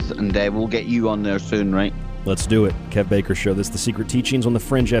 it is. And we'll get you on there soon, right? Let's do it. Kev Baker Show. This is The Secret Teachings on the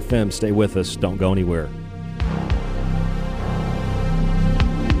Fringe FM. Stay with us. Don't go anywhere.